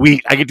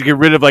 "Sweet, I get to get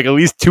rid of like at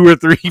least 2 or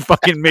 3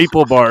 fucking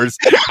maple bars."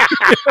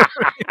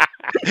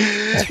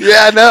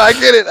 yeah, no, I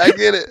get it.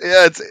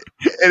 Yeah,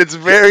 it's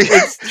very.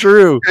 It's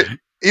true.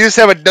 You just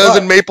have a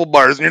dozen maple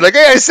bars, and you're like,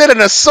 "Hey, I said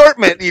an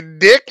assortment, you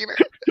dick."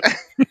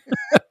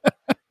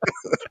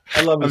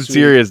 I love I'm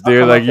serious,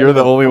 dude. Like you're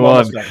the only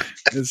one.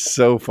 It's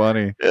so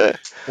funny.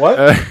 What?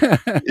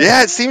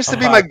 Yeah, it seems to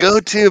be my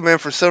go-to, man.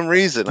 For some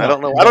reason, I don't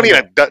know. I don't eat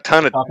a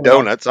ton of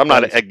donuts. I'm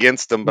not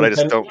against them, but I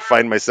just don't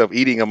find myself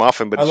eating them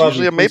often. But I it's love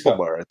usually you. a maple Please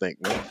bar, I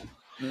think. Man.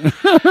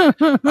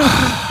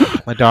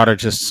 My daughter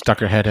just stuck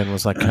her head in and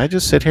was like, "Can I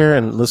just sit here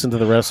and listen to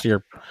the rest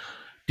of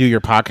do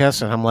your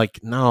podcast?" And I'm like,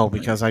 "No,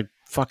 because I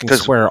fucking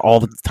 'Cause- swear all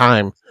the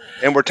time."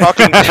 And we're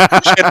talking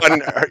shit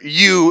on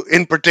you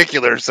in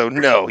particular, so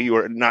no, you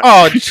are not.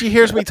 Oh, she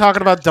hears me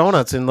talking about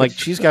donuts, and like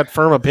she's got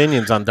firm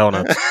opinions on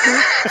donuts.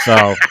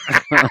 So,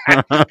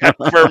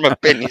 Firm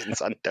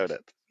opinions on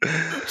donuts.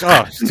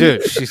 oh,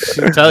 dude,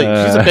 she'll tell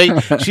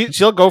you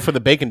she'll go for the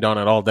bacon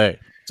donut all day.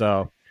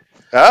 So,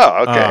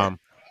 Oh, okay. all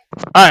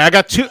right,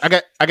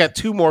 I got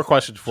two more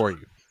questions for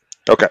you.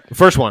 Okay. The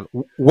first one: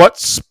 what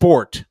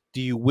sport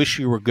do you wish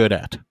you were good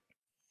at?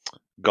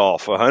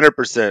 Golf,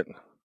 100%.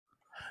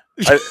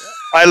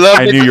 I love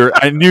I knew you were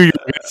going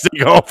to say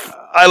golf.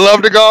 I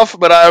love to golf,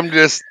 but I'm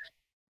just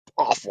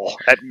awful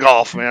at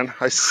golf, man.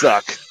 I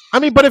suck. I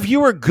mean, but if you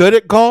were good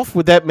at golf,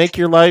 would that make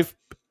your life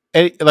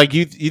like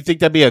you think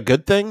that'd be a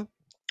good thing?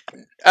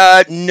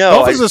 No,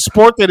 Golf is a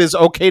sport that is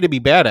okay to be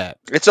bad at.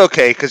 it's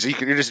okay because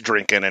you're just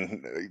drinking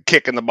and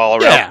kicking the ball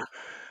around. Yeah.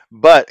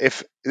 But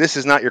if this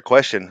is not your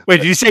question, Wait,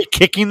 did you say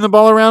kicking the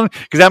ball around?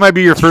 Because that might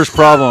be your first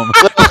problem.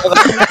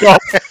 a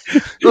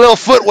little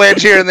foot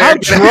wedge here and there. How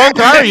drunk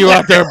are you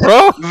out there,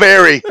 bro?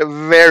 Very,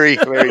 very,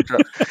 very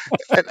drunk.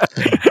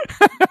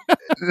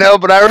 No,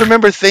 but I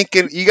remember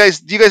thinking, do you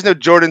guys know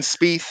Jordan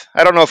Spieth?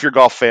 I don't know if you're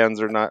golf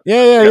fans or not.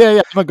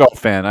 Yeah. I'm a golf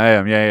fan. I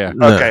am. Yeah.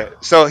 Okay,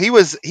 so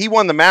he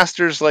won the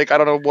Masters like I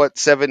don't know what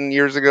 7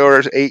 years ago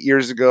or 8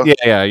 years ago.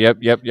 Yeah.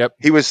 Yep.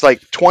 He was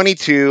like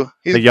 22.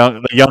 He's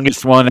The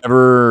youngest one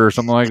ever, or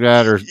something like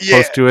that, or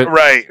close to it.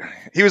 Right.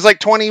 He was like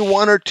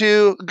 21 or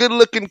 2, good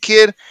looking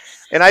kid.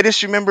 And I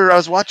just remember I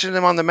was watching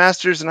him on the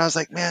Masters, and I was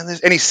like, man,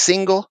 and he's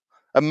single,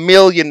 a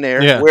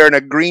millionaire, wearing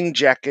a green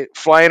jacket,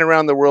 flying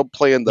around the world,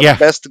 playing the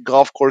best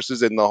golf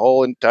courses in the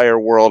whole entire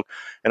world.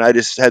 And I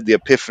just had the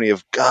epiphany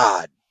of,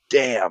 God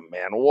damn,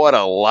 man, what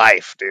a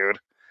life, dude.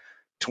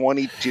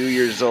 22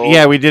 years old.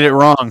 Yeah, we did it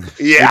wrong.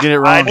 Yeah, we did it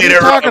wrong. I What are you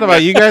talking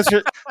about? You guys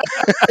are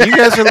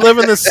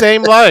living the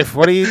same life.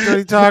 What are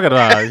you talking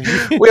about?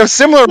 We have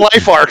similar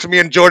life arcs, me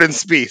and Jordan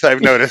Spieth,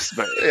 I've noticed.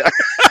 But, yeah.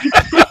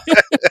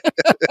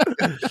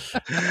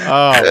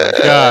 Oh my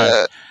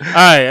god! All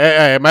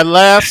right.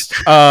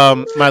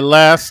 My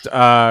last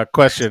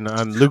question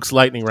on Luke's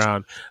lightning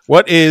round.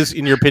 What is,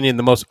 in your opinion,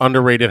 the most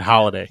underrated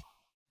holiday?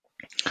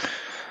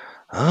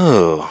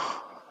 Oh,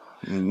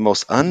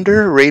 most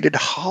underrated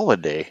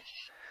holiday.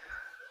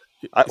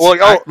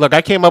 Look,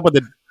 I came up with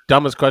the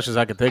dumbest questions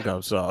I could think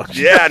of. So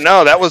yeah,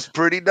 no, that was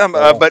pretty dumb.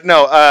 But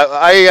no,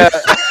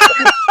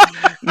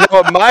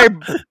 no, my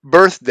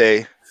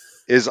birthday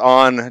is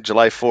on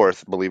July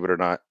 4th, believe it or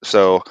not.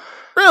 So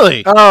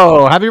really,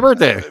 Oh, happy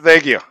birthday!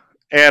 thank you.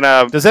 And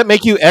does that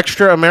make you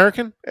extra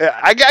American?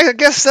 I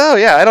guess so.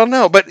 Yeah, I don't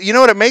know, but you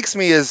know what it makes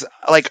me is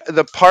like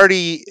the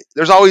party.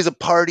 There's always a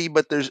party,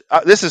 but there's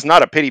this is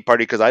not a pity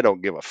party because I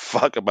don't give a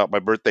fuck about my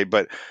birthday.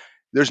 But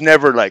there's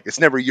never like it's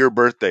never your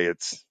birthday.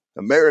 It's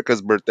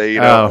America's birthday.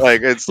 You know,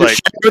 like it's like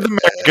with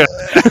America.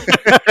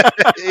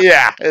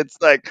 yeah, it's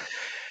like.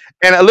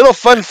 And a little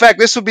fun fact,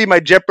 this would be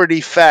my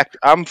Jeopardy fact.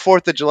 I'm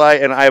 4th of July,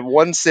 and I have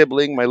one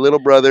sibling, my little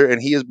brother,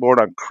 and he is born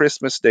on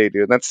Christmas Day,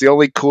 dude. That's the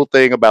only cool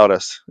thing about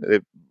us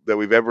that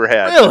we've ever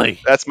had. Really?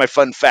 That's my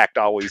fun fact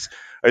always.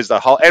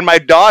 And my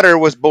daughter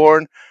was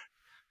born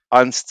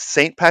on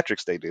St.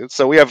 Patrick's Day, dude.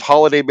 So we have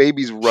holiday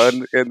babies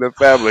run in the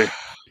family.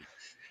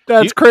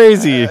 That's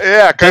crazy.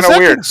 Yeah, kind Does of that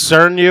weird.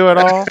 concern you at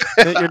all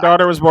that your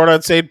daughter was born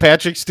on St.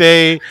 Patrick's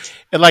Day,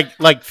 and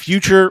like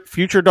future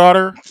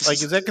daughter? Like,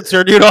 does that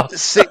concern you at all?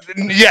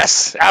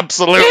 Yes,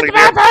 absolutely. It's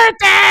my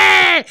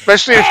birthday!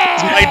 Especially if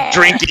it's my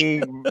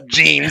drinking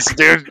genes,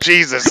 dude.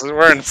 Jesus,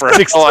 we're in for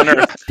hell on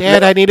earth.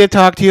 Dad, I need to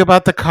talk to you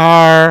about the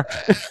car.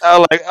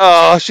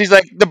 She's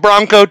like, the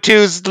Bronco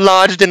 2's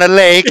lodged in a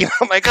lake. And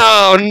I'm like,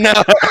 oh no.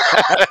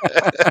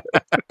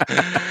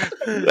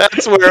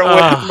 That's where it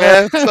went,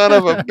 man. Son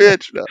of a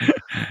bitch. No.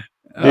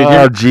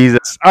 Oh,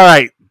 Jesus. All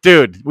right,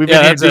 dude. We've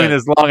been here doing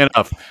this long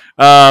enough.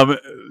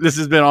 This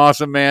has been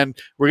awesome, man.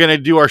 We're going to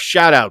do our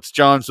shout outs,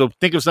 John. So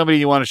think of somebody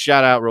you want to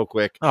shout out real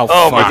quick.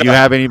 Oh, if you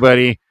have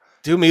anybody.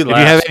 Do me If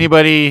last. you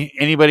have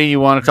anybody you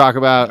want to talk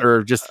about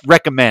or just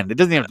recommend, it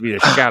doesn't have to be a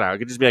shout out. It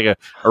could just be like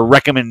a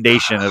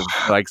recommendation of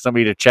like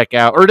somebody to check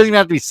out, or it doesn't even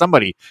have to be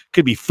somebody. It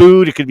could be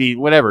food. It could be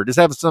whatever. Just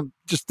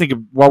think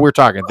of while we're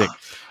talking.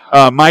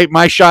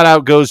 My shout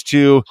out goes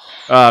to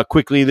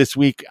quickly this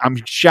week. I'm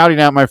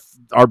shouting out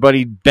our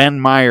buddy Ben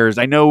Myers.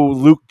 I know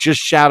Luke just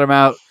shouted him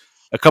out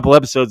a couple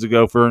episodes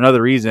ago for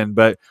another reason,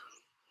 but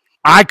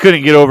I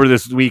couldn't get over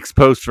this week's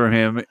post from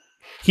him.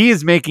 He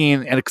is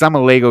making, and because I'm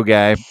a Lego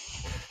guy.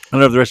 I don't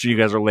know if the rest of you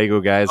guys are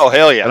Lego guys. Oh,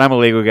 hell yeah. But I'm a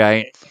Lego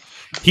guy.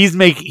 He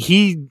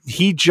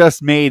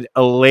just made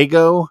a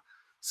Lego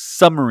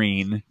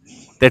submarine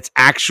that's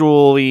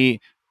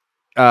actually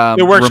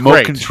It works remote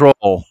great.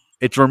 control.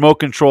 It's remote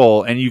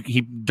control, and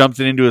he dumps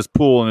it into his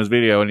pool in his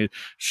video, and you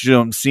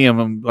see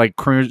him like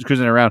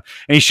cruising around,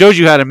 and he shows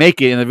you how to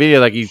make it in the video.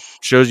 Like he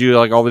shows you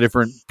like all the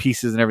different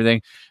pieces and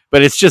everything.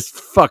 But it's just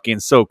fucking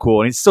so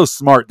cool, and he's so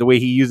smart the way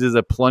he uses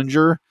a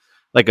plunger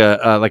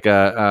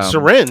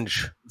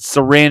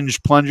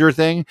syringe plunger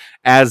thing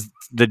as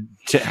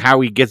how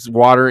he gets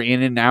water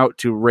in and out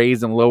to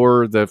raise and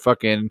lower the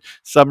fucking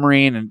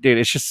submarine. And dude,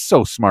 it's just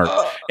so smart.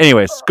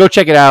 Anyways, go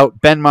check it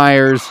out. Ben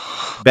Myers.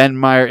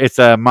 It's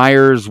a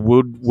Myers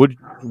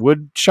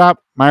wood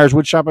shop. Myers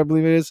Wood Shop, I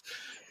believe it is.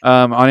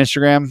 On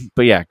Instagram.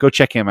 But yeah, go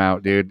check him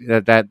out, dude.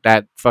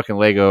 That fucking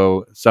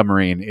Lego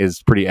submarine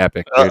is pretty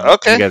epic, dude.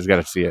 Okay. You guys got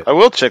to see it. I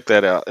will check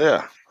that out.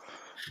 Yeah.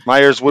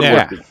 Myers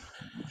Woodworking.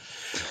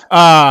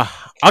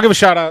 I'll give a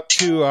shout out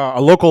to a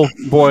local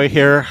boy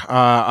here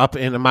up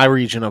in my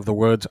region of the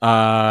woods,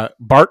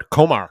 Bart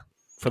Komar,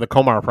 for the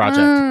Komar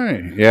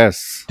Project.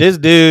 Yes. This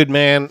dude,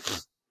 man,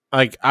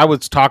 like I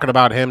was talking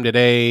about him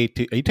today.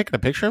 Are you taking a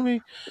picture of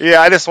me?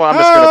 Yeah, I'm just going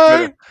to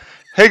put it.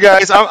 Hey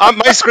guys,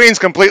 my screen's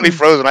completely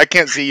frozen. I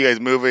can't see you guys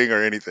moving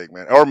or anything,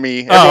 man, or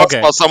me. Every once in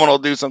a while, someone will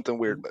do something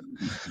weird, but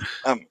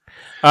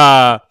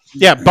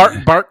yeah,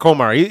 Bart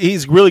Komar.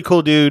 He's a really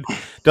cool dude.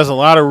 Does a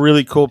lot of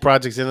really cool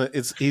projects in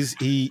it.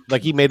 He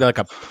made like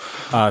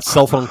a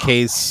cell phone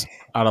case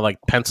out of like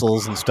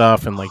pencils and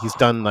stuff, and like he's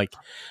done like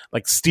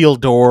steel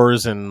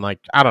doors and like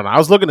I don't know. I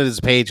was looking at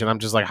his page and I'm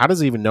just like, how does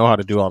he even know how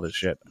to do all this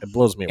shit? It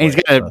blows me away. And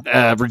he's got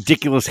a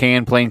ridiculous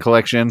hand plane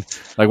collection,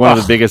 like one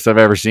of the biggest I've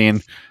ever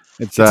seen.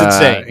 It's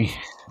insane.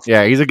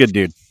 Yeah, he's a good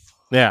dude.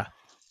 Yeah.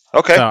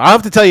 Okay. So I'll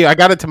have to tell you, I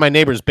got into my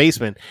neighbor's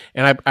basement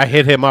and I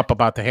hit him up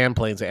about the hand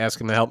planes. I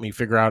asked him to help me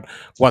figure out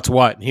what's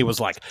what. And he was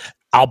like,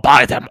 I'll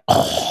buy them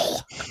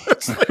all.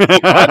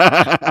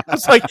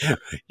 It's like,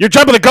 you're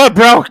jumping the gun,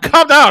 bro.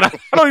 Calm down. I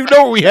don't even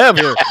know what we have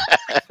here.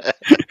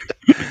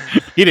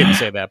 He didn't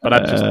say that, but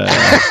I'm just...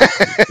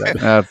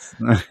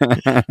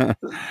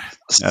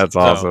 That's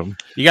awesome.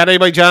 You got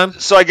anybody, John?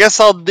 So I guess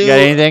I'll do... You got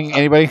anything?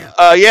 Anybody?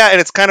 Yeah, and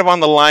it's kind of on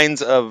the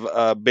lines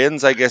of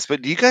Ben's, I guess.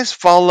 But do you guys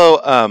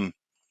follow...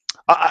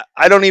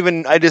 I don't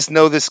even... I just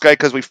know this guy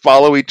because we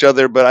follow each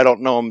other, but I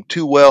don't know him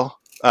too well.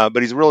 But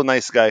he's a real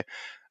nice guy.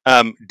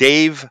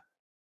 Dave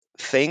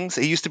Things.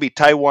 He used to be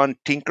Taiwan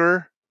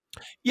Tinker.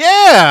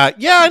 Yeah,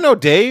 I know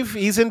Dave.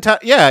 He's in.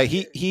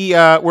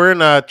 We're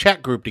in a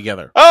chat group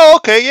together. Oh,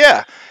 okay,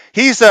 yeah.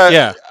 He's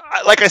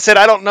like I said,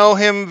 I don't know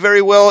him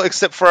very well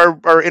except for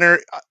our inner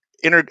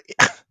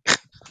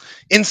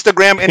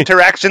Instagram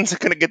interactions. I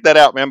couldn't get that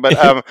out, man.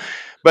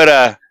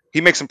 But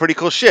he makes some pretty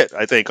cool shit,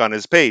 I think, on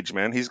his page,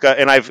 man. He's got,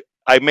 and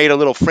I made a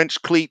little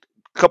French cleat,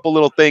 couple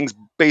little things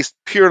based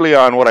purely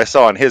on what I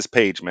saw on his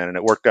page, man, and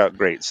it worked out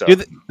great. So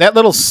dude, that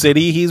little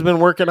city he's been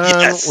working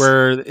on,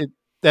 where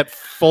that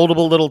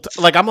foldable little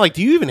like, I'm like,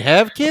 do you even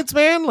have kids,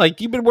 man? Like,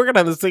 you've been working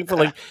on this thing for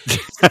like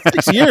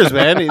 6 years,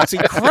 man. It's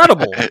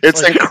incredible.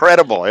 It's like,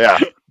 incredible, yeah.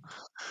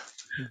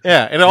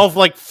 Yeah, and it all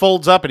like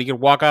folds up, and he can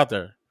walk out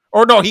there.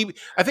 Or no,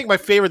 I think my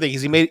favorite thing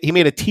is he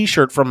made a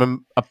T-shirt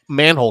from a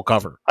manhole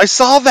cover. I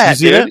saw that,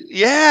 dude. That?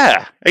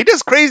 Yeah, he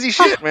does crazy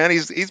shit, man.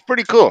 He's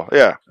pretty cool.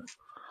 Yeah.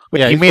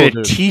 Yeah, he made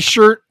a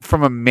T-shirt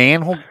from a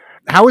manhole.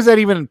 How is that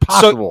even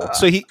possible?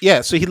 So he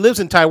lives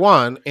in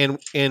Taiwan, and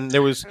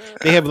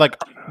they have like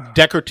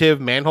decorative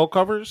manhole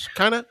covers,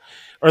 kind of,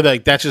 or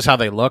like that's just how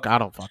they look. I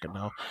don't fucking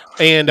know.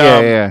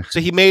 And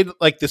so he made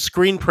like the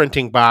screen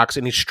printing box,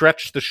 and he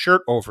stretched the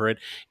shirt over it,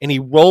 and he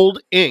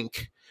rolled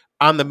ink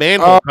on the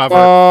manhole cover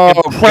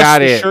and pressed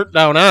the shirt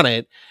down on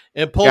it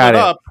and pulled it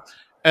up,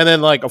 and then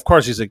like, of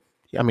course, he's a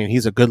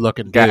good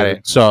looking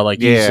dude. So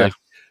like he's like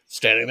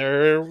standing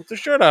there with the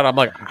shirt on. I'm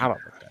like, I don't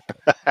know.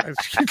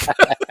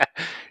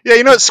 Yeah,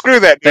 you know what? Screw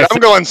that, dude. I'm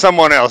going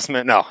someone else,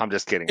 man. No, I'm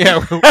just kidding.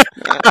 Yeah.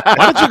 Why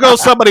don't you go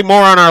somebody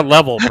more on our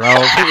level, bro?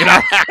 You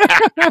know?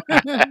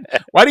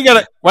 Why do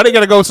you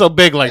gotta go so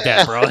big like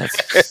that, bro?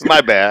 It's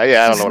my bad.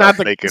 Yeah, I don't know what I'm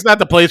thinking. It's not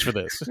the place for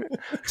this.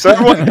 So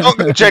everyone, don't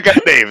go check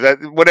out Dave.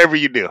 Whatever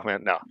you do,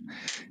 man. No.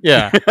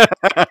 Yeah.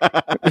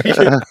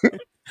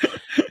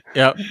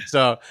 Yep.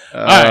 So,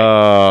 all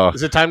right.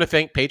 Is it time to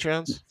thank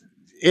Patreons?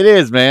 It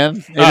is,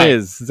 man. It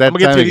is. It's that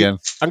time again.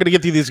 I'm going to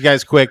get through these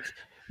guys quick.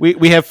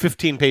 We have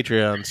 15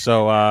 Patreons.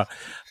 So,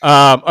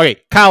 okay.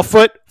 Kyle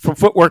Foote from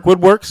Footwork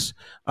Woodworks,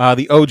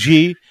 the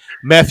OG.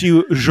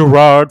 Matthew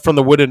Gerard from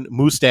the Wooden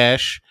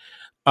Moustache.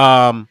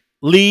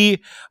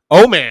 Lee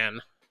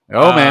Oman.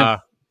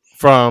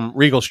 From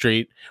Regal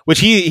Street, which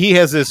he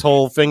has this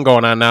whole thing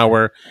going on now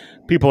where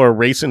people are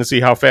racing to see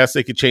how fast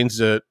they could change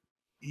the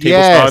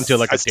table saw into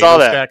like a table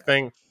stack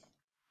thing.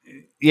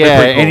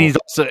 Yeah, and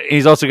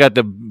he's also got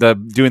the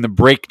doing the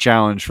break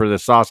challenge for the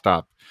saw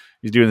stop.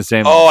 He's doing the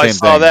same. Oh, same I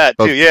saw thing. that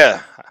too.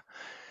 Yeah.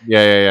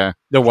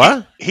 The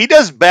what? He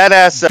does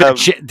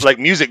badass like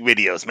music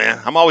videos, man.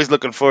 I'm always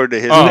looking forward to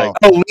his.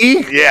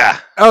 Lee? Yeah.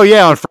 Oh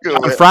yeah, on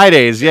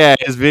Fridays. Yeah,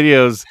 his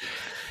videos.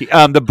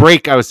 The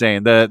break I was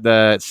saying,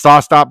 the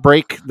saw stop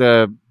break,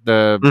 the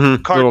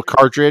little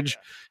cartridge.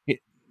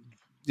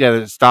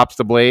 That stops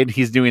the blade.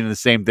 He's doing the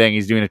same thing.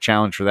 He's doing a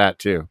challenge for that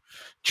too,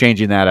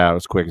 changing that out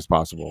as quick as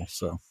possible.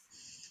 So,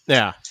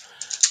 yeah.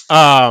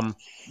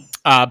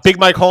 Big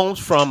Mike Holmes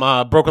from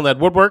Broken Lead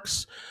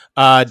Woodworks.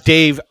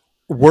 Dave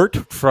Wirt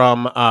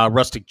from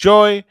Rustic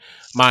Joy.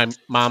 My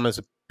mom is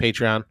a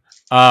Patreon.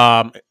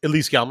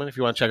 Elise Gelman, if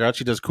you want to check her out,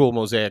 she does cool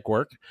mosaic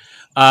work.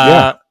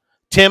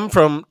 Tim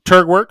from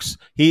Turgworks.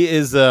 He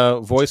is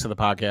the voice of the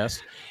podcast.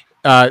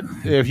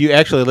 If you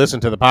actually listen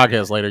to the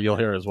podcast later, you'll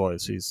hear his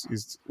voice.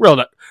 He's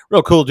real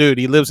cool dude.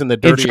 He lives in the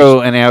dirty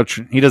intro and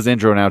outro. He does the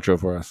intro and outro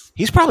for us.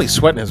 He's probably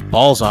sweating his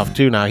balls off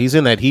too now. He's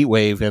in that heat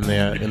wave in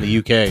the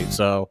UK.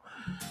 So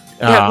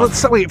yeah,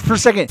 let's wait for a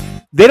second.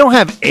 They don't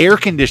have air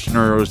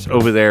conditioners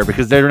over there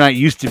because they're not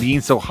used to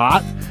being so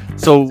hot.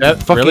 So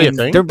that's fucking, really a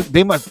thing?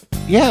 They must.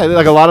 Yeah,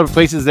 like a lot of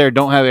places there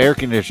don't have air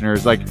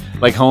conditioners, like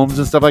homes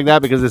and stuff like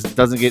that, because it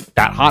doesn't get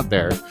that hot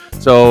there.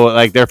 So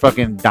like they're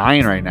fucking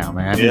dying right now,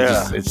 man.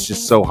 Yeah. It's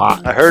just so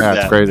hot. I heard that.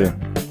 It's crazy.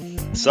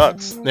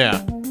 Sucks.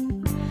 Yeah.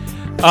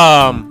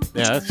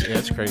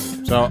 That's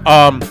crazy. So,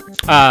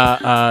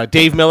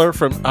 Dave Miller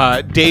from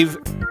Dave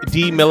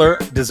D Miller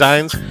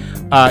Designs.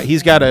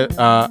 He's got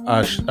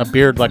a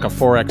beard like a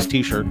 4X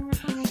t-shirt.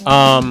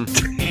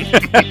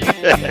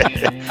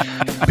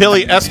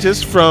 Billy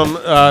Estes from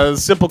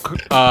Simple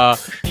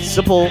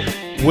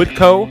Wood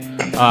Co.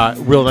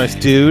 Real nice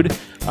dude.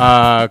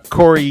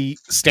 Corey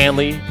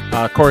Stanley.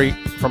 Corey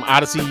from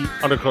Odyssey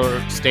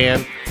 _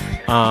 Stan.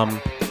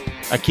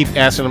 I keep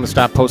asking him to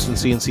stop posting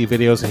CNC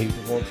videos and he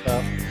won't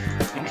stop.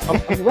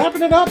 I'm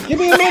wrapping it up. Give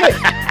me a minute.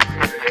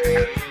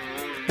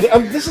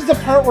 This is the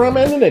part where I'm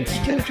ending it.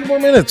 Just give me 2 more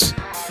minutes.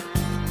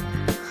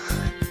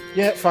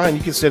 Yeah, fine.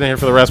 You can sit in here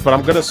for the rest, but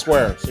I'm gonna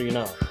swear, so you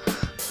know.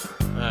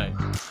 All right.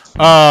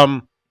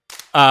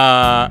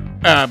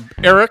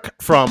 Eric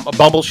from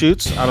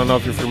Bumbleshoots. I don't know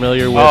if you're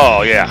familiar with.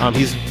 Oh yeah.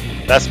 He's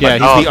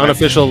the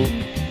unofficial.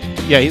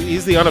 Yeah,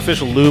 he's the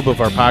unofficial lube of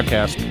our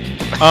podcast.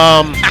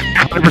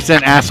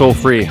 100% asshole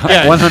free.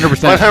 Yeah,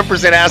 100%.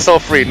 100% asshole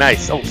free.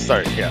 Nice. Oh,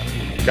 sorry. Yeah,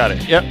 got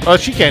it. Yeah. Oh,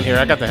 she can't hear.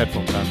 I got the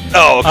headphones on.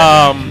 Oh,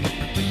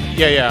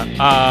 okay.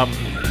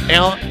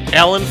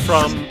 Alan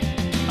from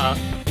a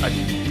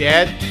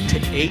Dad to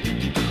 8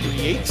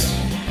 Creates.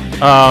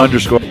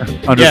 Underscore.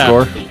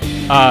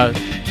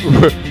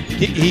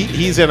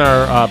 He's in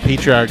our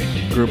Patriarch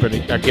group,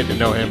 and I get to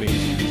know him.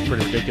 He's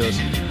pretty ridiculous.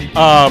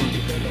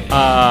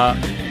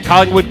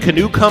 Collingwood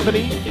Canoe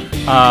Company.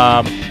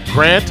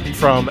 Grant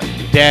from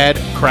Dad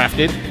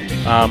Crafted.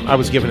 I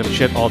was giving him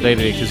shit all day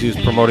today because he was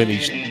promoting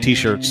these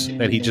T-shirts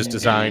that he just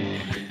designed.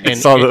 And, I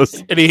saw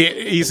those. And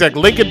he's like,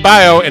 link in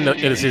bio, and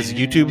it is his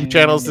YouTube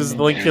channels. This is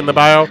the link in the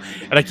bio.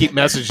 And I keep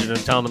messaging him,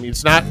 telling him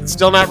it's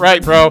still not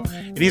right, bro.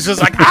 And he's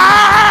just like,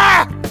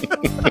 ah!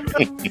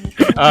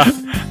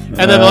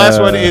 And then the last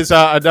one is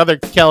another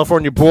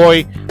California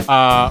boy,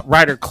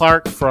 Ryder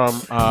Clark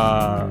from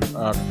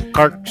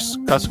Clark's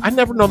Custom. I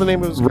never know the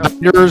name of his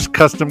Ryder's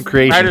Custom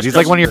Creations. Ryder's He's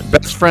like one of your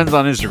best friends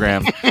on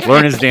Instagram.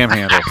 Learn his damn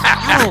handle.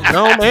 I don't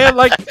know, man.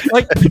 Like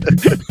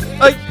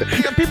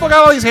people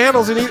got all these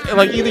handles, and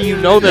either you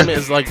know them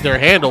as like their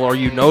handle, or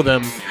you know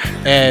them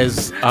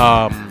as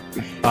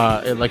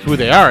like who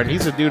they are. And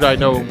he's a dude I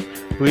know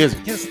who he is.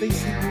 Yes,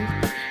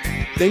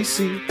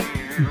 Stacy.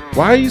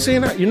 Why are you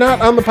saying that? You're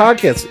not on the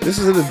podcast. This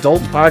is an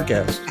adult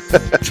podcast.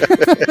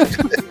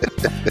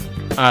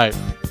 All right.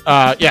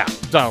 Yeah.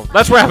 So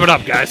let's wrap it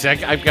up, guys.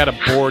 I've got a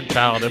bored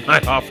child in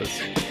my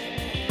office.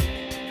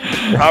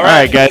 All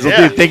right, guys.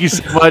 Well, dude, thank you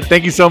so much.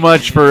 Thank you so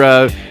much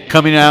for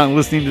coming out and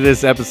listening to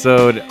this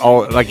episode,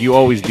 like you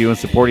always do, and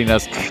supporting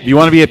us. If you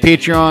want to be a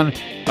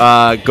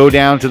Patreon, go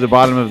down to the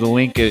bottom of the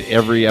link at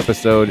every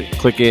episode.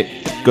 Click it.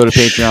 Go to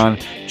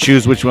Patreon.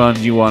 Choose which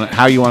one you want,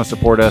 how you want to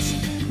support us.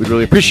 We'd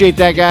really appreciate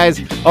that,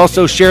 guys.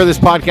 Also, share this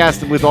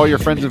podcast with all your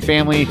friends and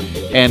family,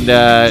 and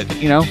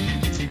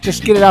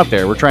just get it out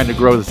there. We're trying to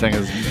grow this thing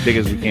as big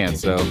as we can.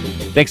 So,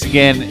 thanks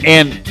again,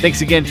 and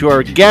thanks again to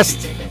our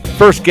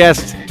first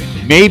guest,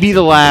 maybe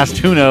the last.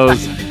 Who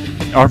knows?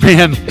 Our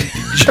man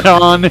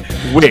John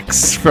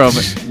Wicks from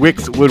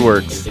Wicks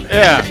Woodworks.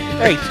 Yeah.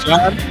 Hey,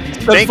 John.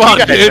 Thank you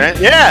guys, man.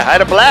 Yeah, I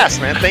had a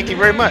blast, man. Thank you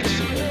very much.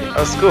 That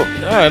was cool. All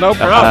right, no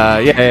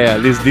problem. Yeah.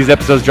 These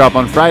episodes drop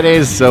on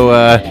Fridays,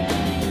 so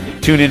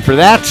tune in for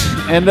that.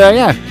 And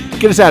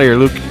get us out of here,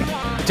 Luke.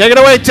 Take it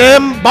away,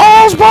 Tim.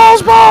 Balls,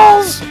 balls,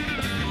 balls.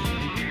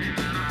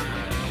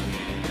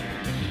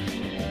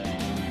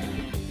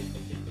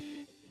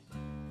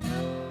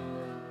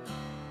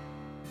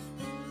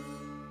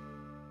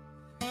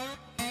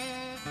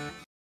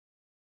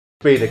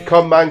 Been a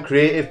Conman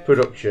Creative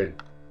production.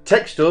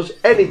 Text us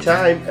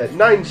anytime at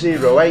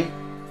 908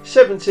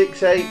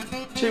 768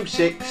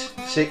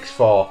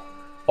 2664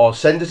 or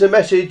send us a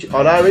message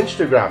on our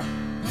Instagram,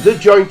 The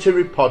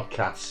Jointery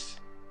Podcast.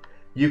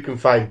 You can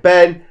find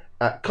Ben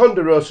at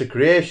Conderosa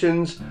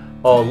Creations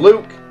or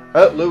Luke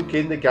at Luke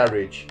in the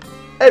Garage,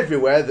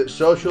 everywhere that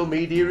social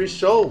media is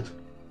sold.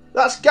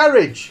 That's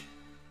garage,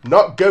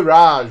 not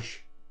garage.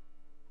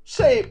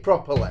 Say it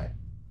properly.